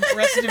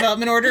non-Arrested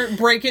Development order,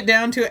 break it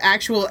down to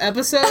actual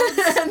episodes,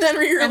 and then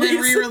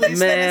re-release, them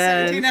Man.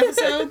 as 17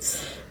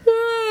 episodes?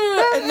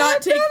 and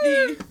not take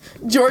the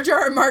George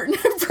R. R. Martin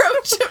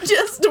approach of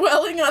just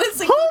dwelling on a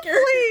single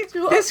character.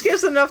 Hopefully, this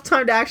gives enough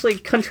time to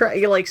actually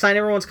sign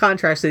everyone's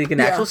contracts so you can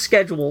Yeah. actual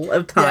schedule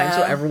of time so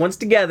Yeah. everyone's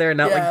together and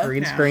not Yeah. like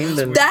green screened.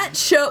 And That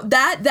show,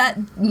 that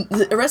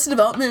Arrested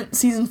Development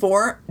season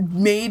 4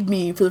 made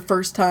me for the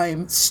first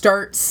time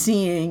start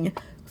seeing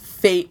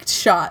faked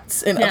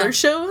shots in Yeah. other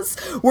shows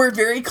where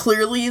very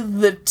clearly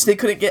they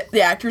couldn't get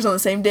the actors on the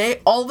same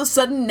day. All of a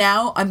sudden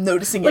now I'm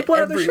noticing Like it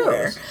what other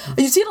everywhere. shows?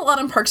 You see it a lot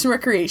on Parks and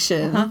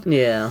Recreation.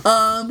 yeah.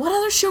 What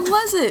other show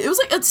was it? It was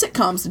like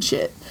sitcoms and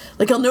shit.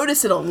 Like I'll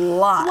notice it a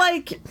lot.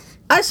 Like,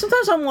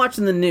 sometimes I'm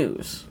watching the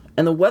news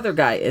and the weather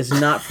guy is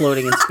not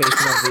floating in space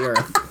above the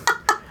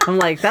Earth. I'm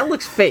like, that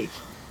looks fake.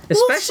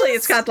 Especially,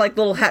 it's got like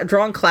little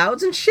drawn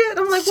clouds and shit.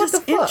 I'm like, what It's the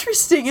just fuck?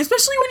 interesting,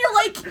 especially when you're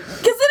like,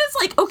 because then it's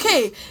like,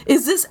 okay,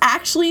 is this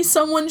actually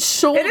someone's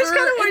shoulder It is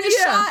kinda in weird, the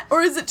yeah. shot,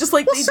 or is it just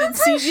like they did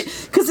sometimes-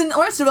 CG? Because in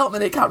Arrested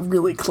Development, it got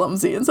really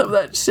clumsy and some of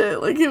that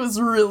shit. Like it was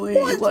really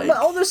like, But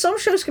although some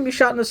shows can be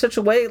shot in such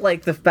a way,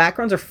 like the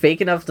backgrounds are fake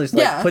enough to like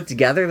Yeah. put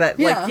together that,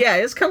 like, Yeah.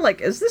 it's kind of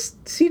like, is this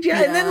CGI?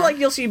 And then Yeah. like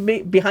you'll see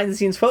behind the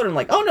scenes photo and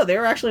like, oh no, they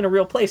were actually in a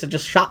real place. It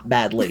just shot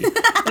badly,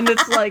 and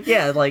it's like,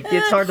 like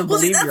it's hard to Well,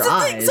 see, believe that's your the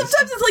thing. eyes.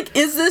 Sometimes it's like,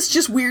 is this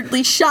just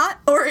weirdly shot,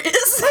 or is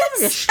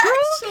this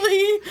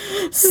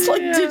actually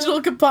like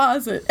digital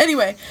composite?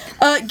 Anyway,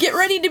 get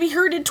ready to be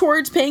herded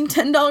towards paying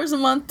 $10 a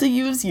month to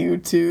use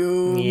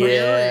YouTube.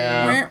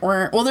 Yeah.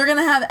 Well, they're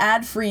gonna have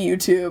ad-free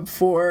YouTube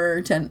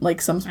for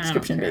some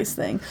subscription-based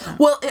thing.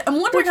 Well,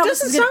 I'm wondering how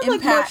this is doesn't gonna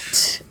sound like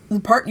impact the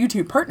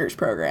YouTube Partners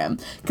program,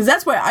 because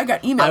that's why I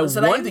got I emails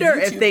that I have a wonder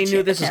if YouTube they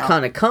knew this was account.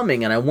 kind of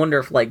coming, and I wonder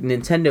if like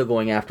Nintendo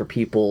going after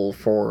people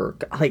for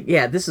like,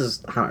 this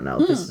is, I don't know,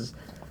 this is.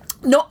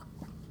 No.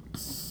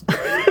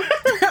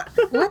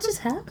 What just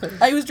happened?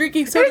 I was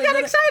drinking soda. I got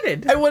and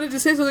excited. I wanted to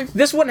say something.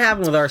 This wouldn't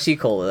happen with RC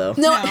Cola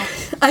though. No,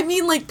 I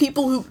mean like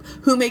people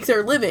who make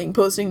their living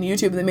posting to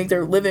YouTube, and they make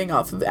their living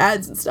off of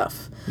ads and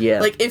stuff. Yeah.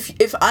 Like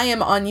if I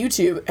am on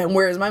YouTube, and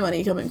where is my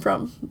money coming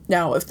from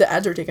now if the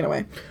ads are taken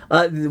away?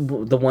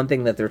 The one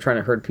thing that they're trying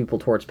to herd people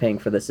towards paying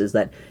for this is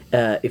that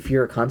if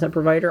you're a content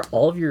provider,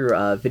 all of your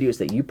videos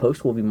that you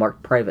post will be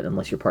marked private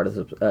unless you're part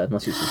of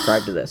unless you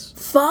subscribe to this.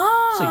 Fuck.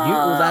 So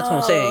that's what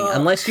I'm saying.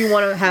 Unless you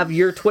want to have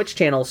your Twitch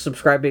channel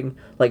subscribing,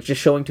 like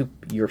just showing to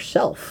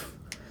yourself,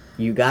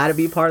 you got to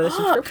be part of the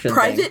subscription.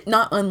 Private,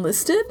 not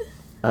unlisted.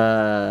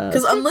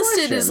 Because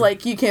unlisted is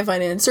like you can't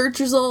find it in search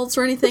results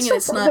or anything, and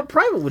it's not. But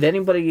private, would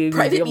anybody even be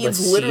Private able to means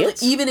see literally,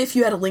 it? even if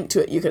you had a link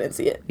to it, you couldn't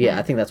see it. Yeah,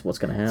 I think that's what's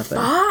going to happen.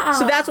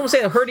 So that's what I'm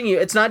saying. Hurting you.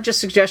 It's not just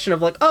suggestion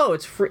of like, oh,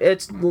 it's free.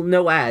 It's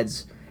no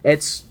ads.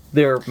 It's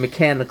they're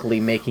mechanically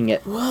making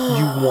it. You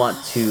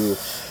want to,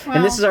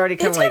 and this is already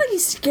kind It's of like. gotta be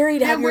scary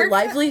to have your where ca-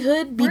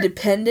 livelihood be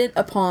dependent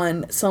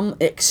upon some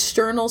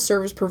external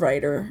service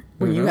provider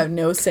where you have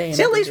no say in it.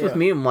 See, at least with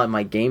me and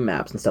my game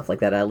maps and stuff like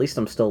that, at least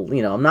I'm still,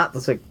 I'm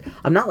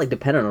not like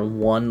dependent on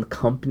one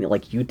company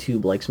like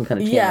YouTube, like some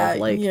kind of channel. Yeah,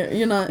 like,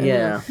 you're not.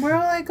 yeah. Where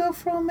will I go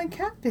for all my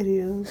cat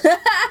videos?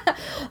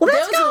 Well,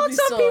 that's Those will kind of what be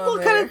some still people on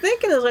kind there. of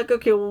thinking is like,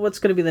 okay, well, what's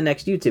going to be the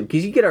next YouTube?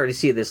 Because you could already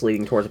see this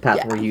leading towards a path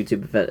Yeah. where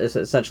YouTube is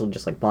essentially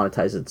just like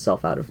monetizes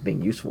itself out of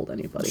being useful to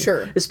anybody.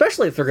 Sure.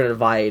 Especially if they're going to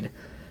divide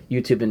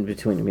YouTube in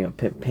between,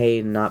 pay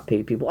and not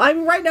pay people. I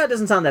mean, right now it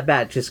doesn't sound that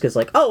bad, just because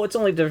like, oh, it's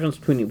only the difference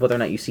between whether or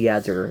not you see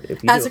ads or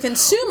if you As do. a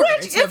consumer,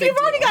 Which, it's no if big you've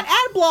already deal. got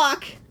ad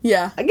block.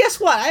 Yeah. Guess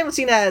what? I haven't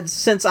seen ads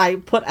since I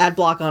put ad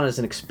block on as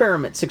an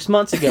experiment 6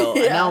 months ago,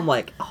 and Yeah. now I'm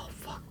like, oh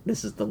fuck,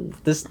 this is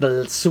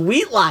the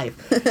sweet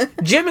life.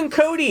 Jim and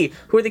Cody,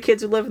 who are the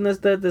kids who live in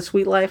the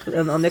sweet life on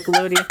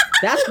Nickelodeon.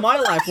 That's my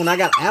life when I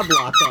got ad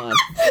block on. Now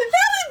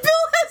that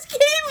Bill has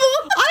cable.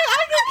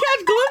 I can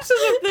catch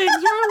glimpses of things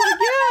where I'm like,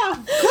 yeah.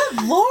 Good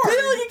lord!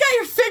 Bill, you got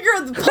your finger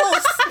on the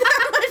pulse.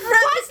 My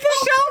friend. What's the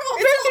show from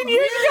 15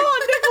 years ago on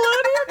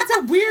Nickelodeon? It's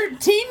a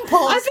weird teen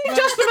pulse. I think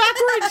just the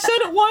backwards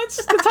said it once.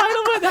 The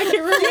title of it, I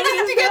can't remember. You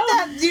need to get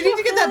that. You need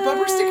to get that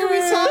bumper sticker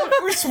we saw.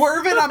 We're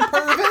swerving on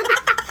Pervin.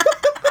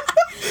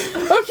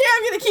 Okay,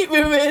 I'm gonna keep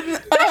moving.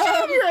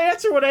 Your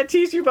answer when I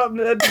teased you about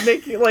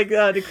making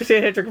the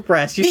Christina Hendrick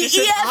press. You just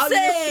said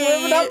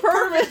swimming on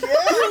purpose.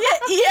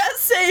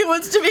 ESA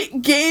wants to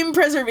make game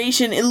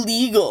preservation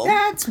illegal.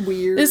 That's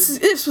weird.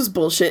 This was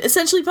bullshit.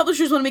 Essentially,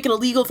 publishers want to make it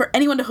illegal for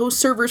anyone to host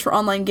servers for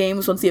online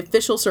games once the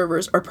official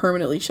servers are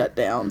permanently shut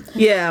down.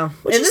 Yeah,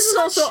 Which and is this is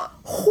also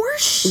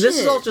horseshit. This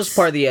is all just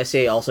part of the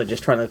ESA also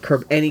just trying to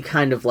curb any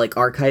kind of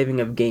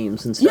archiving of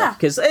games and stuff. Yeah.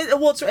 Because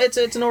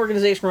it's an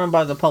organization run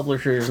by the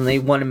publishers, and they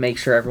want to make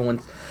sure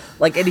everyone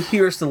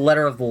adheres to the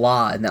letter of the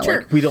law, and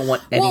that we don't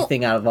want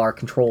anything out of our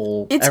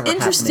control. It's ever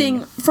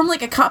interesting happening. from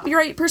a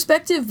copyright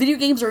perspective. Video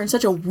games are in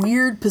such a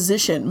weird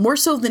position, more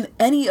so than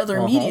any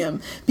other medium,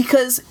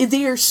 because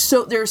there's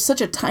such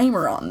a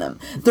timer on them.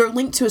 They're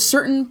linked to a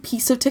certain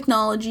piece of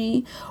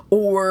technology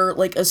or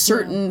a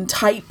certain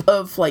type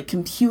of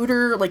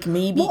computer,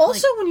 maybe. Well,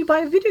 also when you buy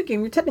a video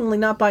game, you're technically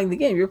not buying the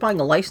game. You're buying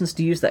a license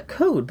to use that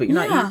code, but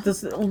you're not.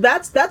 That's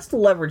the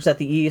leverage that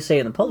the ESA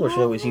and the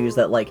publisher always use.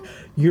 That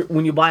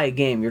when you buy a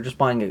game, you're just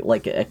buying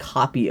a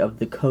copy of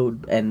the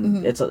code,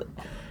 and it's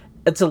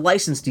a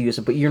license to use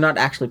it, but you're not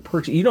actually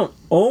purchasing. You don't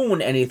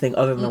own anything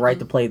other than the right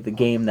to play the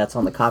game that's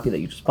on the copy that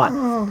you just bought.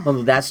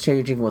 That's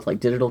changing with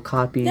digital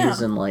copies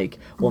and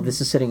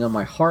this is sitting on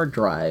my hard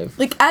drive.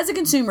 As a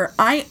consumer,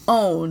 I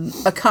own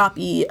a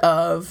copy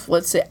of,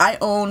 let's say, I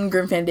own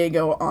Grim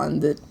Fandango on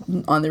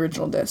the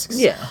original discs.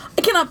 Yeah,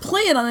 I cannot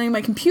play it on any of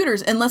my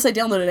computers unless I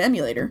download an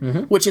emulator,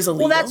 which is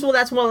illegal. Well,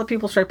 that's one of the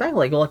people strike back.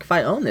 If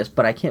I own this,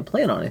 but I can't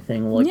play it on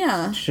anything.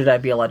 Should I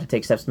be allowed to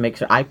take steps to make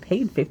sure I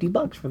paid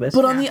 $50 for this?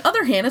 But on the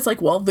other hand, it's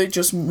they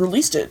just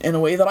released it in a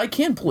way that I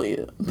can play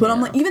it. But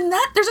I'm even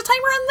that, there's a timer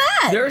on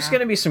that. There's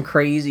going to be some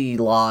crazy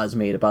laws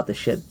made about this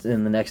shit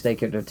in the next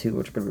decade or two,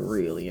 which are going to be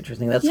really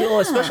interesting. That's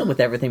especially with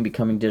everything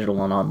becoming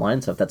digital and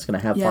online stuff, that's going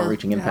to have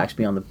far-reaching impacts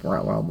beyond the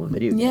realm of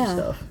video game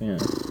stuff. Yeah.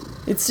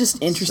 It's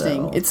just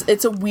interesting.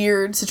 It's a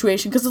weird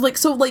situation because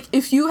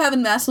if you have a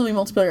massively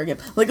multiplayer game,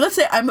 let's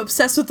say I'm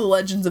obsessed with the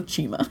Legends of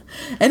Chima,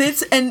 and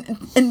it's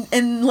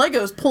and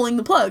Lego's pulling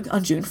the plug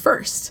on June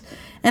 1st.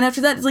 And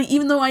after that, it's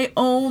even though I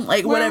own,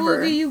 whatever. Where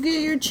will you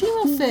get your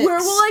Chima fix? Where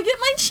will I get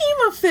my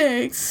Chima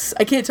fix?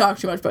 I can't talk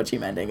too much about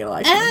Chima ending. It'll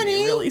actually make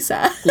me really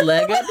sad.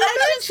 Lego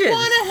I just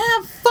want to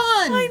have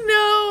fun.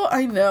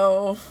 I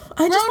know.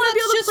 I just want to be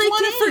able to play games.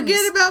 Want to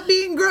forget about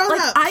being grown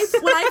up.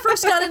 When I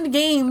first got into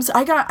games,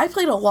 I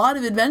played a lot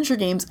of adventure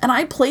games, and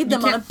I played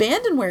them on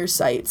abandonware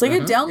sites. I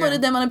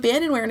downloaded them on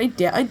abandonware, and I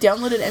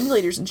downloaded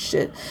emulators and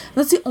shit. And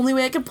that's the only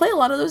way I could play a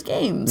lot of those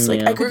games.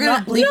 I could We're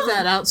gonna bleep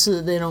that out so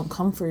that they don't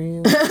come for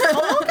you.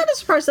 I'm kind of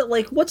surprised that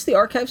what's the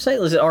archive site?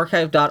 Is it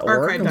archive.org?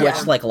 Archive.org.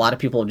 Which a lot of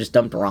people have just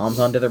dumped ROMs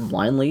onto there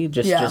blindly. Which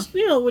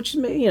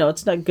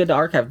it's not good to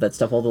archive that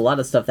stuff. Although a lot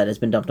of stuff that has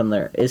been dumped on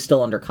there is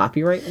still under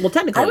copyright. Well,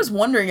 technically, I was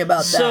wondering about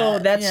that. So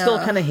that's still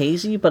kind of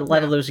hazy, but a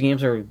lot of those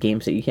games are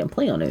games that you can't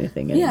play on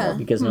anything anymore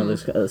because none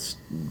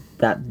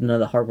of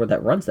the hardware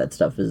that runs that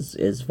stuff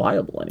is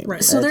viable anymore.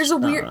 Right. So there's a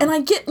weird, and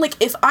I get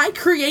if I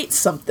create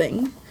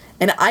something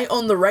and I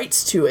own the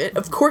rights to it,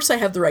 of course I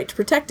have the right to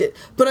protect it.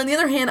 But on the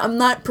other hand,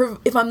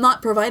 if I'm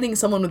not providing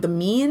someone with the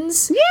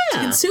means to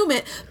consume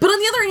it. But on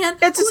the other hand,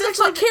 who the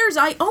fuck cares?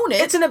 I own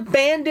it. It's an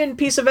abandoned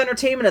piece of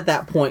entertainment at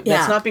that point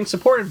that's not being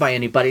supported by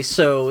anybody.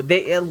 So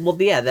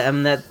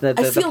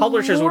the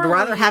publishers would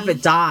rather have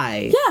it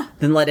die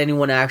than let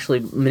anyone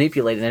actually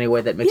manipulate it in any way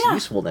that makes it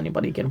useful to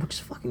anybody again, which is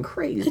fucking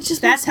crazy.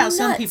 That's how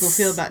some people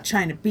feel about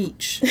China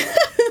Beach.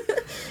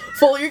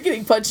 Full, you're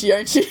getting punchy,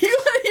 aren't you?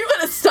 You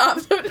want to stop,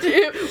 don't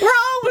you? We're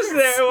almost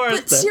there.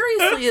 But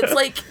seriously, it's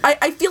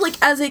I feel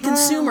as a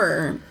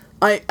consumer,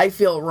 I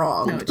feel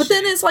wrong. No, but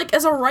then it's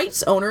as a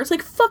rights owner, it's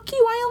fuck you,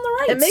 I own the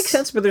rights. It makes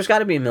sense, but there's got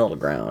to be a middle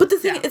ground. But the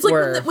thing, it's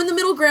when the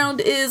middle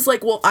ground is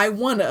well, I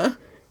wanna.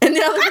 And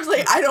the other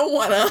person's I don't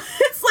wanna.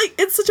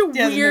 It's such a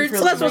weird.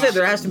 So that's what I said.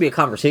 There has to be a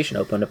conversation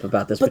opened up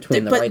about this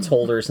between the rights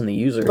holders and the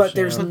users. But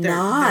there's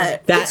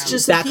not. It's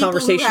just that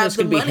conversation is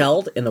going to be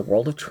held in the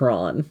world of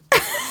Tron.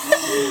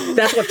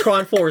 That's what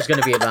Tron 4 is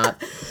going to be about.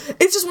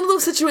 It's just one of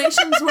those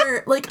situations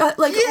where,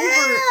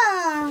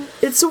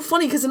 it's so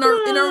funny because in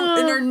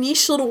our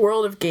niche little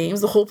world of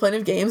games, the whole point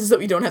of games is that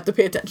we don't have to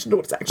pay attention to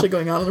what's actually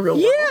going on in the real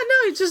world. Yeah, no,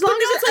 it's just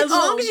as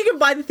long as you can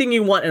buy the thing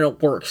you want and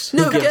it works.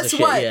 No, guess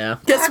what?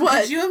 Guess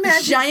what? Could you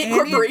imagine giant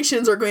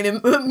corporations are going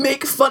to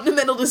make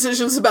fundamental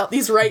decisions about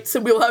these rights,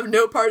 and we'll have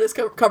no part of this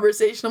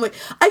conversation. I'm I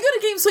go to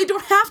games so I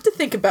don't have to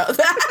think about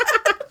that.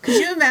 Could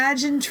you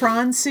imagine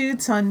Tron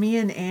suits on me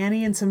and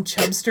Annie and some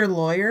chubster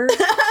lawyer?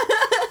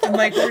 And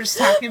we're just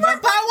talking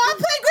about, but I want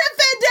to play Grim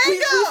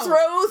Fandango! We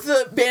throw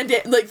the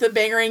bandit, the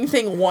bangering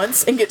thing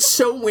once and get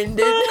so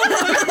winded. You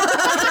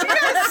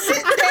gotta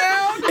sit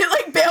down.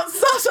 It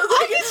bounces off. So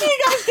I can see you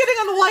guys getting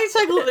on the light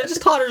cycle and it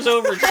just totters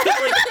over.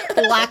 Just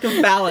lack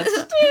of balance.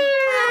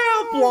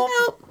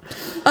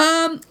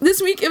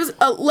 This week it was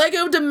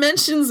Lego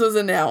Dimensions was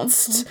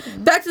announced.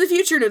 Back to the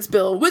Future notes,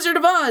 Bill. Wizard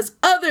of Oz,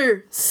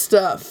 other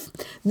stuff.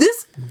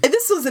 This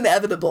was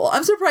inevitable.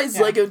 I'm surprised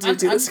Lego didn't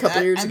do this a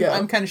couple years ago.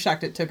 I'm kind of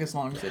shocked it took as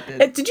long as it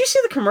did. Did you see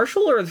the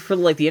commercial or for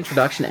like the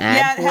introduction ad?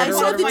 Yeah, for it it had or I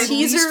saw one the of my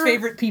teaser. least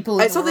favorite people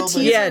in I the saw the world.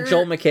 teaser. Yeah,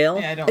 Joel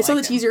McHale. Yeah, I don't I saw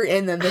the like him. teaser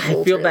and then the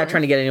whole I feel bad trailer.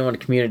 trying to get anyone in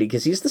Community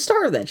because he's the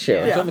star of that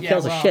show. Yeah. Joel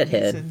McHale's well, a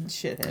shithead.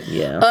 he's a shithead.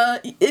 Yeah.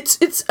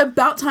 It's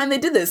about time they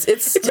did this.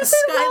 It's It took me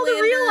a while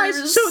to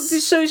realize.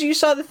 So you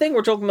saw the thing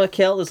where Joel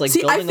McHale is like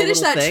See, building I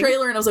finished a little that thing.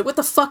 trailer and I was like, "What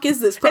the fuck is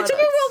this It product?" took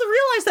me a while to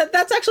realize that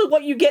that's actually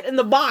what you get in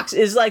the box.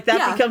 Is like that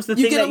Yeah, becomes the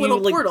you thing get a that you little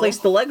like portal. place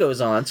the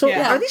Legos on. So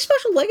Yeah. are these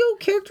special Lego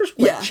characters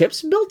with Yeah.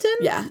 chips built in?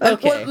 Yeah.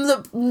 Okay.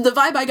 The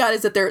vibe I got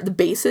is that the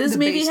bases The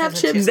maybe base have has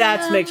a chips. chip. in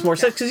That them. makes more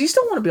sense because you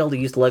still want to be able to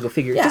use the Lego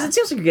figure because Yeah. it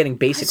seems like you're getting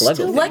basic Lego.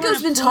 still figures.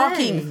 Lego's been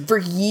talking for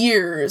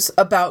years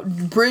about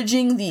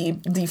bridging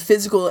the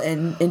physical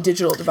and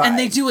digital divide. And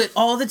they do it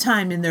all the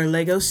time in their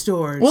Lego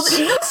stores. Well,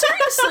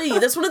 seriously,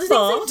 that's one of the things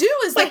Aw. they do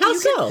is Like, like how you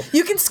so?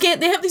 you can scan.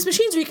 They have these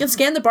machines where you can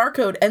scan the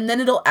barcode, and then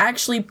it'll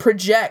actually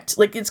project.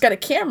 Like it's got a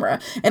camera,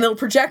 and it'll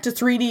project a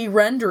 3D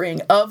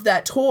rendering of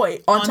that toy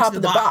on Onto top the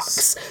of the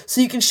box.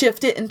 so you can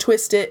shift it and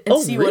twist it and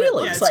Oh, see what it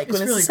really? looks Yeah, like it's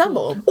when it's really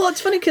assembled. Well,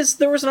 it's funny because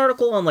there was an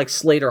article on like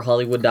Slate or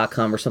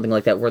Hollywood.com or something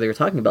like that where they were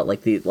talking about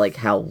like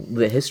how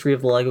the history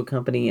of the Lego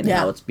company and Yeah.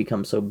 how it's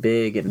become so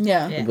big and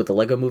Yeah. with the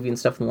Lego movie and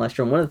stuff in the last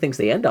year. And one of the things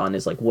they end on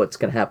is like what's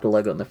going to happen to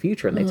Lego in the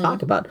future, and they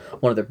talk about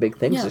one of their big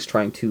things Yeah. is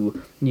trying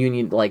to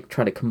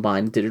trying to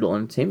combine digital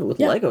entertainment with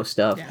Yeah. Lego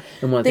stuff. Yeah.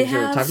 And one of the They things they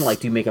were have- talking about, like,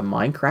 do you make a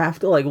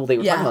Minecraft? Like, well, they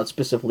were Yeah. talking about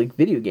specifically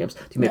video games. Do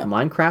you make Yeah. a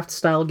Minecraft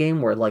style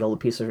game where like all the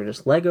pieces are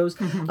just Legos?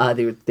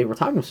 They were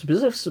talking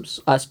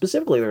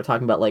specifically. They were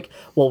talking about like,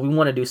 well, we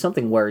want to do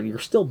something where you're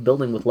still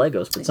building with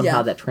Legos, but somehow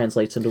Yeah. that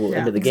translates into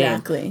the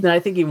exactly. game. And I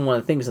think even one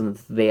of the things, and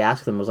they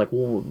asked them was like,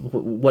 well,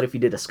 what if you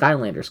did a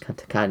Skylanders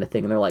kind of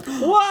thing? And they're like,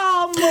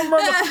 wow,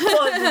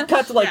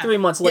 cut to like 3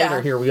 months later,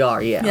 Yeah. here we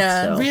are. Yeah.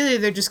 Yeah. So. Really,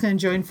 they're just going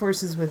to join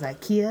forces with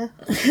IKEA?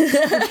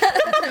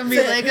 It'll be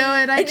Lego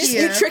and And just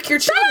you IKEA. trick your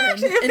children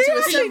If they into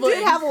actually assembling.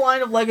 did have a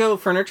line of Lego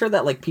furniture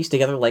that like pieced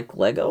together like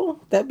Lego,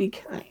 that'd be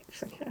kind.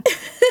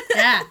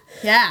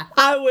 Yeah.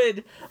 I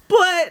would,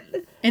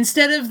 but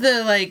Instead of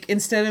the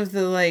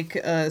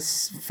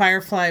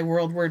Firefly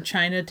world where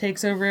China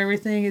takes over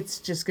everything, it's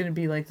just going to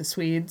be like the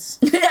Swedes.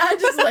 yeah,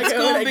 just like It's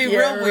going to be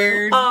real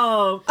weird.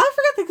 I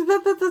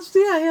forgot that's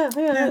yeah.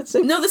 That's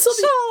it. No, this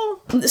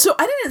will be. So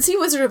I didn't see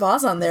Wizard of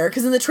Oz on there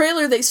because in the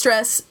trailer they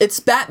stress it's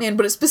Batman,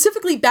 but it's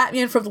specifically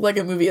Batman from the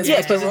Lego Movie. As Yeah,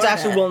 well. because it's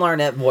actually Will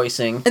Arnett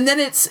voicing. And then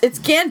it's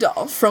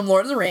Gandalf from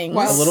Lord of the Rings.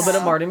 Wow. A little bit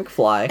of Marty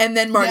McFly. And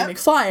then Marty Yep.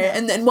 McFly,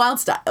 and then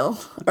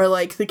Wildstyle are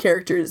like the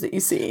characters that you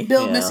see.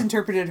 Bill Yeah.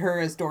 misinterpreted her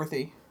as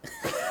Dorothy.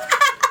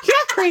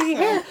 Crazy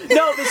hair.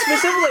 No, but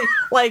specifically,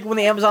 like when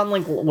the Amazon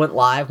link went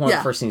live, one of Yeah.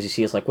 the first things you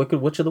see is like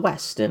Wicked Witch of the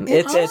West, and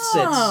it's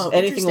anything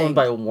interesting. owned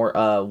by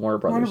Warner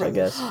Brothers, I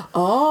guess.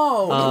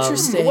 Oh,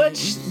 interesting.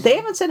 Which they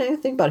haven't said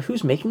anything about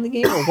who's making the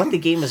game or what the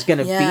game is going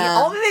to be. Yeah.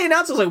 All they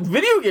announced was like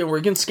video game where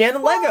you can scan a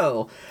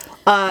Lego.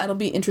 That'll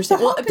be interesting.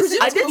 Well,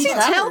 I did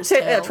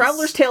see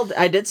Traveler's Tale.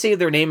 I did see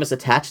their name is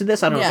attached to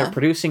this. I don't know if Yeah. they're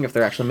producing, if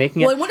they're actually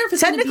making it. Well, I wonder if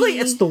it's gonna technically be-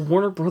 it's the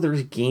Warner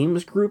Brothers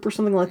Games Group or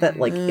something like that,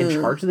 like in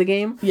charge of the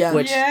game. Yeah.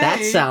 Which that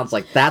Yay. sounds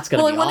like that's going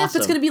to Well, be I wonder awesome.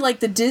 if it's going to be like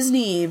the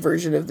Disney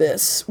version of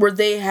this, where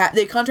they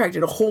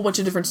contracted a whole bunch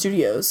of different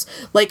studios.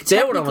 Like They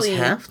would almost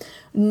technically, have.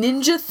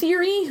 Ninja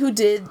Theory, who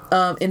did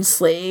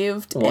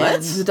Enslaved What?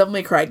 and the Devil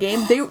May Cry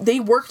game, they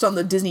worked on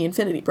the Disney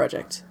Infinity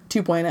Project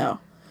 2.0.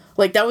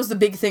 Like that was the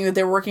big thing that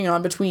they were working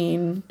on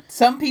between.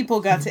 Some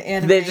people got to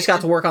animate. They just got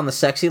to work on the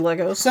sexy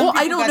Legos. Some Well,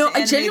 I people don't got know- to I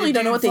animate genuinely a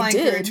don't know dude what they flying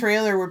through did. a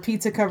trailer where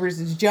pizza covers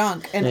his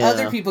junk, and Yeah.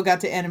 other people got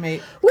to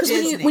animate. Because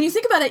Disney. when you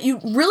think about it, you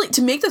really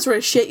to make that sort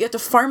of shit, you have to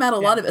farm out a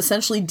lot of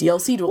essentially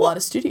DLC to a lot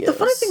of studios. The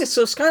funny thing is,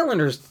 so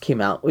Skylanders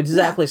came out with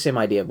exactly the same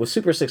idea. It was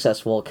super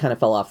successful, kind of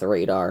fell off the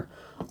radar.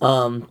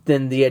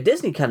 Then the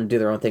Disney kind of do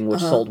their own thing,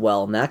 which sold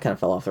well, and that kind of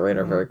fell off the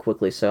radar very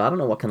quickly. So I don't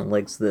know what kind of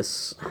legs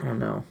this. I don't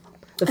know.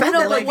 The fact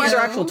know, that like like, these are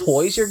what actual else?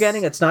 toys you're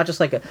getting, it's not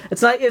just like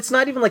it's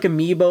not even like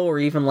Amiibo or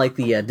even like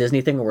the Disney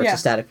thing where it's Yeah. a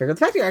static figure. The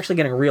fact that you're actually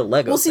getting a real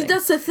Lego. Well, see, thing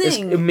that's the is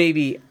thing.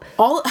 maybe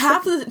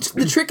Half of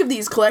the trick of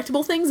these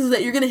collectible things is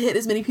that you're going to hit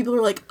as many people who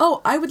are like, oh,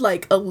 I would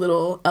like a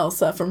little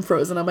Elsa from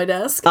Frozen on my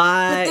desk.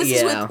 But this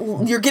yeah. is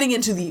what you're getting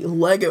into the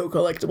Lego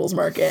collectibles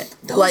market.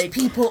 Like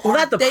people Well,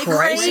 not the they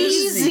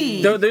prices.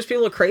 crazy. Those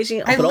people are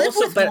crazy, I but live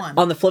also, with but one.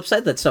 on the flip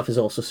side, that stuff is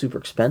also super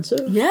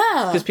expensive.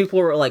 Yeah. because people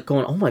were like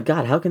going, "Oh my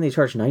god, how can they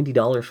charge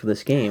 $90 for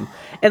this game?"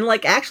 And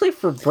like actually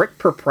for brick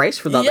per price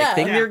for the Yeah.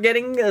 thing Yeah. you're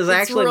getting is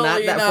actually not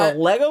really that not- for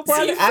a Lego See,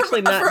 product.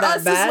 Actually, not for that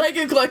us, bad. It's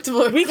Lego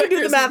collectible. We can do the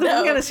figures, math.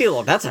 no. We're gonna see.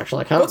 Look, that's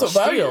actually kind of a That's a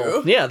steal.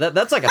 value. Yeah,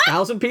 that's like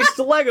 1,000 pieces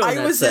of Lego. I in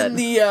that was set. in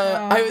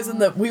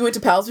the we went to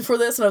Pals before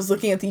this, and I was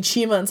looking at the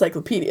Chima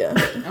Encyclopedia,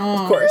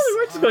 of course,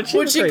 We're just going Chima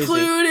which crazy.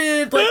 included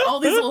with like all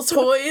these little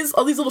toys,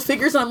 all these little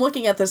figures, and I'm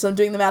looking at this, I'm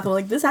doing the math, I'm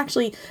like, this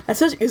actually,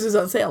 especially because it's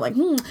on sale, I'm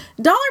like,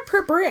 $1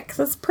 per brick,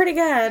 that's pretty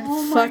good.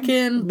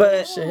 Fucking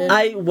But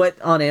bullshit.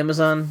 what on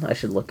Amazon? I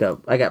should look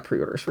up. I got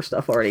pre-orders for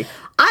stuff already.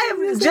 I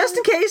have just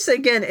in case.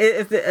 Again,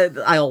 if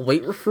I'll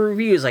wait for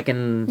reviews. I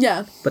can.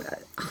 Yeah.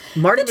 But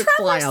Marty The McFly.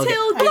 Traveler's I'll get.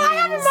 Tale But I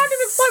have a games. Marty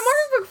McFly.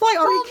 Marty McFly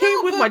already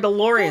came with my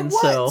DeLorean,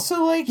 so.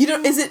 So like You know,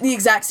 is it the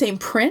exact same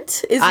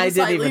print? Is it I didn't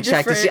slightly even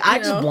check to see. different, I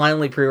you just know?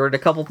 blindly pre-ordered a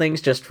couple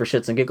things just for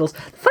shits and giggles. The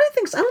funny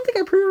thing is, I don't think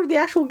I pre-ordered the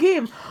actual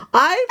game.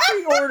 I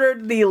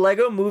pre-ordered the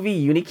Lego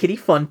Movie Unikitty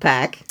Fun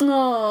Pack,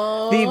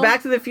 Aww. the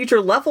Back to the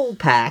Future Level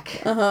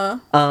Pack, Uh-huh.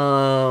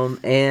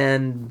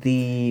 and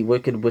the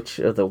Wicked Witch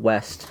of the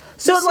West.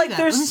 So Let me like, see that.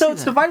 there's Let me so see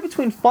it's that. divided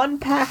between fun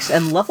packs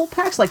and level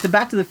packs, like the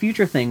Back to the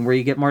Future thing where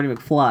you get Marty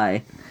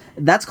McFly.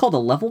 That's called a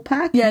level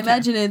pack. Yeah, I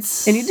imagine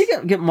it's... And you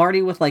did get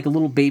Marty with like a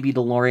little baby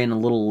DeLorean, a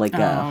little like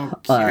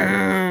but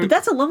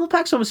that's a level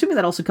pack, so I'm assuming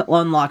that also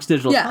unlocks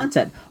digital Yeah.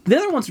 content. But the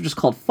other ones are just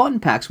called fun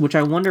packs, which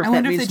I wonder if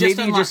that means they just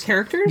maybe you unlock just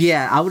characters.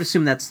 Yeah, I would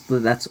assume that's.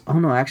 Oh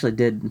no, I actually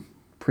did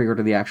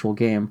pre-order the actual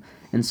game,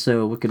 and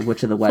so Wicked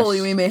Witch of the West. Fully,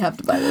 we may have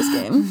to buy this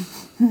game.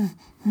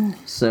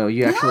 So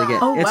you actually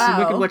get Oh, it's wow.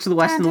 Wicked Witch of the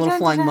West and the little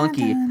flying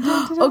monkey.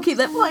 Okay,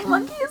 that flying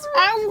monkey is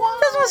really cute.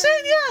 That's what I'm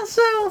saying. Yeah,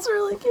 so It's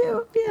really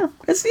cute. yeah,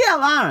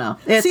 I don't know.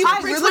 It's See, what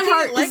breaks my looking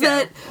heart at is Lego.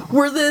 that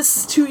were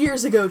this 2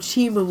 years ago,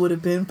 Chima would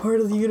have been part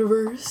of the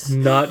universe.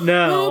 not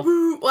now.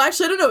 Well,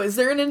 actually, I don't know. Is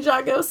there a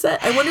Ninjago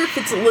set? I wonder if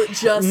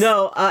it's just...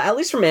 No, at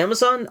least from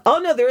Amazon. Oh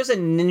no, there is a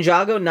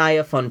Ninjago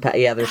Naya fun pack.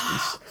 Yeah, there's.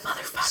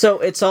 Motherfucker. So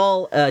it's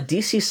all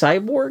DC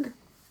Cyborg.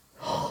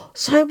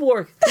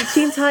 Cyborg, the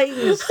Teen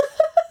Titans.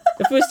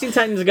 If it was Teen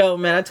Titans Go,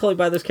 man, I'd totally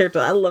buy this character.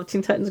 I love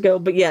Teen Titans Go,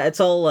 but yeah, it's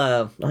all.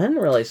 I didn't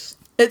realize.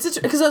 It's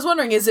because I was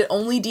wondering, is it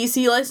only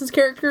DC licensed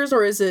characters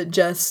or is it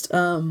just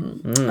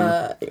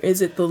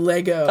is it the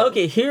Lego?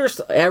 Okay, here's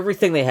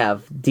everything they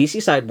have: DC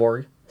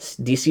Cyborg,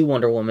 DC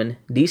Wonder Woman,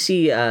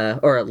 DC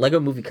or Lego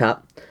Movie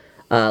Cop,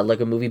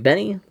 Lego Movie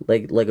Benny,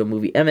 Lego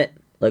Movie Emmett,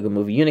 Lego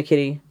Movie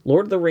Unikitty,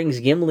 Lord of the Rings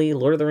Gimli,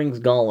 Lord of the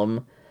Rings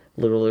Gollum,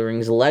 Lord of the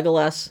Rings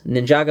Legolas,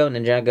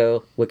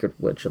 Ninjago, Wicked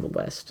Witch of the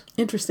West.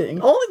 Interesting.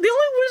 The only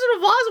Wizard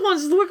of Oz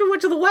ones is the Wicked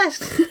Witch of the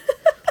West.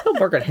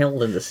 Margaret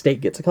Hamilton, the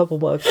state gets a couple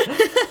bucks.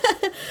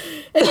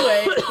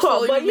 Anyway,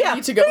 Fully, But we yeah,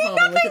 need to go home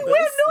and look at we have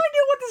this. no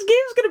idea what this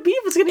game's gonna be.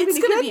 If it's gonna be It's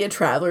any gonna good. be a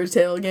Traveler's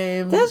Tale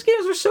game. Those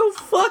games are so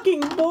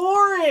fucking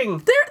boring.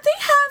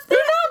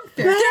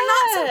 They're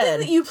not something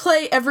that you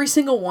play every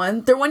single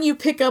one. They're one you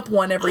pick up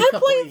one every I couple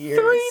of played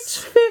years.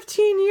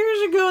 15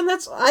 years ago, and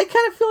I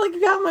kind of feel like I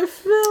got my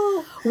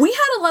fill. We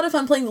had a lot of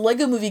fun playing the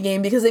Lego Movie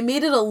game because they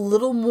made it a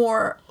little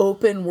more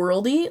open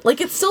worldy. Like,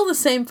 it's still the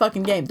same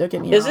fucking game, don't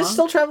get me Is wrong. this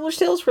still Traveler's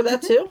Tales for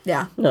that too?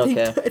 Yeah.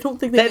 Okay. I don't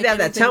think They make have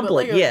that anything but template,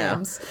 Lego yeah.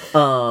 games.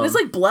 And it's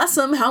like, bless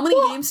them, how many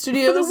game For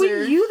studios the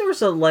are... Wii U, there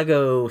was a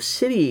Lego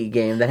City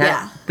game that had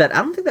Yeah. that.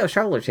 I don't think that was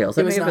Traveler's Tales.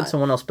 That It may was have been not.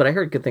 someone else, but I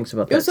heard good things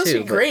about It was that supposed too.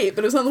 to be but- great,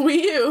 but it was on the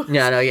Wii U.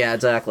 Yeah, no, yeah,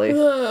 exactly.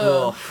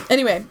 Ugh.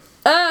 Anyway,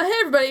 hey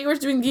everybody, we're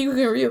doing Geek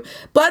Review.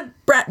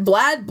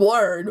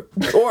 Bladbird,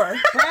 or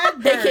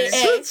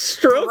aka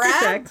Stroke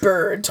Brad attack.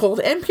 Bird, told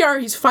NPR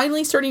he's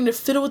finally starting to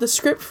fiddle with a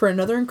script for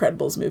another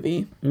Incredibles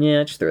movie.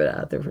 Yeah, just threw it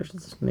out there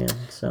first. Yeah,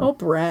 so. Oh,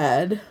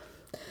 Brad.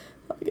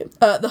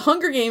 The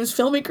Hunger Games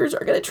filmmakers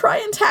are going to try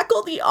and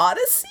tackle the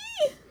Odyssey?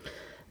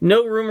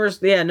 No rumors.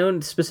 Yeah, no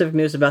specific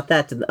news about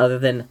that other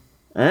than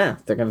they're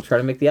going to try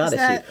to make the Odyssey.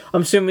 that-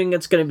 I'm assuming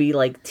it's going to be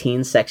like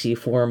teen sexy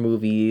 4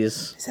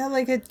 movies. Is that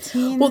like a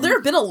teen? Well, there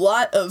have been a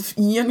lot of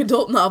young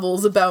adult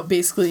novels about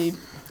basically,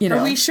 you know...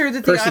 Are we sure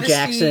that the Percy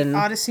Jackson.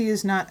 Odyssey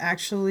is not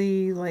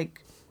actually like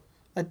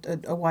a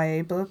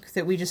YA book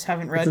that we just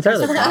haven't read? It's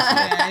entirely because we're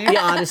possible. not YA? The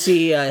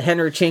Odyssey,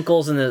 Henry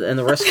Chinkles and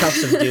the Rest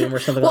Cups of Doom or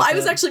something Well, like I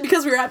was that. actually,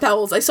 because we were at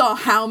Powell's, I saw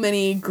how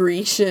many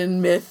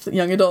Grecian myth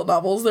young adult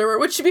novels there were,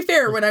 which, to be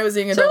fair, when I was a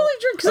young adult, Totally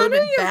true, because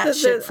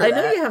I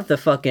know you have the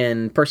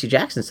fucking Percy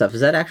Jackson stuff.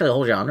 Is that actually a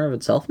whole genre of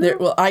itself now?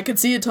 Well, I could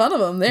see a ton of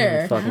them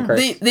there. Fucking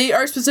Christ. They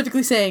are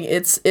specifically saying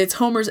it's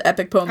Homer's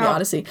epic poem, The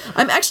Odyssey.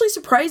 I'm actually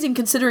surprising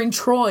considering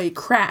Troy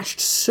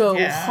crashed so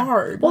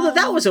hard. Well,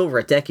 that was over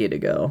a decade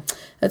ago.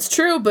 That's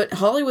true, but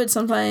Hollywood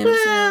sometimes...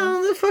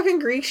 Well, the fucking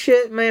Greek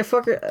shit, man.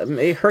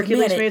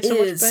 Hercules Man, made it so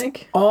much is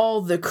bank.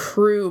 all the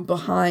crew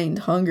behind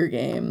Hunger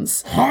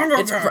Games.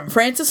 It's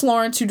Francis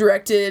Lawrence, who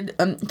directed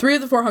 3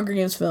 of the 4 Hunger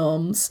Games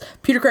films,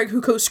 Peter Craig, who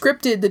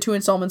co-scripted the 2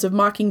 installments of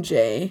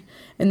Mockingjay,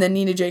 and then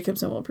Nina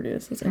Jacobson will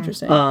produce. That's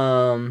interesting.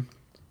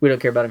 We don't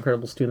care about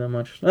Incredibles 2 that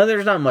much. No,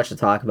 there's not much to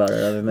talk about it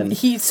other than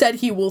He said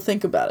he will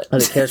think about it.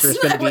 the character's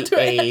going Went to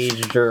to be it.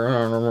 aged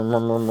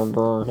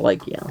or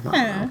like, yeah. I don't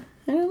know.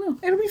 I don't know.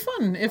 It'll be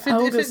fun if it, I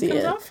will if go it see comes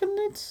it. off and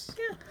it's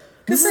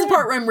This is the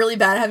part where I'm really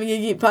bad at having a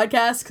geek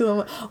podcast, because I'm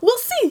like, we'll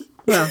see.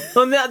 Yeah.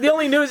 Well, the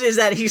only news is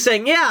that he's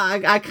saying,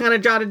 I kind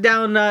of jotted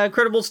down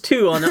Incredibles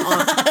 2 on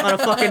a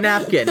fucking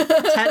napkin.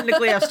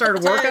 Technically, I've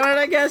started working on it,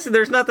 I guess.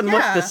 There's nothing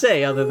much to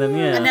say other than,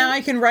 And now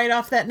I can write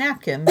off that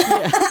napkin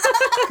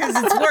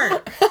because it's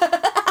work.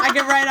 I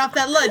can write off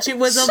that lunch. It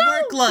was a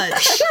work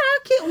lunch.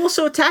 Okay, well,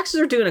 so taxes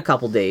are due in a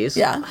couple days.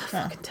 Yeah.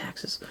 Fucking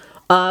taxes.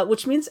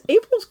 Which means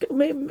April's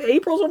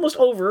almost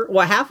over.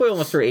 Well, halfway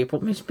almost through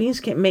April. Which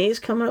means May's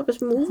coming up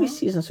as movie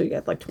season, so you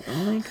got like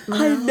 20.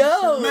 I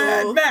know.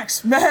 Mad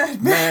Max.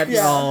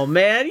 Yeah. Oh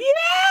man,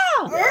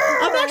 yeah!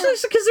 I'm actually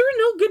because there were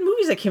no good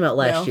movies that came out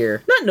last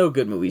year. Not no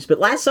good movies, but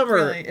last summer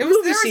really.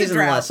 movie season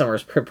last summer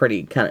was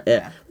pretty kind of.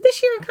 Yeah.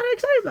 This year I'm kind of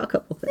excited about a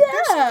couple things.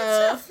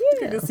 Yeah.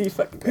 Good to see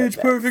fucking Pitch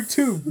Perfect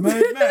 2,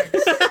 Mad Max.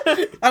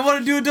 I want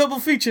to do a double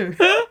feature.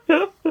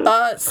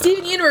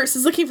 Steven Universe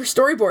is looking for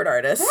storyboard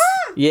artists.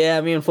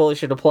 Yeah, me and Foley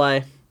should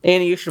apply.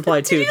 Annie, you should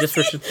apply too. Did you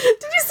see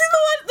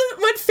the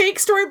one fake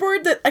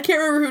storyboard that I can't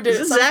remember who did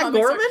it? Is it Zach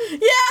Gorman?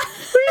 Yeah.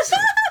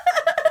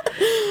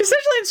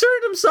 Essentially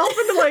inserted himself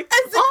into like,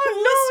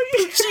 oh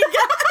no, Which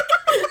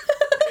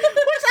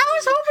I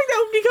was hoping that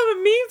would become a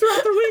meme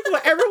throughout the week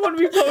where everyone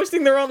would be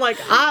posting their own like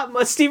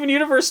a Steven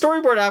Universe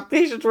storyboard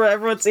applications where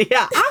everyone say,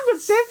 yeah, I'm gonna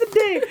save the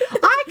day.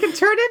 I can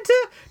turn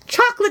into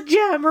chocolate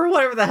gem or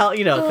whatever the hell,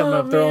 coming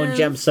up with their own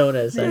gem soda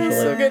essentially.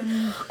 So good.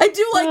 I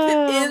do like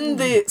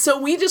that so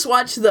we just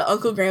watched the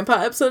Uncle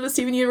Grandpa episode of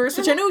Steven Universe,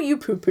 which I know you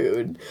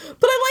poo-pooed,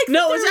 but I like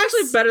No, it's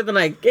actually better than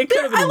it could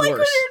have been I like worse.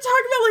 when they were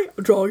talking about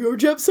like draw your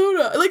gem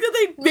soda. I like that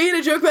they made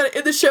a joke about it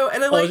in the show,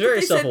 and I like it's very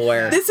that they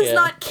self-aware. said this is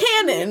not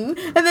canon,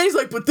 and then he's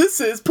like, but this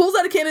is, pulls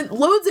out a cannon,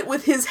 loads it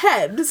with his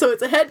head, so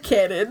it's a head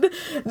cannon,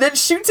 then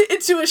shoots it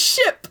into a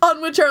ship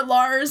on which are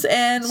Lars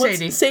and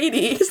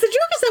Sadie. Because the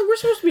joke is that we're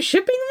supposed to be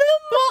shipping them?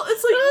 Well,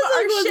 it's like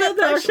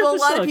our ship. A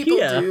lot of people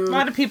do. A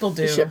lot of people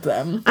do. Ship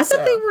them. I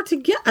thought they were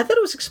together. I thought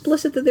it was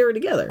explicit that they were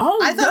together. Oh,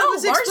 I thought it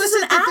was Lars explicit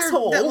is an that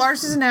asshole. that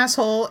Lars is an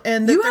asshole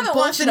and that You they're haven't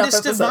both watched into enough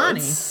Stefani.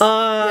 episodes.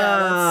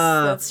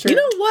 That's true. You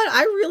know what?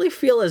 I really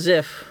feel as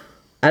if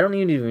I don't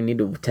even need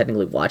to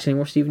technically watch any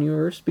more Steven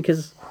Universe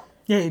because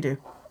Yeah, you do.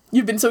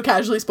 You've been so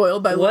casually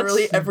spoiled by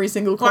literally every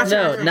single corner.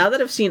 No, now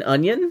that I've seen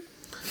Onion.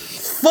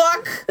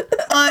 Fuck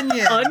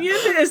Onion. Onion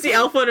is the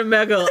alpha and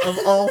omega of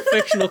all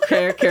fictional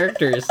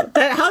characters. How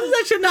does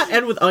that shit not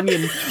end with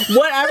Onion?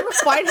 Whatever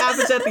fight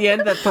happens at the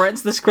end that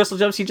threatens this crystal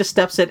gems, he just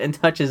steps in and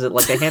touches it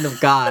like a hand of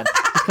God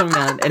coming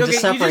down and just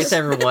separates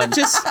everyone.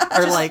 Just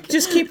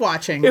keep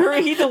watching. Or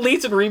he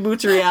deletes and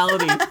reboots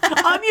reality.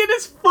 Onion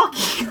is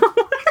fucking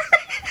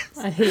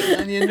I hate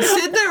Onion.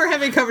 Sid and I were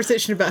having a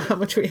conversation about how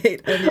much we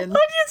hate Onion.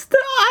 Onion's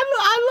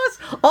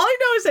all I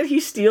know is that he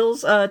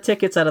steals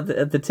tickets out of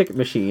the ticket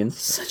machines.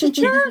 Such a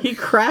jerk. He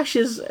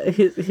crashes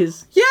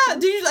his. Yeah,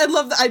 dude,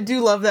 I do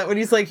love that when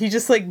he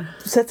just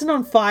sets it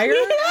on fire.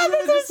 Yeah,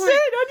 that's insane.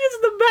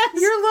 Onion's the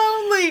best. You're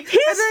lonely.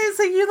 And then he's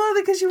like, you're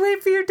lonely because you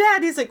wait for your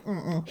dad. He's like,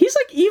 he's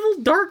like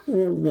evil dark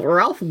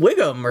Ralph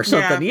Wiggum or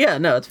something. Yeah,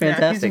 no, it's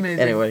fantastic. He's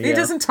anyway, he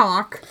doesn't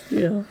talk.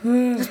 Yeah,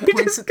 Just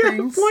points at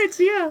things.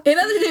 Yeah. In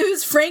other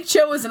news, Frank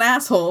Cho was an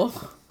asshole.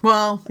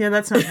 Well, yeah,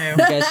 that's not new. You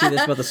guys see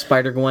this about the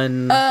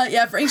Spider-Gwen?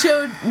 Yeah, Frank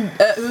Cho,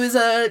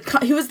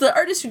 he was the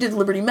artist who did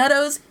Liberty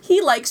Meadows.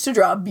 He likes to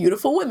draw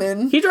beautiful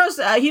women. He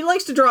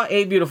likes to draw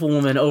a beautiful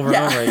woman over and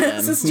over again.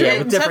 This is true.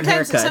 With different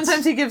haircuts.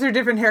 Sometimes he gives her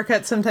different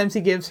haircuts. Sometimes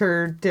he gives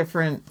her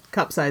different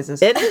cup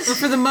sizes. It is, but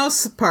for the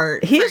most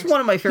part, he is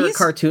one of my favorite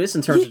cartoonists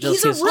in terms of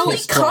just he's a really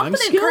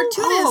competent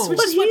cartoonist,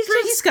 which is what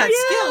he's got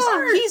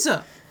skills. He's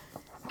a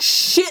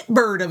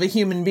shitbird of a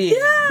human being.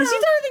 Yeah. Has he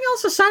done anything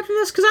else aside from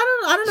this? Because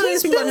I don't know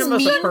anything about him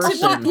as a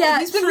person. Yeah,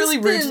 he's been really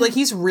rude. Like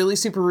he's really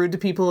super rude to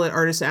people at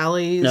artist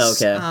alleys. Oh,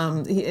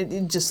 okay.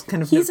 He just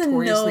kind of he's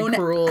notoriously a known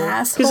cruel.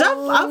 asshole. Because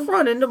I've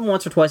run into him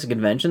once or twice at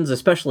conventions,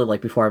 especially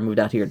like before I moved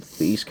out here to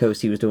the East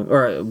Coast. He was doing,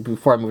 or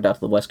before I moved out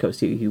to the West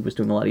Coast, he was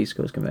doing a lot of East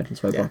Coast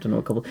conventions. So I bumped into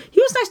a couple.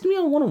 He was nice to me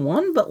on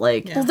 101, but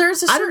like, well,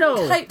 there's a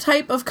certain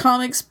type of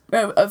comics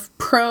of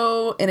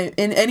pro in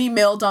any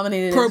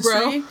male-dominated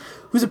industry.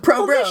 Who's a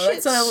pro bro?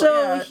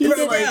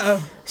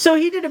 So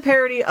he did a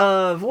parody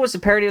of what was the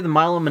parody of the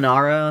Milo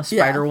Manara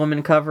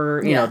Spider-Woman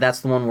cover? You know,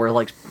 that's the one where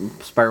like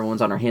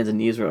Spider-Woman's on her hands and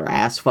knees with her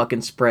ass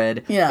fucking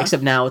spread. Yeah.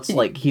 Except now it's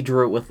like he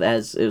drew it with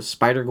as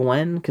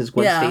Spider-Gwen because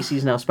Gwen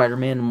Stacy's now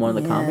Spider-Man in one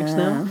of the comics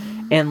now,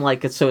 and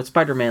like it's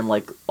Spider-Man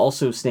like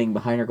also staying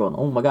behind her going,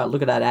 oh my god,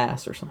 look at that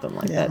ass or something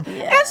like that.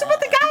 Yeah. And so, but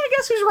the guy I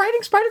guess who's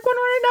writing Spider-Gwen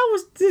right now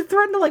was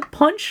threatened to like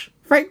punch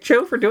Frank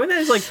Cho for doing that.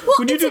 He's like,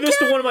 when you do this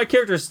to one of my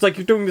characters, it's like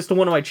you're doing this to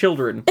one of my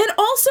children. And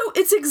also,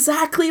 it's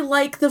exactly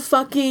like the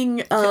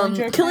fucking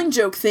Killing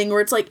Joke thing,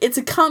 where it's like, it's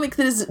a comic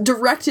that is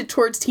directed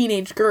towards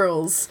teenage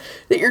girls,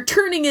 that you're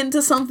turning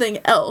into something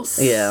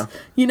else. Yeah.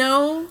 You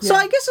know? So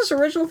I guess this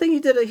original thing he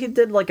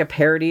did like a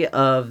parody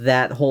of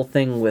that whole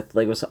thing with,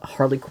 like, it was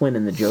Harley Quinn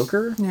and the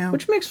Joker? Yeah.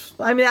 Which makes,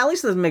 I mean, at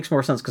least it makes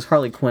more sense, because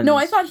Harley Quinn... No,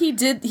 I thought he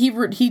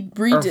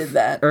redid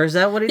that. Or is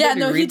that what he did? Yeah,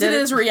 no, he did it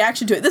as a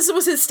reaction to it. This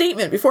was his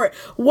statement before it.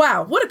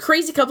 Wow, what a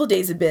crazy couple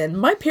days had been.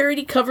 My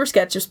parody cover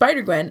sketch of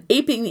Spider-Gwen,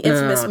 aping the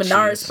infamous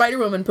Manara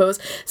Spider-Woman pose,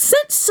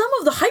 sent some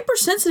of the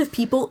hypersensitive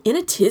people in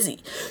a tizzy.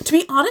 To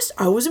be honest,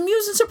 I was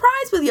amused and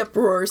surprised by the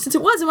uproar, since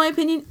it was, in my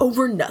opinion,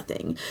 over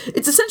nothing.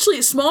 It's essentially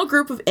a small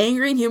group of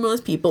angry and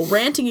humorless people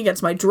ranting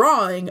against my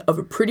drawing of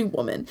a pretty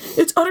woman.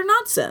 It's utter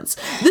nonsense.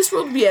 This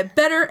world would be a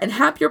better and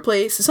happier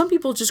place if some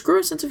people just grow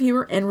a sense of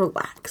humor and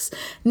relax.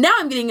 Now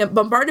I'm getting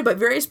bombarded by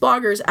various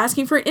bloggers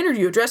asking for an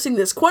interview addressing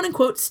this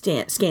quote-unquote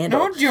scandal.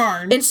 Don't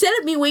yarn. Instead,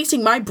 instead of me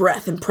wasting my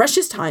breath and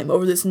precious time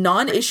over this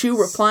non-issue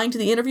replying to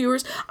the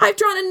interviewers, I've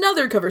drawn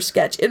another cover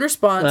sketch in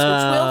response, which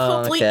will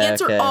hopefully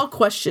answer all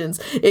questions.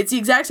 It's the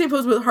exact same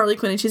pose with Harley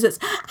Quinn, and she says,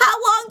 "How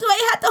long do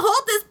I have to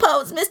hold this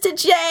pose, Mr.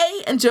 J?"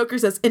 And Joker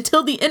says,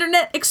 "Until the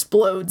internet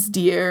explodes,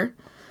 dear."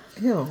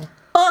 Ew.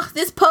 Ugh,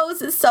 this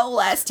pose is so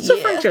last year.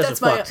 Frank Joseph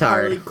That's my fucks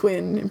hard. Harley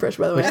Quinn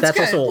impression, by the way. That's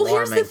good. also Well,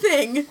 here's alarming. the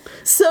thing.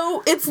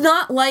 So it's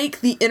not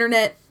like the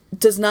internet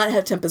does not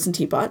have tempests and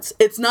teapots.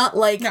 It's not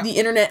like the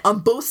internet on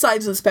both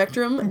sides of the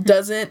spectrum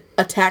doesn't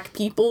attack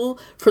people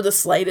for the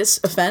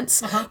slightest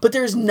offense. But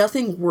there's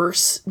nothing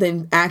worse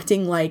than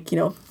acting like,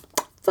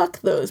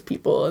 fuck those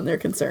people and their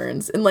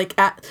concerns, and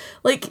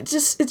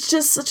it's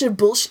just such a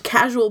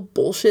casual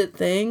bullshit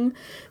thing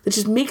that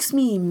just makes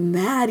me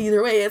mad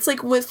either way. It's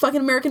like with fucking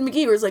American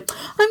McGee, where it's like,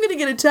 I'm gonna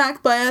get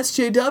attacked by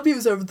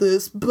SJWs over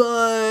this,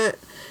 but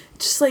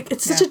just like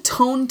it's such a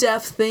tone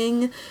deaf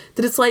thing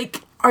that it's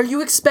like, are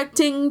you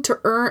expecting to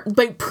earn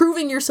by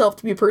proving yourself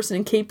to be a person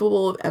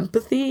incapable of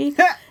empathy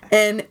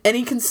and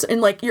any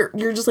concern? Like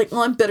you're just like,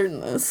 well, I'm better than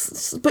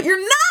this, but you're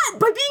not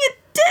by being a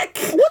dick.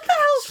 What the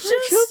hell's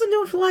Frank Joe been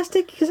doing for the last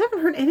decade? Because I haven't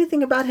heard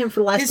anything about him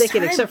for the last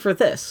decade except for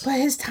this. But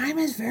his time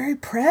is very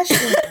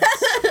precious.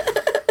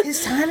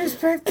 His time is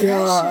very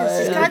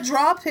precious. He's got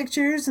draw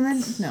pictures and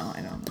then... No,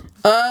 I don't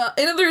know.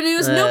 In other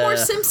news, no more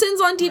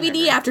Simpsons on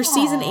DVD after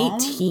season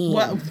 18.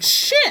 Well,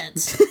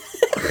 shit!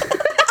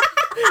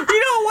 You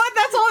know what?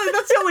 That's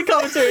the only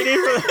commentary I need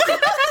for that.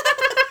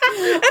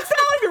 It's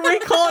not like you're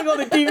recalling all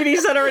the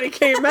DVDs that already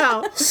came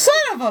out. Son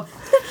of a...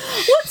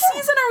 What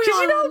season are we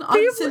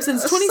on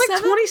Simpsons? 27? It's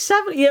like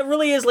 27. Yeah, it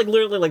really is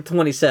literally like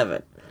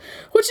 27.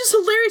 Which is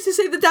hilarious to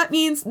say that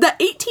means that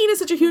 18 is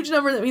such a huge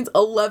number that means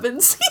 11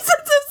 seasons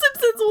of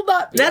Simpsons will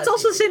not be. That's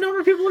also the same number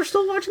of people are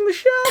still watching the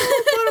show.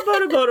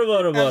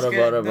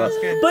 That's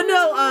good. But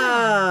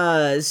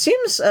no,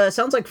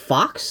 sounds like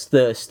Fox,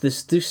 the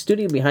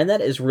studio behind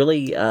that, is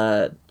really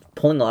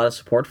pulling a lot of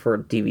support for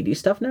DVD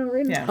stuff now,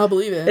 right? Yeah. I'll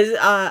believe it.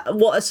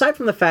 Well, aside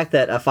from the fact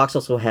that Fox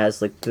also has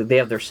they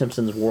have their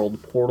Simpsons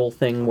World Portal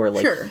thing where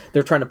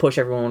they're trying to push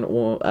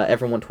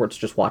everyone towards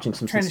just watching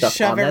Simpsons stuff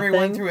shove on that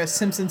everyone thing. through a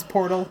Simpsons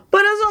portal.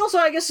 But it's also,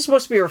 I guess, it's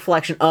supposed to be a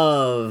reflection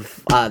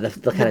of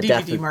the kind of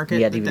death. DVD market.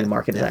 Yeah, DVD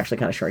market is actually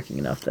kind of shrinking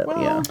enough that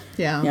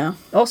Yeah.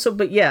 Also,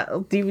 but yeah,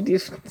 DVD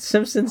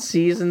Simpsons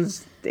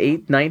seasons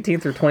 8, 19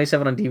 through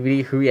 27 on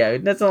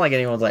DVD. That's not like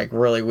anyone's like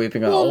really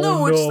weeping. Well,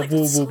 no, it's like,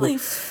 boo, it's boo, boo. really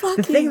fucking...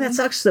 The thing that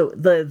sucks though,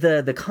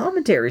 the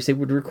commentaries they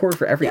would record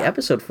for every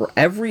episode,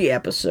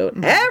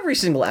 every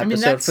single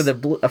episode for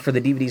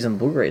the DVDs and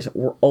Blu-rays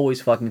were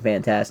always fucking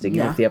fantastic.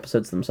 Even if the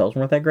episodes themselves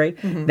weren't that great,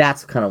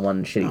 that's kind of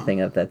one shitty thing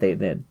that they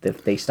did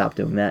if they stopped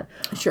doing that.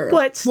 Sure,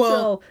 but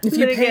still, if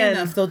you pay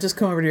enough, they'll just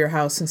come over to your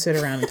house and sit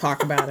around and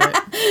talk about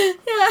it.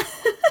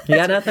 You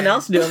got nothing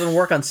else to do other than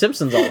work on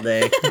Simpsons all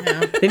day.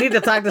 They need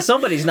to talk to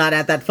somebody who's not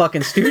at that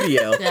fucking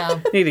studio.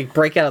 They need to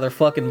break out of their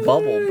fucking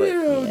bubble.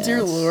 But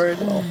dear Lord.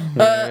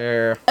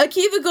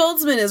 Akiva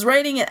Goldsman is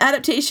writing an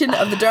adaptation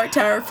of The Dark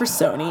Tower for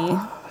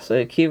Sony.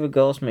 So Akiva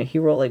Goldsman, he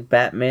wrote like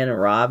Batman and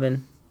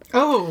Robin.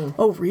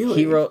 Oh,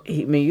 really?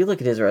 You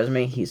look at his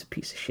resume, he's a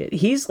piece of shit.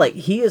 He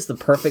is the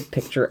perfect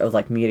picture of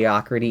like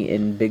mediocrity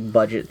in big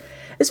budget.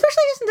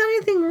 Especially, he hasn't done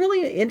anything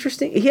really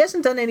interesting. He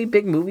hasn't done any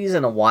big movies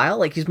in a while.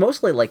 Like, he's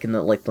mostly like in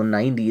the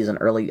 90s and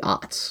early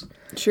aughts.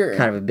 Sure.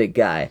 Kind of a big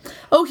guy.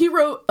 Oh, he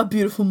wrote A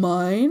Beautiful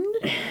Mind.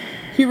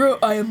 He wrote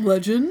I Am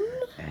Legend.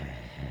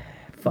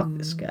 Fuck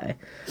this guy.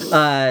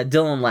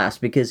 Dylan laughs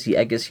because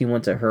I guess he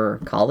went to her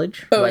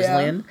college,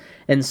 Wesleyan. Yeah.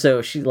 And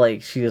so she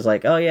was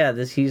like, oh yeah,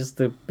 he's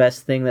the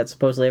best thing that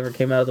supposedly ever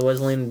came out of the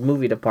Wesleyan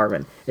movie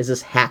department. Is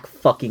this hack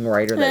fucking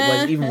writer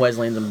that even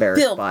Wesleyan's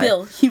embarrassed by.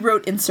 Bill, he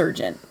wrote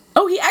Insurgent.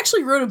 Oh, he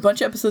actually wrote a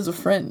bunch of episodes of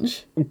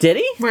Fringe. Did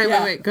he?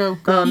 Wait, go.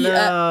 Oh,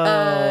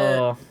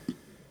 no.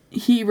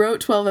 He wrote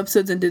 12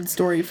 episodes and did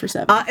story for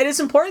 7. It is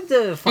important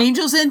to...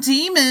 Angels and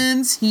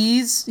Demons.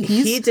 He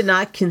did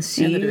not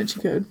conceive the Da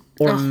Vinci Code.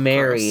 Or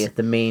marry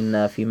the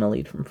main female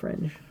lead from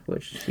Fringe,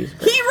 which He she's...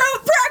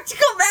 wrote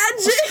Practical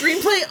Magic!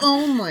 Screenplay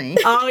only.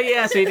 Oh,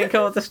 yeah, so he didn't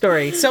come up with the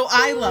story. So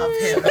I love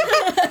him.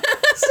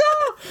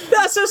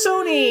 So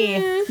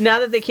Sony, now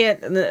that they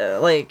can't,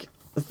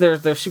 their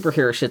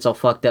superhero shit's all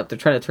fucked up. They're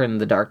trying to turn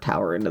the Dark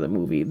Tower into the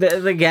movie.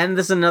 Again,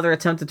 this is another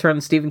attempt to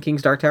turn Stephen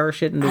King's Dark Tower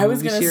shit into a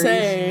movie series. I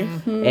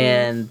was gonna say.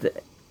 And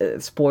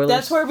spoilers.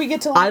 That's where we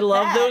get to. I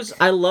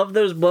love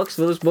those books.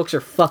 Those books are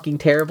fucking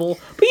terrible.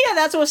 But yeah,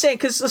 that's what I was saying.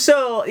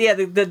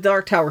 The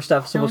Dark Tower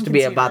stuff is supposed to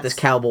be about this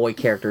cowboy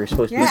character who's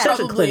supposed to be such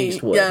a Clint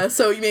Eastwood. Yeah,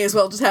 so you may as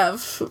well just have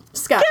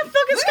Scott. Get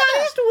fucking Scott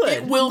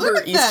Eastwood.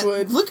 Wilbur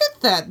Eastwood. Look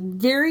at that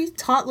very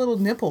taut little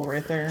nipple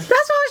right there. That's why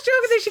I was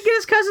joking. They should get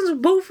his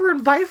cousins Boofer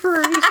and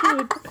Bifer and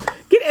Eastwood.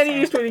 Get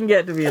any Eastwood you can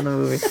get to be in the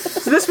movie.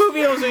 So this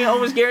movie was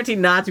almost guaranteed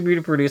not to be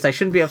produced. I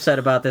shouldn't be upset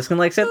about this. And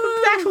like I said,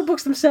 the actual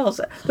books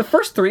themselves, the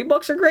first 3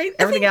 books are great.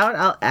 Everything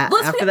after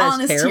that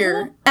is terrible.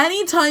 Here.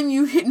 Anytime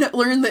you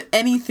learn that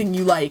anything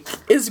you like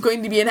is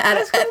going to be adapted.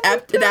 This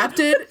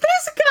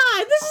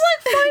guy, this is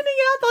like finding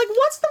out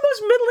what's the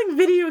most middling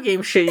video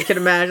game shit you can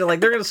imagine. Like,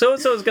 they're gonna,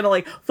 so-and-so is gonna,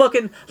 like,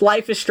 fucking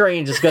Life is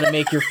Strange is gonna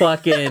make your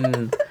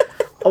fucking...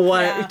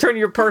 turn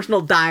your personal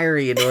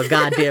diary into a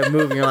goddamn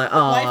movie. You're like,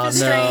 oh, Life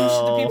is no. Strange.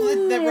 The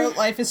people that wrote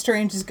Life is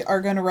Strange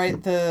are going to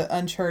write the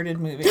Uncharted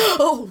movie.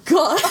 Oh,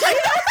 God. That's what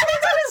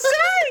I was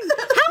saying.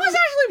 How is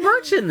Ashley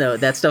Birch in, though,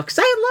 that stuff? Because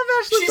I love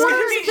Ashley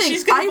Birch.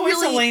 She's going to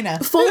voice Elena.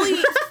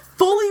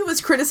 Fully was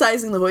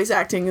criticizing the voice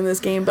acting in this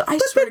game, but I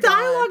swear the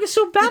dialogue is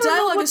so bad. The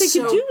dialogue what is they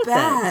so can do with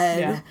bad.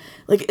 Yeah.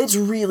 Like, it's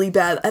really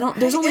bad. I don't.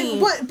 There's only.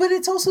 But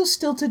it's also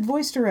stilted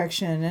voice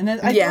direction, and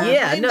I Yeah. don't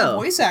blame the no.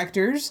 voice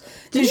actors Did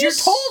because you you're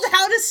told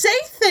how to say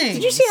things.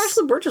 Did you see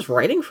Ashley Birch is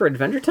writing for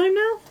Adventure Time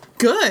now?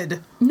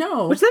 Good.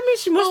 No. Which that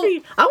means she must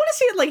be... I want to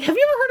see it, like... Have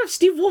you ever heard of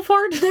Steve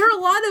Wolfhard? There are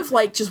a lot of,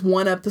 like, just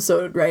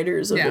one-episode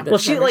writers of Adventure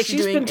Well, Time.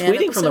 she's been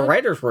tweeting from the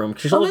writer's room.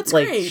 She's that's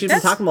like, great. she's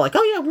been talking about, like,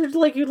 oh, yeah, we're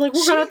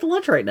going out to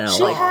lunch right now.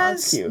 She Like,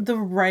 has cute. the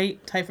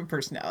right type of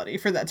personality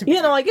for that to be.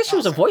 you know, I guess she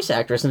was a voice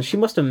actress, and she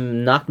must have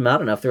knocked them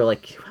out enough. They were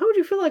like, how would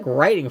you feel like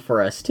writing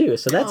for us, too?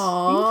 So that's...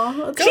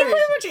 Aww, She pretty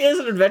much is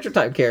an Adventure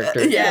Time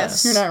character.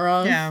 Yes, you're not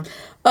wrong. Yeah.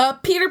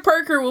 Peter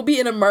Parker will be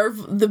in the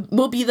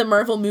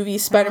Marvel movie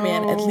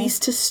Spider-Man, at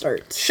least to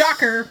start.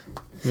 Shocker.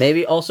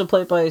 Maybe also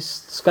played by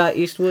Scott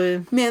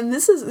Eastwood. Man,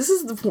 this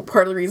is the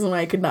part of the reason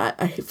why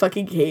I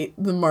fucking hate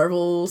the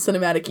Marvel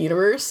Cinematic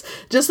Universe.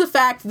 Just the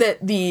fact that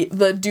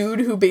the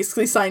dude who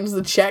basically signs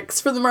the checks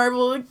for the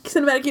Marvel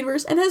Cinematic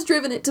Universe and has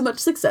driven it to much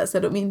success. I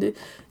don't mean to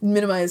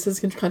minimize his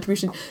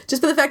contribution.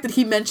 Just by the fact that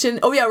he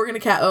mentioned, oh yeah, we're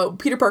gonna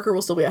Peter Parker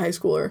will still be a high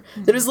schooler.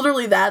 There was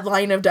literally that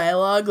line of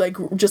dialogue, like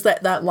just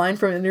that line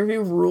from an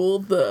interview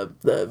ruled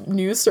the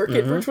news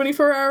circuit for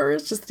 24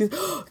 hours. Just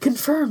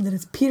confirm that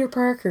it's Peter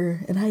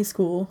Parker in high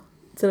school.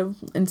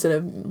 Instead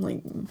of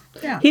like,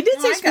 Yeah. He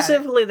did say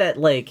specifically that,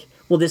 like,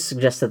 well, this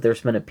suggests that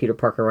there's been a Peter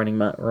Parker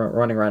running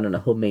around in a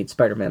homemade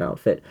Spider-Man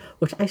outfit,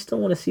 which I still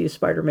want to see a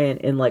Spider-Man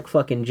in, like,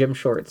 fucking gym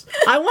shorts.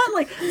 I want,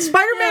 like,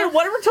 Spider-Man,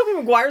 whatever Tobey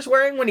Maguire's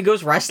wearing when he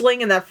goes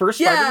wrestling in that first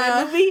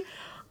Spider-Man movie.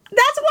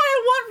 That's what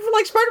I want,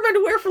 like, Spider-Man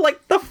to wear for,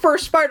 like, the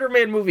first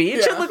Spider-Man movie.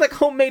 It should look like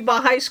homemade by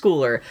a high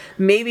schooler.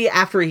 Maybe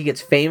after he gets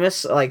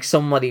famous, like,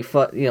 somebody,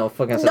 fucking...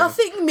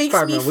 Nothing makes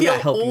me feel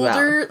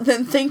older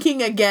than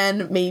thinking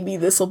again, maybe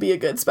this will be a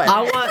good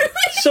Spider-Man.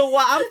 So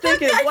what I'm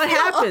thinking is, what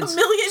happens?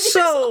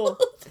 So,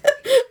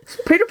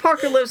 Peter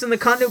Parker lives in the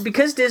condo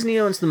because Disney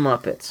owns the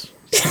Muppets.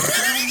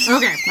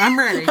 Okay, I'm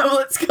ready.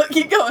 Let's go.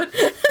 Keep going.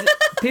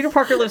 Peter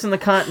Parker lives in the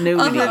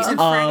continuity of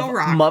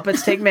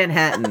Muppets Take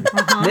Manhattan.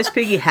 Miss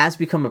Piggy has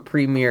become a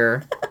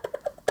premier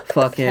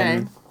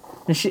fucking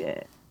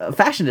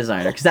fashion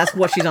designer because that's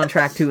what she's on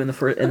track to in that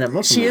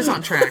Muppet She movie. is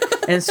on track.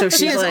 And so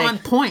she's like, on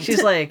point.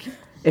 She's like,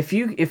 if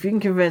you can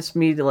convince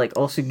me to, like,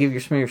 also give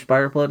some of your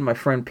spider blood to my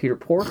friend Peter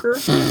Porker,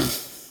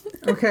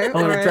 Okay, I'm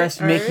gonna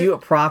make you a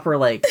proper,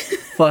 like,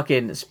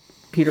 fucking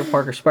Peter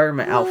Parker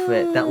Spider-Man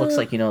outfit that looks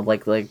like, you know,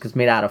 like it's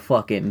made out of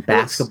fucking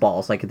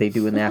basketballs like they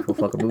do in the actual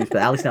fucking movies,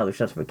 but at least now there's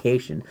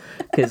justification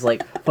because,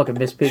 like, fucking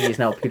Miss Piggy is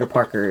now Peter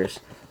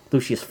Parker's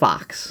Lucius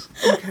Fox.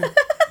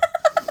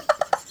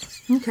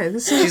 Okay,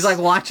 this is... She's like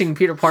watching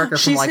Peter Parker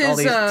from like all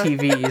these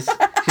TVs.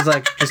 She's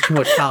like, there's too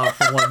much power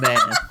for one man.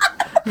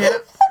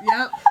 Yep.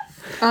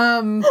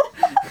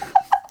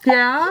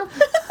 Yeah.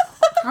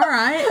 All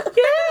right.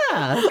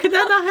 Yeah. Could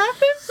that not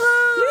happen?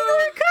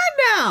 You cut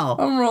now.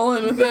 I'm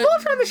rolling with it.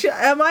 I'm trying to show.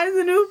 Am I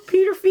the new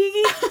Peter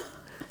Feige?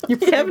 You're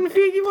Kevin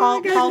Feige?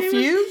 Paul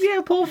Feige?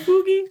 Yeah, Paul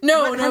Feige.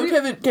 No,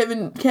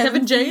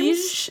 Kevin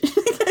James.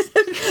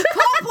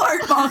 Pop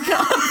art manga.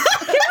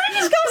 Can we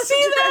just go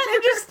see that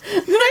and just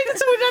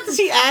so we don't have to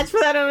see ads for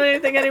that on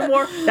anything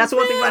anymore? That's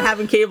one thing about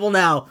having cable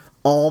now.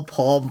 All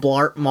Paul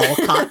Blart Mall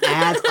Cop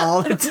ads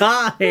all the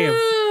time.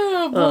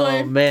 Oh boy.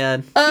 Oh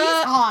man. He's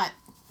hot.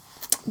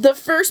 The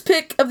first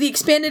pick of the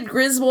expanded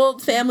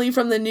Griswold family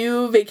from the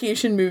new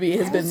Vacation movie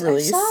has been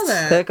released. I saw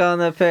that. Click on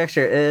the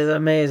picture. It is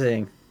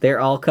amazing. They're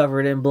all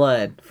covered in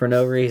blood for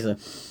no reason.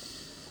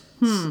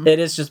 It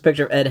is just a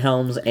picture of Ed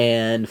Helms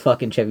and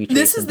fucking Chevy Chase.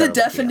 This is the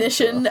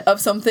definition of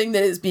something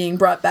that is being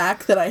brought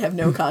back that I have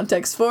no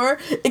context for.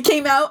 It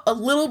came out a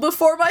little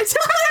before my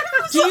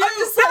time. So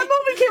that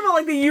movie came out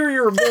like the year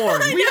you were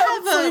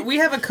born. We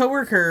have a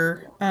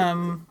coworker,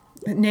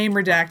 name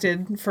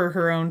redacted for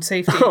her own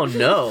safety. Oh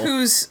no.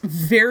 Who's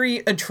very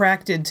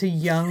attracted to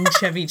young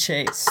Chevy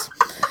Chase.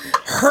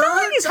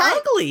 He's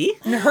ugly.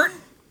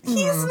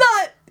 He's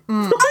not.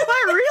 Am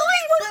I really?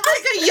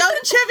 Like a young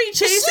Chevy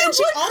Chase, and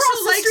she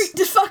also likes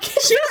she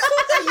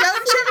likes a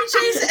young Chevy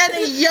Chase and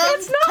a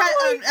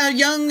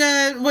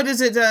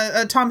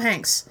young Tom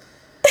Hanks.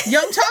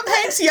 Young Tom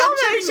Hanks, young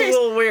Chevy Chase. A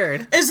little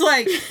weird. Is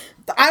like,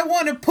 I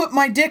want to put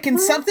my dick in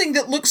something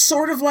that looks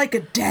sort of like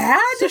a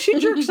dad. So she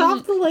jerks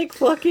off to like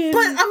fucking.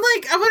 But I'm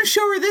like, I want to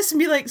show her this and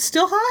be like,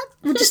 still hot?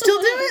 Would you still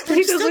do it? Would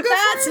you still go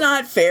That's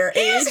not fair.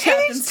 It's 10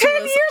 years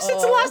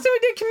since the last time we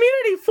did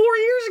Community, 4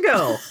 years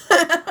ago.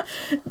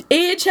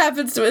 Age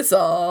happens to us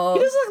all.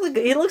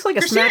 He looks like a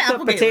Christina smashed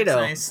up Applegate potato.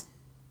 looks nice.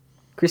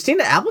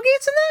 Christina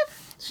Applegate's in that?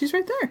 She's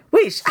right there.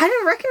 Wait, I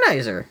didn't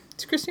recognize her.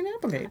 It's Christina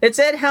Applegate. It's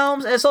Ed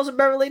Helms, and it's also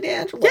Beverly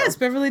D'Angelo. Yes,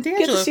 Beverly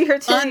D'Angelo. Get to see her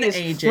titties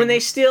Unaging. when they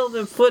steal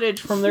the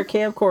footage from their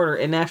camcorder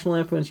in National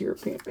Lampoon's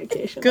European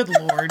Vacation. Good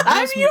lord.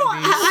 I Those mean,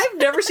 movies. I've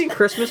never seen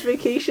Christmas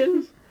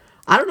Vacation.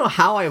 I don't know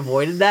how I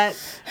avoided that,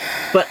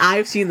 but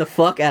I've seen the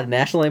fuck out of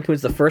National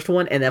Lampoon's the first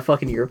one and that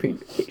fucking European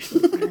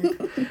Vacation.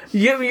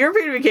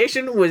 European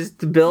Vacation was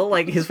to Bill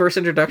like his first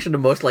introduction to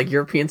most like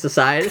European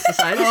societies.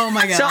 Oh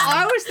my god. So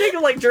I always think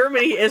of like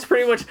Germany as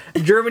pretty much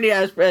Germany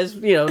as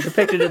you know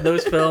depicted in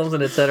those films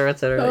and et cetera, et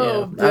cetera.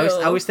 Oh, You know.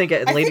 I always think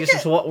of ladies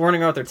just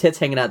running around with their tits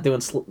hanging out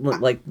doing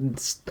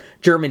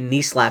German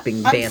knee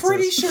slapping I'm dances.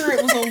 pretty sure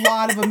it was a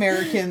lot of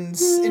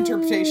Americans'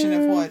 interpretation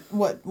of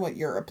what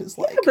Europe is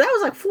like. But that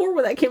was like 4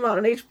 when that came out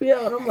on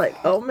HBO, and I'm like,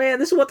 oh man,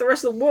 this is what the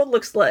rest of the world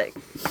looks like.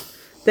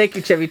 Thank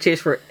you, Chevy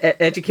Chase, for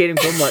educating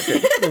Bill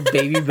Mudger. Little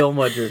baby Bill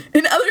Mudger.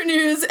 In other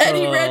news,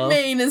 Eddie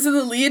Redmayne is in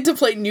the lead to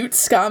play Newt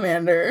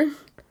Scamander.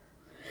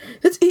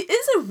 He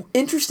is an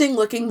interesting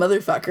looking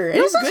motherfucker.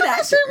 And he's a good actor. Not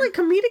necessarily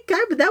comedic guy,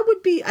 but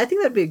I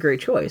think that'd be a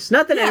great choice.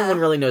 Not that anyone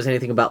really knows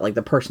anything about like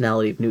the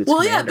personality of Newt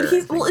Scamander.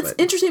 Yeah, but it's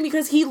interesting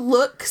because he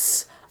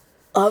looks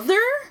other.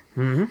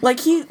 Mm-hmm. Like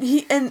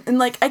he and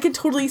like I could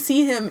totally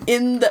see him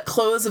in the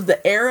clothes of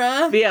the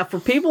era. But yeah,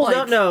 for people who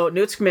don't know,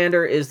 Newt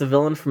Scamander is the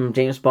villain from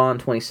James Bond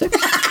 26.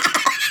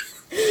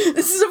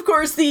 This is of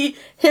course the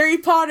Harry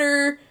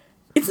Potter.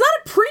 It's not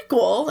a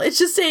prequel. It's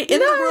just in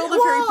the world of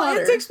Harry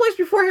Potter. It takes place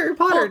before Harry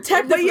Potter. Well,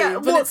 technically,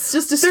 but it's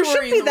just a story. There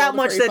shouldn't be that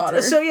much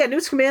that. So yeah,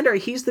 Newt Scamander.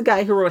 He's the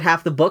guy who wrote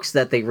half the books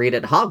that they read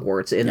at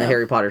Hogwarts in the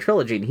Harry Potter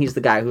trilogy, and he's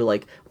the guy who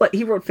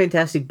he wrote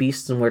Fantastic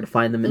Beasts and Where to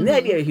Find Them. And the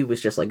idea he was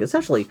just like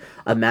essentially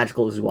a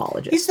magical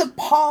zoologist. He's the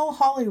Paul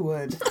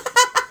Hollywood.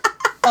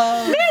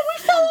 Man,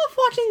 we fell off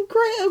watching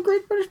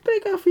Great British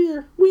Bake Off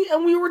here.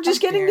 We were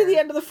just getting to the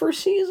end of the first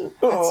season.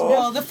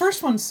 Well, the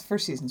first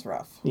season's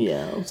rough.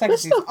 Yeah. Second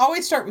season.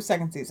 Always start with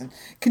second season.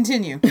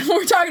 Continue.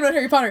 We're talking about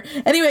Harry Potter.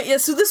 Anyway, yeah,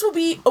 so this will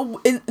be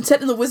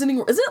set in the Wizarding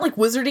world. Isn't it like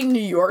Wizarding New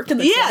York in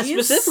the 20s?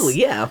 Specifically,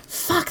 yeah.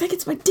 Fuck, that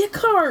gets my dick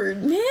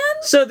hard, man.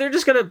 So they're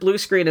just gonna blue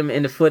screen him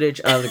into footage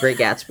of The Great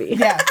Gatsby.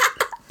 Yeah.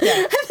 And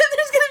then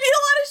there's gonna be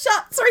a lot of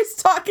shots where he's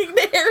talking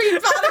to Harry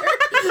Potter,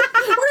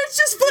 where it's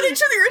just footage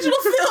from the original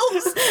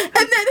films,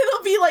 and then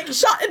it'll be like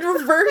shot in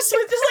reverse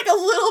with just like a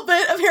little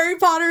bit of Harry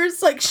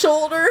Potter's like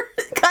shoulder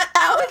cut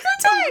out.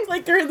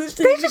 Like they're in this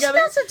thing together.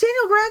 That's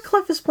Daniel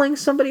Radcliffe is playing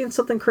somebody in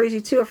something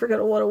crazy too. I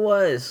forgot what it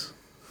was.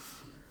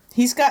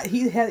 He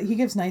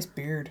gives nice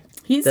beard.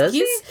 He's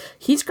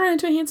grown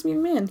into a handsome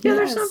young man. Yeah,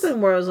 there's something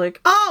where I was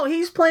like, oh,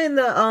 he's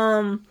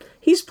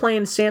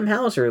playing Sam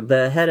Hauser,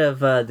 the head of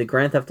the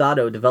Grand Theft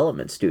Auto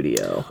development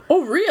studio.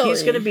 Oh, really?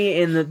 He's going to be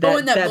in that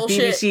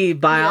BBC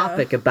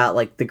biopic about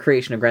like the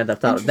creation of Grand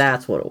Theft Auto.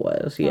 That's what it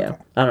was. Yeah, okay.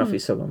 I don't know if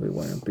he's still going to be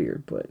wearing a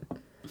beard, but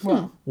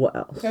what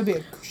else? That'd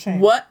be a shame.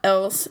 What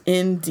else,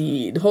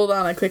 indeed? Hold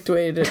on, I clicked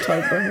away to talk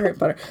about Harry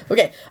Potter.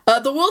 Okay,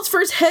 the world's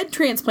first head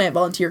transplant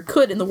volunteer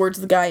could, in the words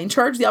of the guy in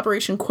charge of the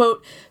operation,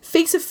 quote,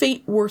 face a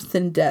fate worse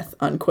than death,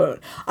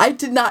 unquote. I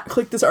did not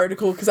click this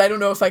article because I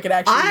don't know if I could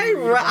actually.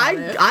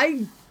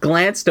 I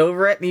glanced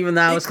over it, and even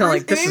though I was kind of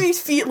like, this made me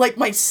feel like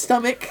my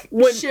stomach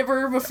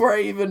shiver before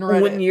I even read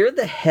it. When you're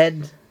the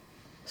head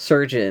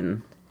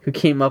surgeon who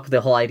came up with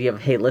the whole idea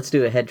of, hey, let's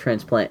do a head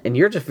transplant, and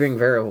you're just being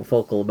very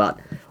vocal about,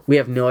 we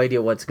have no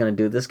idea what's going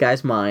to do this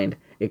guy's mind.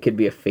 It could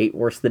be a fate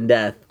worse than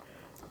death.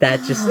 It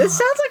sounds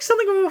like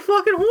something of a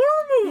fucking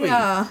horror movie.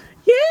 Yeah.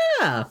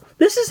 Yeah.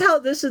 This is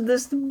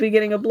the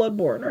beginning of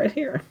Bloodborne right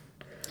here.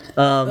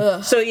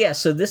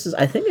 So this is,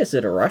 I think, is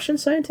it a Russian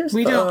scientist?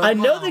 We don't. I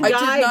know the guy.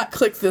 I did not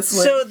click this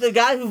link. So the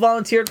guy who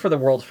volunteered for the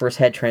world's first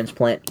head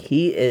transplant,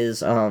 he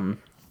is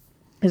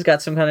he's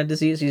got some kind of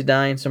disease. He's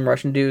dying. Some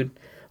Russian dude,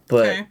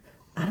 but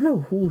I don't know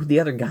who the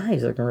other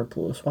guys are going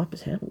to swap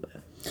his head with.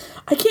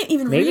 I can't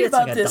even read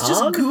about like this.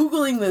 Just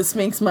Googling this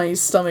makes my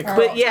stomach hurt.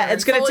 But yeah,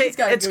 it's going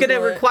to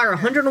require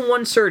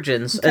 101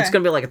 surgeons. Okay. It's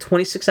going to be like a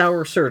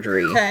 26-hour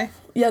surgery. Okay.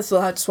 Yeah, so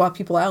they'll have to swap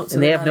people out. So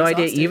and they have no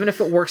idea, even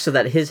if it works so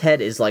that his head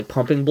is like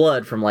pumping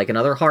blood from like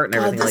another heart and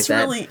everything like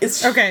that.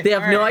 Okay. They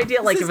have no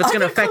idea like if it's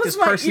going to affect his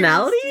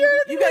personality or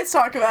anything. You guys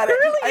talk about it. It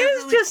really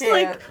is just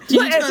can't. like. Do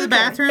you need to go to the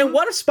bathroom? And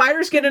what if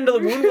spiders get into the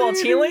wound while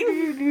it's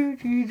healing?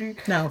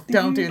 No,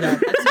 don't do that.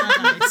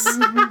 That's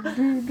not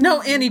nice.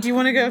 No, Annie, do you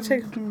want to go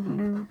take?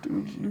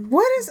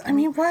 What?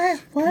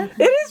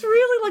 It is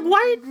really like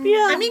why?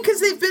 Yeah. I mean, because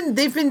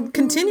they've been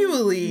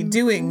continually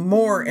doing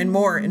more and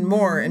more and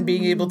more and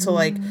being able to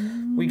like.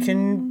 We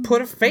can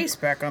put a face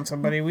back on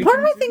somebody. Part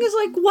of my thing is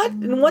like,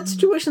 in what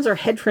situations are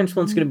head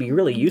transplants going to be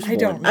really useful? I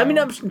don't know. I mean,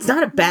 it's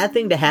not a bad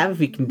thing to have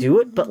if you can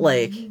do it, but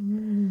like,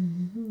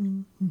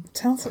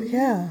 sounds like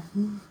yeah.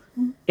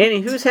 Annie,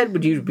 whose head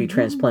would you be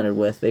transplanted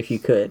with if you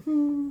could?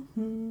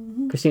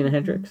 Christina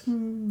Hendricks. All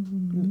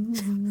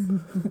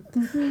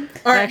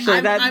right,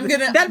 actually,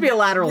 that'd be a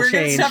lateral change. We're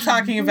gonna stop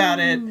talking about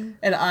it,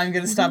 and I'm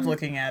gonna stop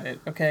looking at it.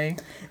 Okay.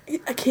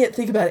 I can't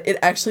think about it. It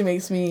actually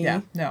makes me.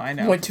 Yeah. No, I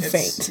know. Want to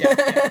faint. Yeah.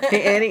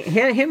 Hey, Annie,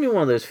 hand me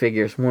one of those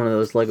figures. One of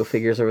those Lego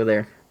figures over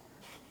there.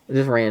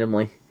 Just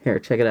randomly. Here,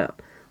 check it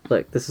out.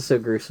 Look, this is so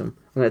gruesome.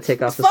 I'm gonna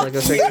take off this Lego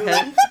figure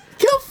head.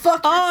 Go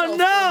fuck Oh yourself,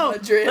 no!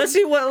 100. Let's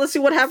see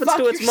what happens Fuck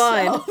to its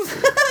mind.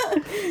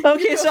 yourself.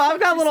 Okay, so I've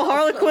got a little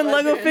Harlequin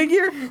Lego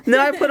figure. Then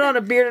I put on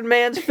a bearded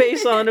man's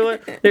face onto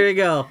it. There you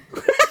go.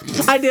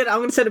 I did. I'm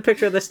gonna send a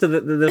picture of this to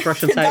the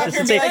Russian scientist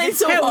and say, Like, "Hey, it's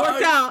so it hard.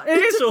 worked out. It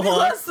is so hard."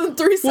 Less than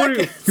 3 What are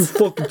you, seconds. you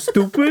fucking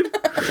stupid?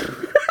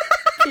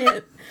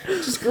 Can't.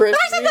 Just grip.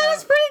 Actually, that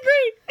was pretty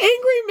great.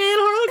 Angry man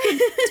Harlequin.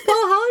 It's Paul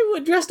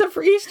Hollywood dressed up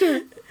for Easter.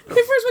 We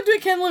first went to a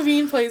Ken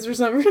Levine place or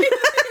something.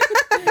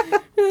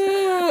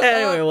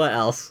 Anyway, what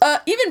else?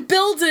 Even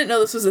Bill didn't know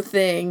this was a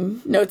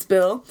thing. Notes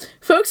Bill.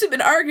 Folks have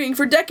been arguing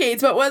for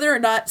decades about whether or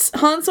not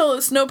Han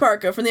Solo's snow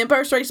parka from The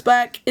Empire Strikes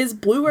Back is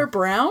blue or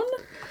brown.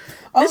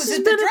 Oh, This is has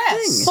it been the a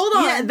dress? thing. Hold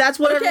on. Yeah, that's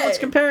what Okay. everyone's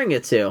comparing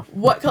it to.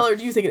 What color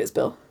do you think it is,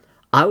 Bill?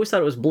 I always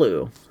thought it was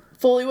blue.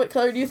 Fully, what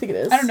color do you think it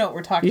is? I don't know what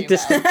we're talking You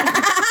just about.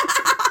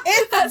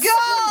 It's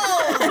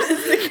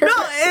gold!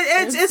 No,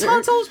 it's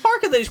Han Solo's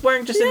parka that he's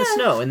wearing just in the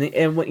snow, and you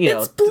know,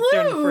 It's during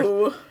the first.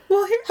 blue.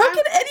 Well, here, How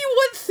can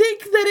anyone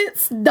think that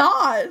it's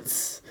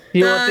not?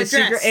 You know what the dress.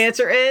 secret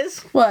answer is?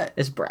 What?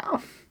 It's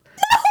brown.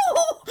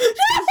 No!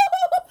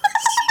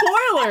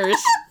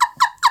 Spoilers.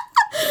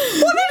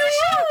 Well, they just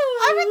shot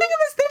everything in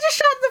this. They just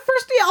shot the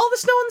first, all the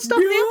snow and stuff.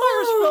 The Empire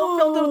was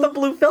filmed with a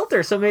blue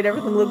filter, so it made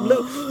everything look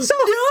blue. So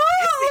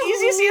it's the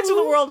easiest answer in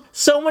the world.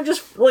 Someone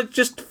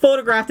just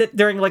photographed it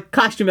during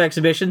costume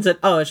exhibitions, and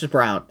it's just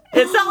brown.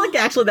 It's not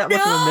actually that much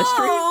of a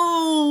mystery.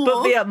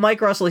 But yeah,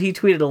 Mike Russell, he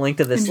tweeted a link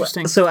to this.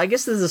 Interesting. So I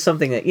guess this is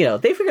something that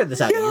they figured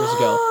this out years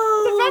ago.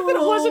 The fact that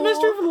it was a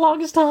mystery for the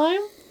longest time.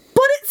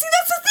 But see,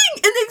 that's the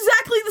thing. And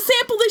exactly the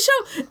sample they show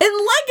in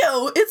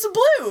Lego, it's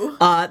blue.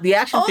 The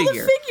action All figure.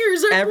 the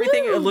figures are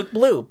everything blue. It looked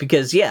blue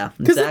because Because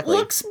exactly. it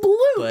looks blue.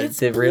 But it's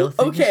the real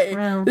blue. thing is Okay,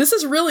 brown. this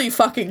is really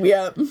fucking me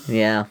up.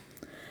 Yeah.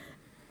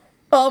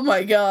 Oh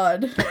my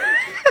god.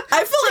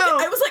 I feel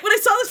like I was like when I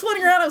saw this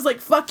floating around, I was like,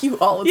 "Fuck you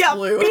all, it's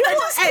blue."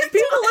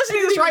 People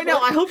listening to this right now,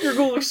 I hope you're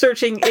Google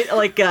searching it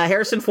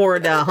Harrison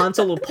Ford Han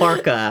Solo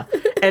parka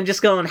and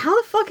just going,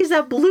 how the fuck is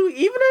that blue?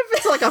 Even if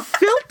it's like a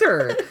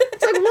filter,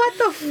 it's like what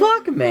the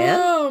fuck, man?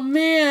 Oh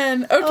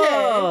man. Okay.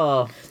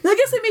 Oh. I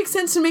guess it makes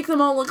sense to make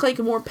them all look like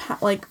more But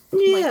frozen,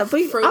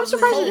 I'm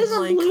surprised it isn't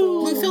like, blue.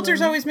 cold blue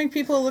filters always make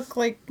people look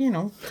like,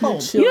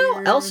 cold. chillier.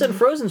 You know, Elsa in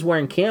Frozen's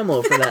wearing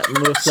camo for that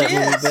most of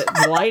that movie,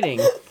 but lighting.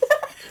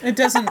 It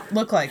doesn't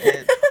look like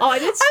it. Oh, I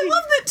did see. I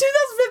love that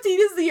 2015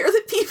 is the year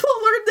that people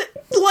learned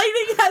that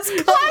lighting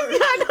has color.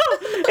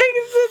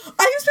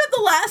 I spent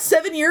the last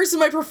 7 years of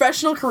my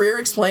professional career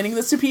explaining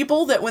this to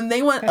people that when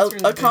they want That's a really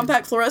good.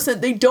 compact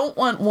fluorescent, they don't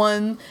want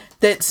one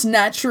that's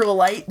natural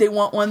light. They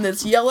want one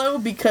that's yellow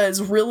because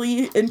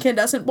really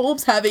incandescent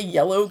bulbs have a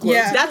yellow glow.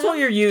 Yeah. That's what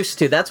you're used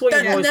to. That's what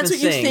you've always that's been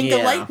what you saying. think yeah.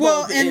 a light bulb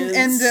Well,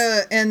 is.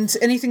 and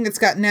anything that's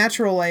got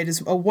natural light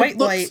is a white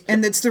looks- light,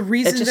 and that's the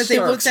reason just that they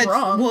put looks that.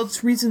 wrong. Well, it's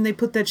the reason they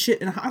put that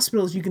shit in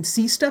hospitals. You can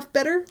see stuff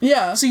better.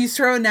 Yeah. So you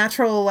throw a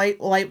natural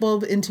light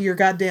bulb into your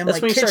goddamn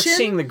That's when you kitchen. start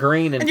seeing the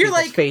green in and you're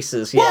people's like,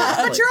 faces. Well,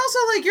 Yeah, but you're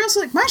also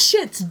like, my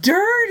shit's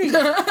dirty.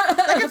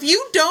 Like if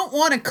you don't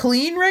want to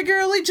clean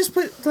regularly, just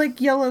put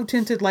yellow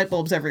tinted light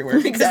bulbs everywhere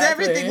because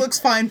Exactly. everything looks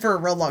fine for a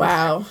real long time.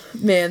 Wow.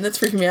 Man, that's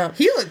freaking me out.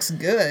 He looks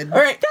good. All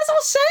right. That's what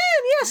I'm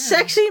saying. Yeah,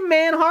 sexy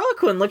man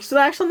Harlequin looks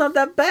actually not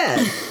that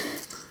bad.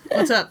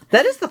 What's up?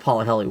 That is the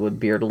Paul Hollywood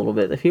beard a little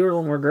bit. If he were a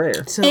little more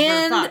grayer. Silver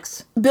And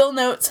fox. Bill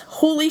notes,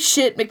 holy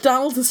shit,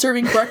 McDonald's is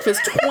serving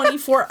breakfast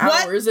 24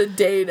 hours a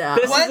day now.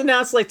 This was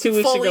announced 2 weeks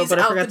ago, Foley's but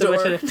I out forgot the to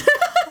door. mention it.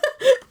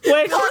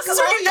 Wait,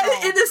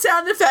 In the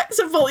sound effects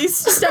of Foley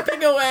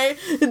stepping away,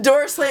 the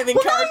door slamming,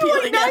 car now you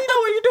peeling know out.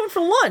 what you're doing for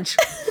lunch.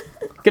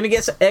 Gonna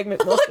get some egg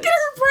McMuffins. Look at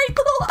her bright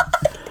little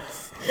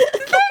eyes. The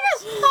thing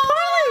is,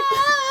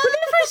 Harley, when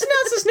they first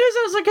announced this news,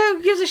 I was like, "Oh,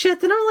 who gives a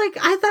shit?" Then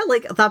I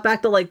thought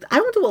back to I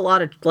went to a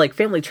lot of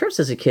family trips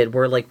as a kid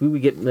where we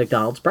would get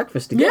McDonald's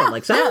breakfast together.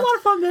 Yeah, So I had a yeah. lot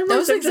of fun memories. That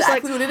was of just,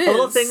 exactly what it A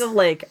little is. thing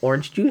of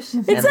orange juice.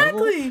 And a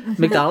Exactly. little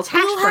McDonald's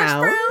hash Little hash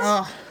browns. browns.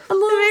 Oh, A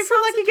little Maybe for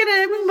you get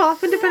an egg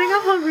McMuffin depending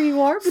on how hungry you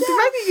are. But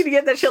maybe you could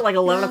get that shit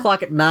 11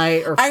 o'clock at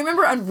night or. I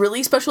remember on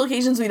really special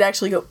occasions we'd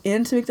actually go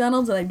into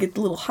McDonald's and I'd get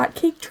the little hot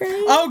cake tray.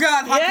 oh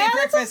God, hot cake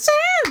that's breakfast.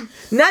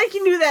 Now you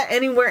can do that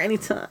anywhere,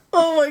 anytime.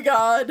 Oh my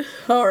god.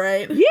 All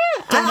right. Yeah,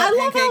 Donut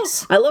love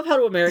pancakes. I love how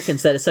to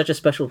Americans that is such a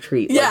special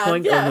treat. Yeah,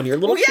 Going, yeah. when you're a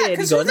little Well, yeah, kid, you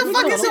because go who the into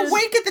fuck is McDonald's.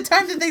 awake at the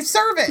time that they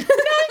serve it? Now you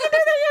can do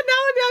that. Yeah,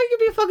 now you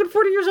can be fucking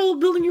 40 years old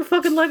building your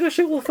fucking Lego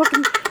shit while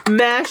fucking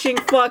mashing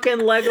fucking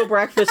Lego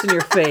breakfast in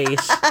your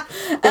face.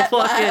 While fucking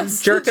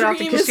last, jerking the off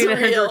to dream is Christina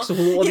real. Hendricks with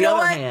You the know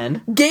other what?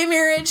 hand. Gay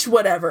marriage,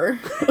 whatever.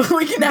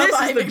 We can now This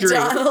buy is the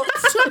dream.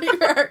 McDonald's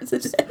 24 hours a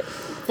day.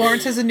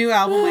 Florence has a new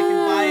album. I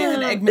can buy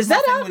an egg Is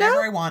that McMuffin out whenever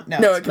now? I want. No,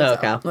 No, it comes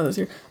Okay. out. No, this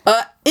year.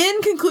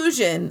 In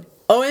conclusion,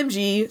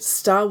 OMG,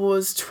 Star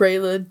Wars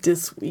trailer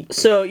this week.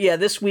 So, yeah,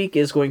 this week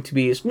is going to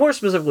be, more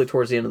specifically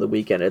towards the end of the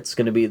weekend, it's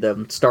going to be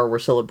the Star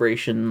Wars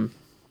Celebration,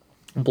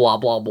 blah,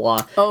 blah,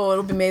 blah. Oh,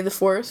 it'll be May the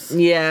 4th.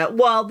 Yeah,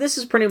 well, this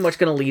is pretty much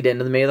going to lead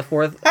into the May the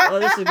 4th. Oh,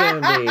 this is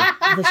going to be...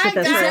 The shit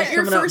that's Is right, that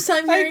your coming up. first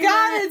time I hearing got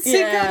that? it.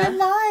 Cinco de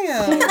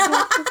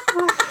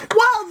Mayo.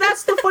 Well,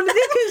 that's the funny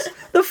thing is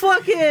the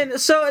fucking.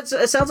 So it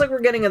sounds like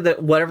we're getting the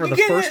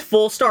first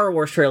full Star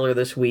Wars trailer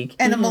this week,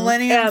 and a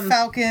Millennium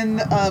Falcon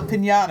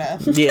pinata.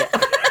 Yeah.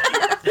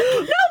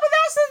 No, but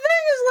that's the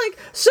thing is like,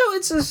 so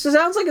it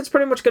sounds like it's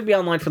pretty much going to be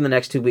online for the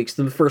next 2 weeks.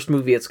 The first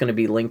movie it's going to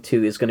be linked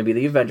to is going to be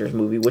the Avengers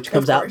movie, which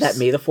comes out that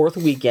May the 4th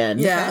weekend.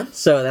 Yeah.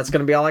 So that's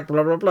going to be all like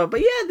blah blah blah. But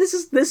yeah, this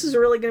is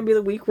really going to be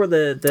the week where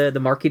the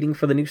marketing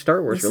for the new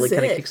Star Wars really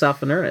kind of kicks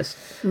off in earnest.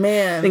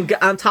 Man. And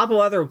on top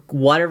of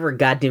whatever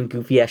goddamn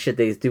goofy ass shit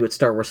they do at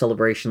Star Wars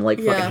Celebration, like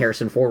fucking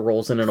Harrison Ford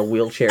rolls in a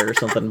wheelchair or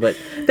something. But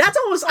that's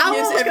almost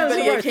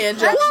everybody a can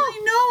job.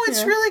 Actually, no,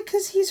 it's really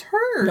because he's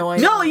hurt.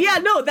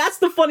 No, that's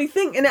the funny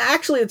thing. And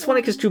actually, it's funny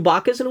because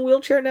Chewbacca's in a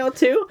wheelchair now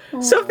too.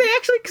 Oh. So if they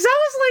actually, because I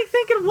was like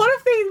thinking, what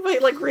if they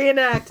like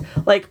reenact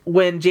like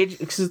when JJ,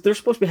 because they're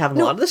supposed to be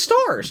having a lot of the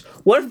stars.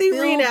 What if they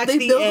reenact the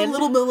build end? A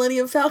little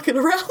Millennium Falcon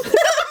around them.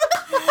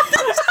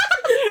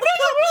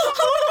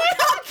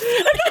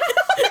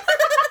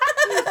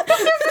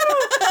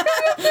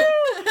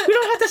 We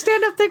don't have to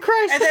stand up, thank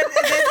Christ. And then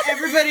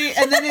everybody,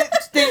 and then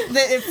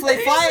they fly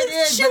it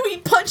in.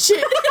 Chewie punch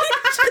it.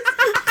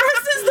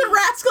 Versus the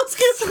rascals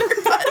kissing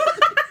her butt.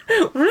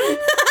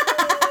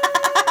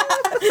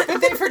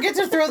 If they forget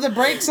to throw the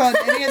brakes on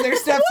any of their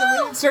stuff,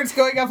 so when it starts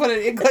going up on an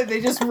incline,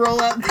 they just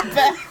roll out the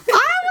back.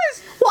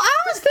 I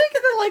was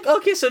thinking that, like,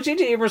 okay, so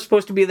J.J. Abrams is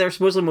supposed to be there.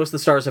 Supposedly most of the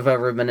stars have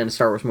ever been in a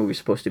Star Wars movie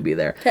supposed to be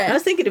there. Okay. And I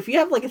was thinking, if you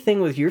have, like, a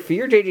thing with for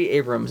your J.J.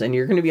 Abrams, and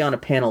you're going to be on a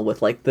panel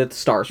with, like, the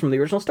stars from the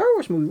original Star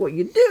Wars movie, what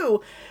you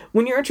do,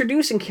 when you're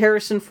introducing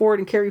Harrison Ford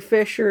and Carrie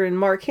Fisher and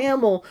Mark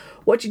Hamill,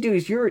 what you do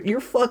is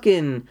you're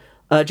fucking...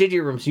 J.J.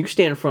 Abrams, you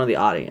stand in front of the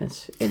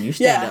audience, and you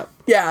stand up.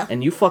 Yeah.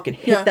 And you fucking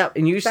hit that,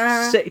 and you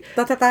say...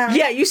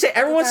 Yeah, you say,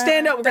 everyone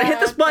stand up, we're gonna hit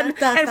this button,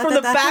 and from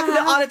the back of the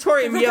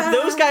auditorium, you have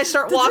those guys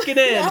start walking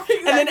in,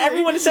 and then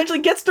everyone essentially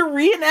gets to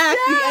reenact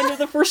the end of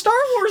the first Star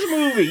Wars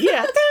movie.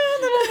 Yeah. But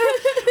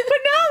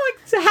now,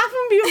 like, to have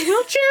them be in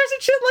wheelchairs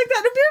and shit like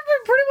that, it'd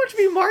pretty much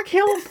be Mark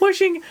Hamill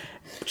pushing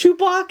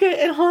Chewbacca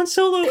and Han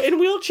Solo in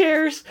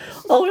wheelchairs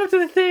all the way up to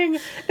the thing,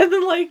 and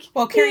then like...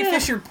 Well, Carrie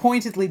Fisher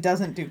pointedly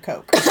doesn't do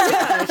coke.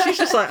 Yeah, she's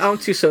just like, I'm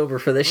too sober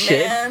for this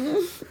shit.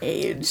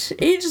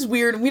 Age is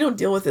weird, and we don't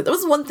deal with it. That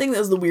was one thing that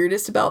was the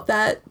weirdest about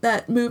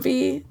that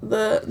movie,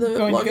 the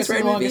longest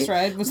ride movie. Longest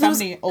ride was how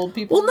many old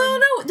people. Well,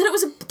 no, that it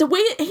was the way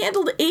it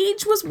handled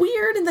age was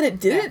weird, and then it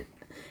didn't.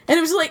 And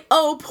it was like,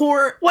 oh,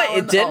 poor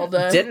Alan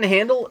Alda. Didn't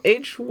handle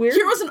age weird?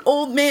 Here was an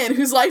old man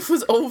whose life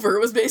was over. It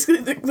was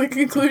basically the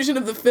conclusion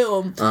of the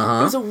film. Uh-huh.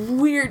 It was a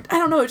weird... I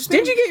don't know.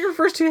 Did you get your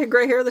first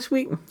gray hair this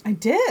week? I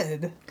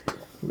did.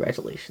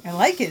 Congratulations. I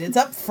like it. It's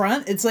up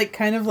front. It's like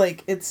kind of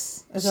like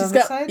it's on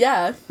the side.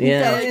 Yeah. You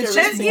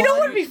know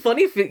what would be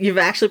funny if you've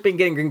actually been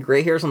getting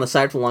gray hairs on the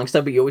side for a long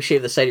time, but you always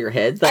shave the side of your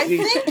head.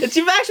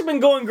 You've actually been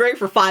going gray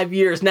for 5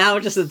 years. Now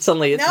it's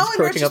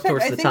approaching up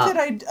towards the top.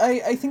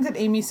 I think that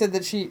Amy said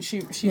that she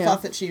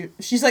thought that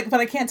she's like,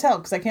 but I can't tell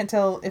because I can't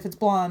tell if it's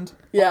blonde.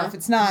 Yeah. Or if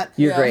it's not.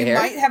 Your gray hair. You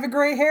might have a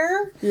gray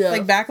hair. Yeah.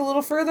 Like back a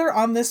little further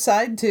on this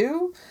side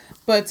too.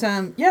 But so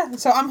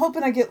I'm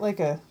hoping I get like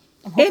a.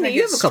 Amy,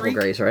 you have a couple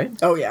grays, right?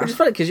 Oh yeah, which is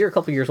funny because you're a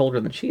couple years older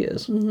than she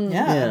is. Mm-hmm.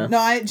 Yeah.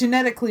 No,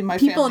 genetically my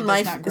people family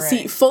in does not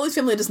gray. Foley's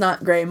family does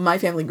not gray. My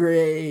family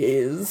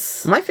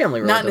grays. My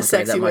family really not in a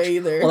sexy way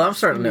either. Well, I'm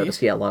starting to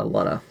notice a lot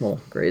of little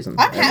grays. And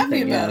I'm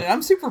happy about it.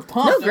 I'm super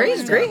pumped. No,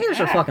 gray hairs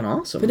are fucking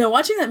awesome. But no,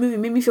 watching that movie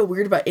made me feel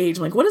weird about age.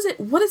 I'm like, what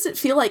does it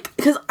feel like?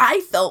 Because I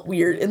felt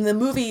weird in the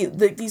movie.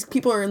 These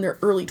people are in their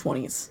early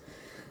 20s.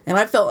 And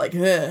I felt like,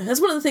 ugh.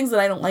 That's one of the things that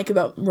I don't like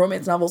about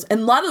romance novels. And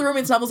a lot of the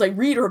romance novels I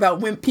read are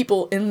about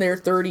people in their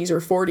 30s or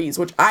 40s,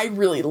 which I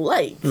really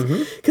like.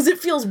 Because it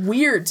feels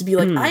weird to be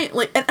like,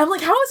 and I'm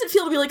like, how does it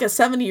feel to be like a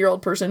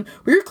 70-year-old person?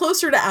 We're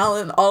closer to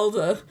Alan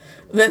Alda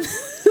than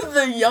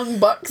the young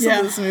bucks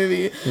in this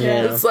movie.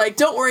 Yeah. It's like,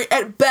 don't worry,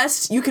 at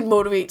best, you can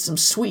motivate some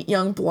sweet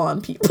young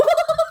blonde people.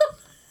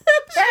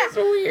 That's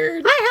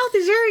weird. Hi, healthy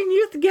Zeri and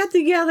youth get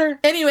together.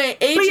 Anyway,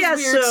 age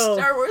is weird.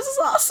 Star Wars is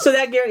awesome.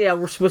 So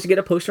we're supposed to get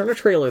a poster and a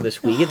trailer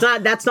this week.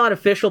 That's not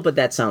official, but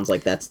that sounds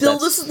like that's. Bill,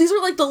 these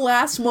are like the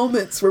last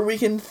moments where we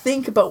can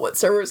think about what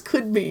Star Wars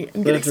could be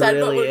and get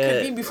excited about what it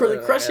could be before the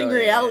crushing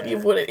reality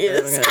of what it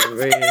is. So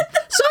I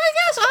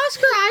guess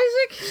Oscar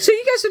Isaac. So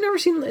you guys have never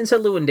seen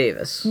Inside Llewyn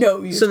Davis?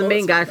 No. So the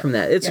main guy from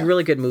that. It's a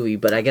really good movie,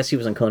 but I guess he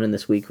was on Conan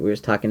this week. We were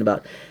talking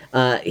about.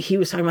 He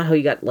was talking about how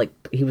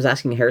he was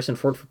asking Harrison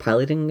Ford for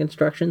piloting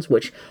instructions,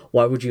 which,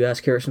 why would you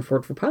ask Harrison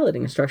Ford for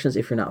piloting instructions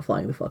if you're not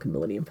flying the fucking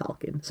Millennium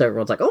Falcon? So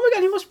everyone's like, oh my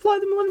god, he must fly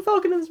the Millennium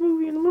Falcon in this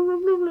movie.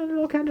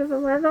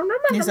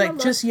 He's like,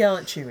 just yell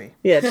at Chewie.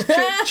 Yeah,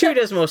 Chewie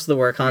does most of the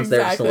work. Han's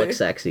there just to look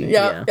sexy.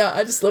 Yeah,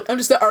 I'm just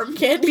the arm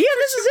candy. Yeah,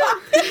 this is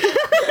it.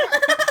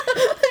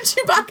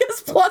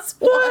 Chewbacca's +1.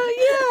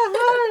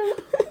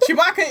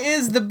 Chewbacca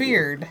is the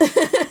beard.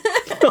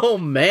 Oh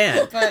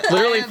man,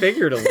 literally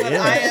figuratively.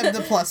 I am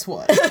the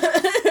 +1.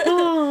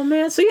 Oh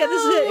man, so yeah,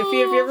 this is it. If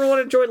you ever want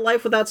to enjoy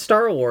life without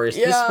Star Wars,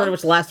 this is pretty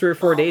much the last 3 or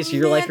 4 days of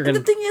your life. You're gonna.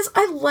 The thing is,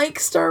 I like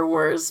Star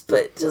Wars,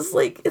 but just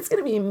like it's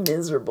gonna be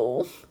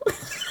miserable.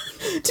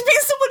 to be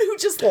someone who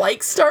just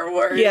likes Star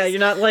Wars. Yeah, you're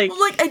not like... I'm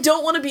like, I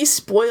don't want to be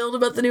spoiled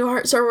about the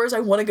new Star Wars. I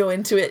want to go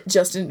into it,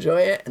 just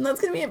enjoy it. And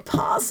that's going to be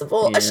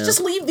impossible. Yeah. I should just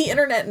leave the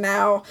internet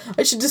now.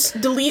 I should just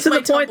delete to my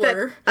the point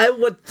Tumblr.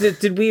 that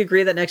did we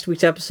agree that next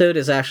week's episode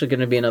is actually going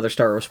to be another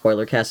Star Wars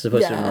spoiler cast as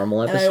opposed to a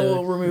normal episode? And I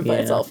will remove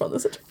myself from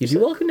this. You'd be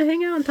welcome to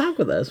hang out and talk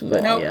with us.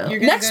 But Nope, yeah. you're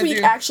gonna Next go week,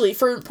 do- actually,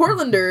 for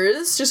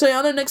Portlanders, just so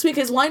y'all know, next week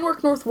is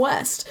Linework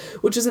Northwest,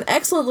 which is an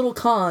excellent little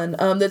con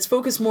that's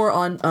focused more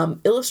on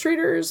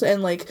illustrators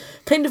and like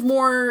kind of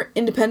more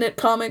independent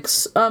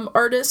comics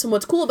artists. And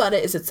what's cool about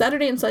it is it's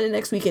Saturday and Sunday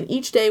next week, and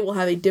each day we'll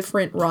have a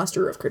different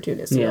roster of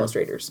cartoonists and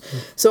illustrators.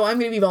 So I'm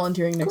going to be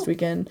volunteering next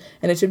weekend,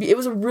 and it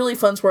was a really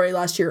fun soiree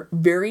last year.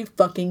 Very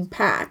fucking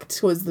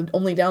packed was the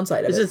only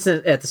downside of it. Is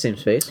it at the same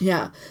space?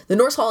 Yeah, the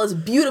Norse Hall is a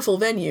beautiful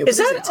venue. Is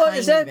but it's a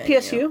that tiny venue.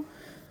 PSU?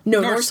 No,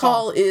 Norse Norse Hall.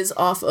 Hall is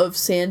off of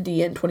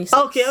Sandy and 26.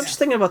 Okay, I'm just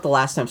thinking about the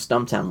last time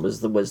Stumptown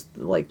was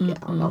like, I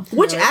don't know.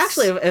 Which No, it's-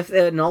 actually, if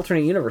in an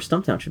alternate universe,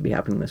 Stumptown should be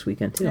happening this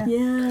weekend too.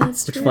 Yeah,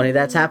 that's Which true. funny,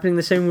 that's happening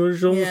the same way.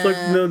 It's almost like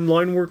Yeah. the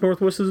Linework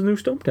Northwest is a new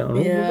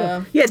Stumptown.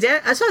 Yeah. Yeah,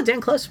 I saw Dan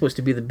Kless supposed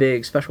to be the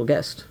big special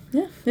guest.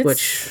 Yeah, it's,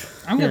 Which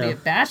I'm gonna you be know.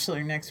 a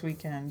bachelor next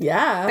weekend.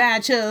 yeah.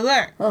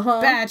 Bachelor.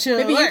 Bachelor.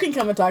 Maybe you can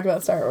come and talk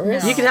about Star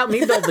Wars. You can help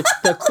me build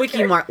the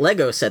Quickie Mart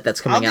Lego set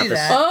that's coming I'll out do this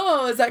that.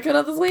 Oh, is that coming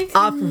out this week? for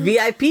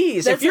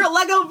VIPs. If you're a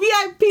Lego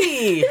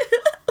VIP,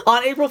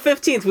 on April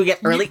 15th we get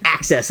early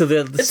access to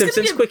the It's Simpsons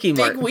gonna be a Quickie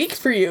Mart. big week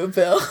for you,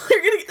 Bill.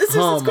 You're gonna get the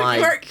Oh Simpsons my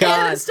Quickie Mart and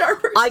god! a Star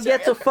Wars. I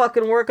get to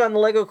fucking work on the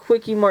Lego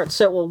Quickie Mart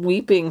set while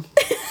weeping.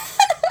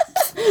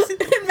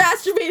 and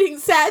masturbating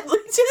sadly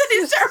to the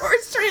new Star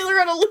Wars trailer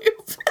on a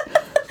loop.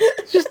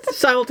 Just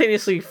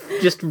simultaneously,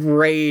 just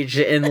rage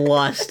and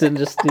lust and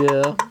just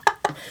yeah.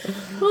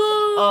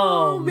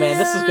 Oh man,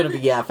 this is gonna be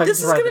If I can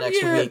survive the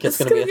next week, it's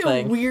gonna be a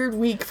thing. Weird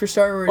week for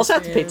Star Wars. Also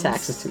have to pay fans.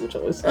 taxes too, which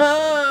always. Oh,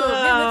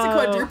 man, that's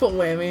a quadruple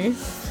whammy.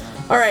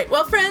 All right,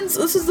 well, friends,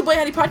 this is the Boy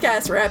Howdy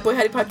Podcast. We're at Boy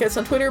Howdy Podcast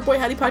on Twitter.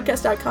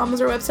 BoyHowdyPodcast.com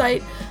is our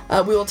website.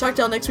 We will talk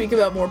to y'all next week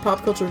about more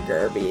pop culture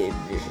garbage.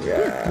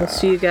 We'll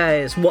see you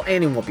guys. Well,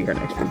 Annie won't be here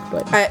next week,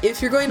 but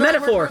If you're going to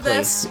Metaphorically.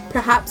 this,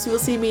 perhaps you will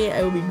see me.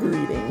 I will be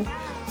greeting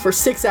for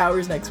 6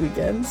 hours next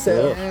weekend.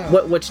 So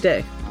which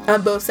day?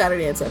 on both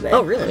Saturday and Sunday.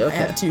 Oh, really? I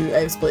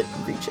have split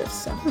greet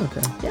shifts. So.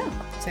 Okay.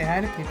 Yeah. Say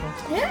hi to people.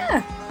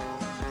 Yeah.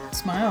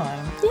 Smile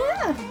at them.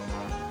 Yeah.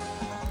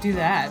 Do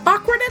that.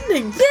 Awkward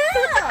endings.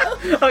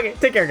 Yeah. Okay,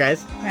 take care,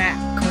 guys.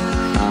 Ah.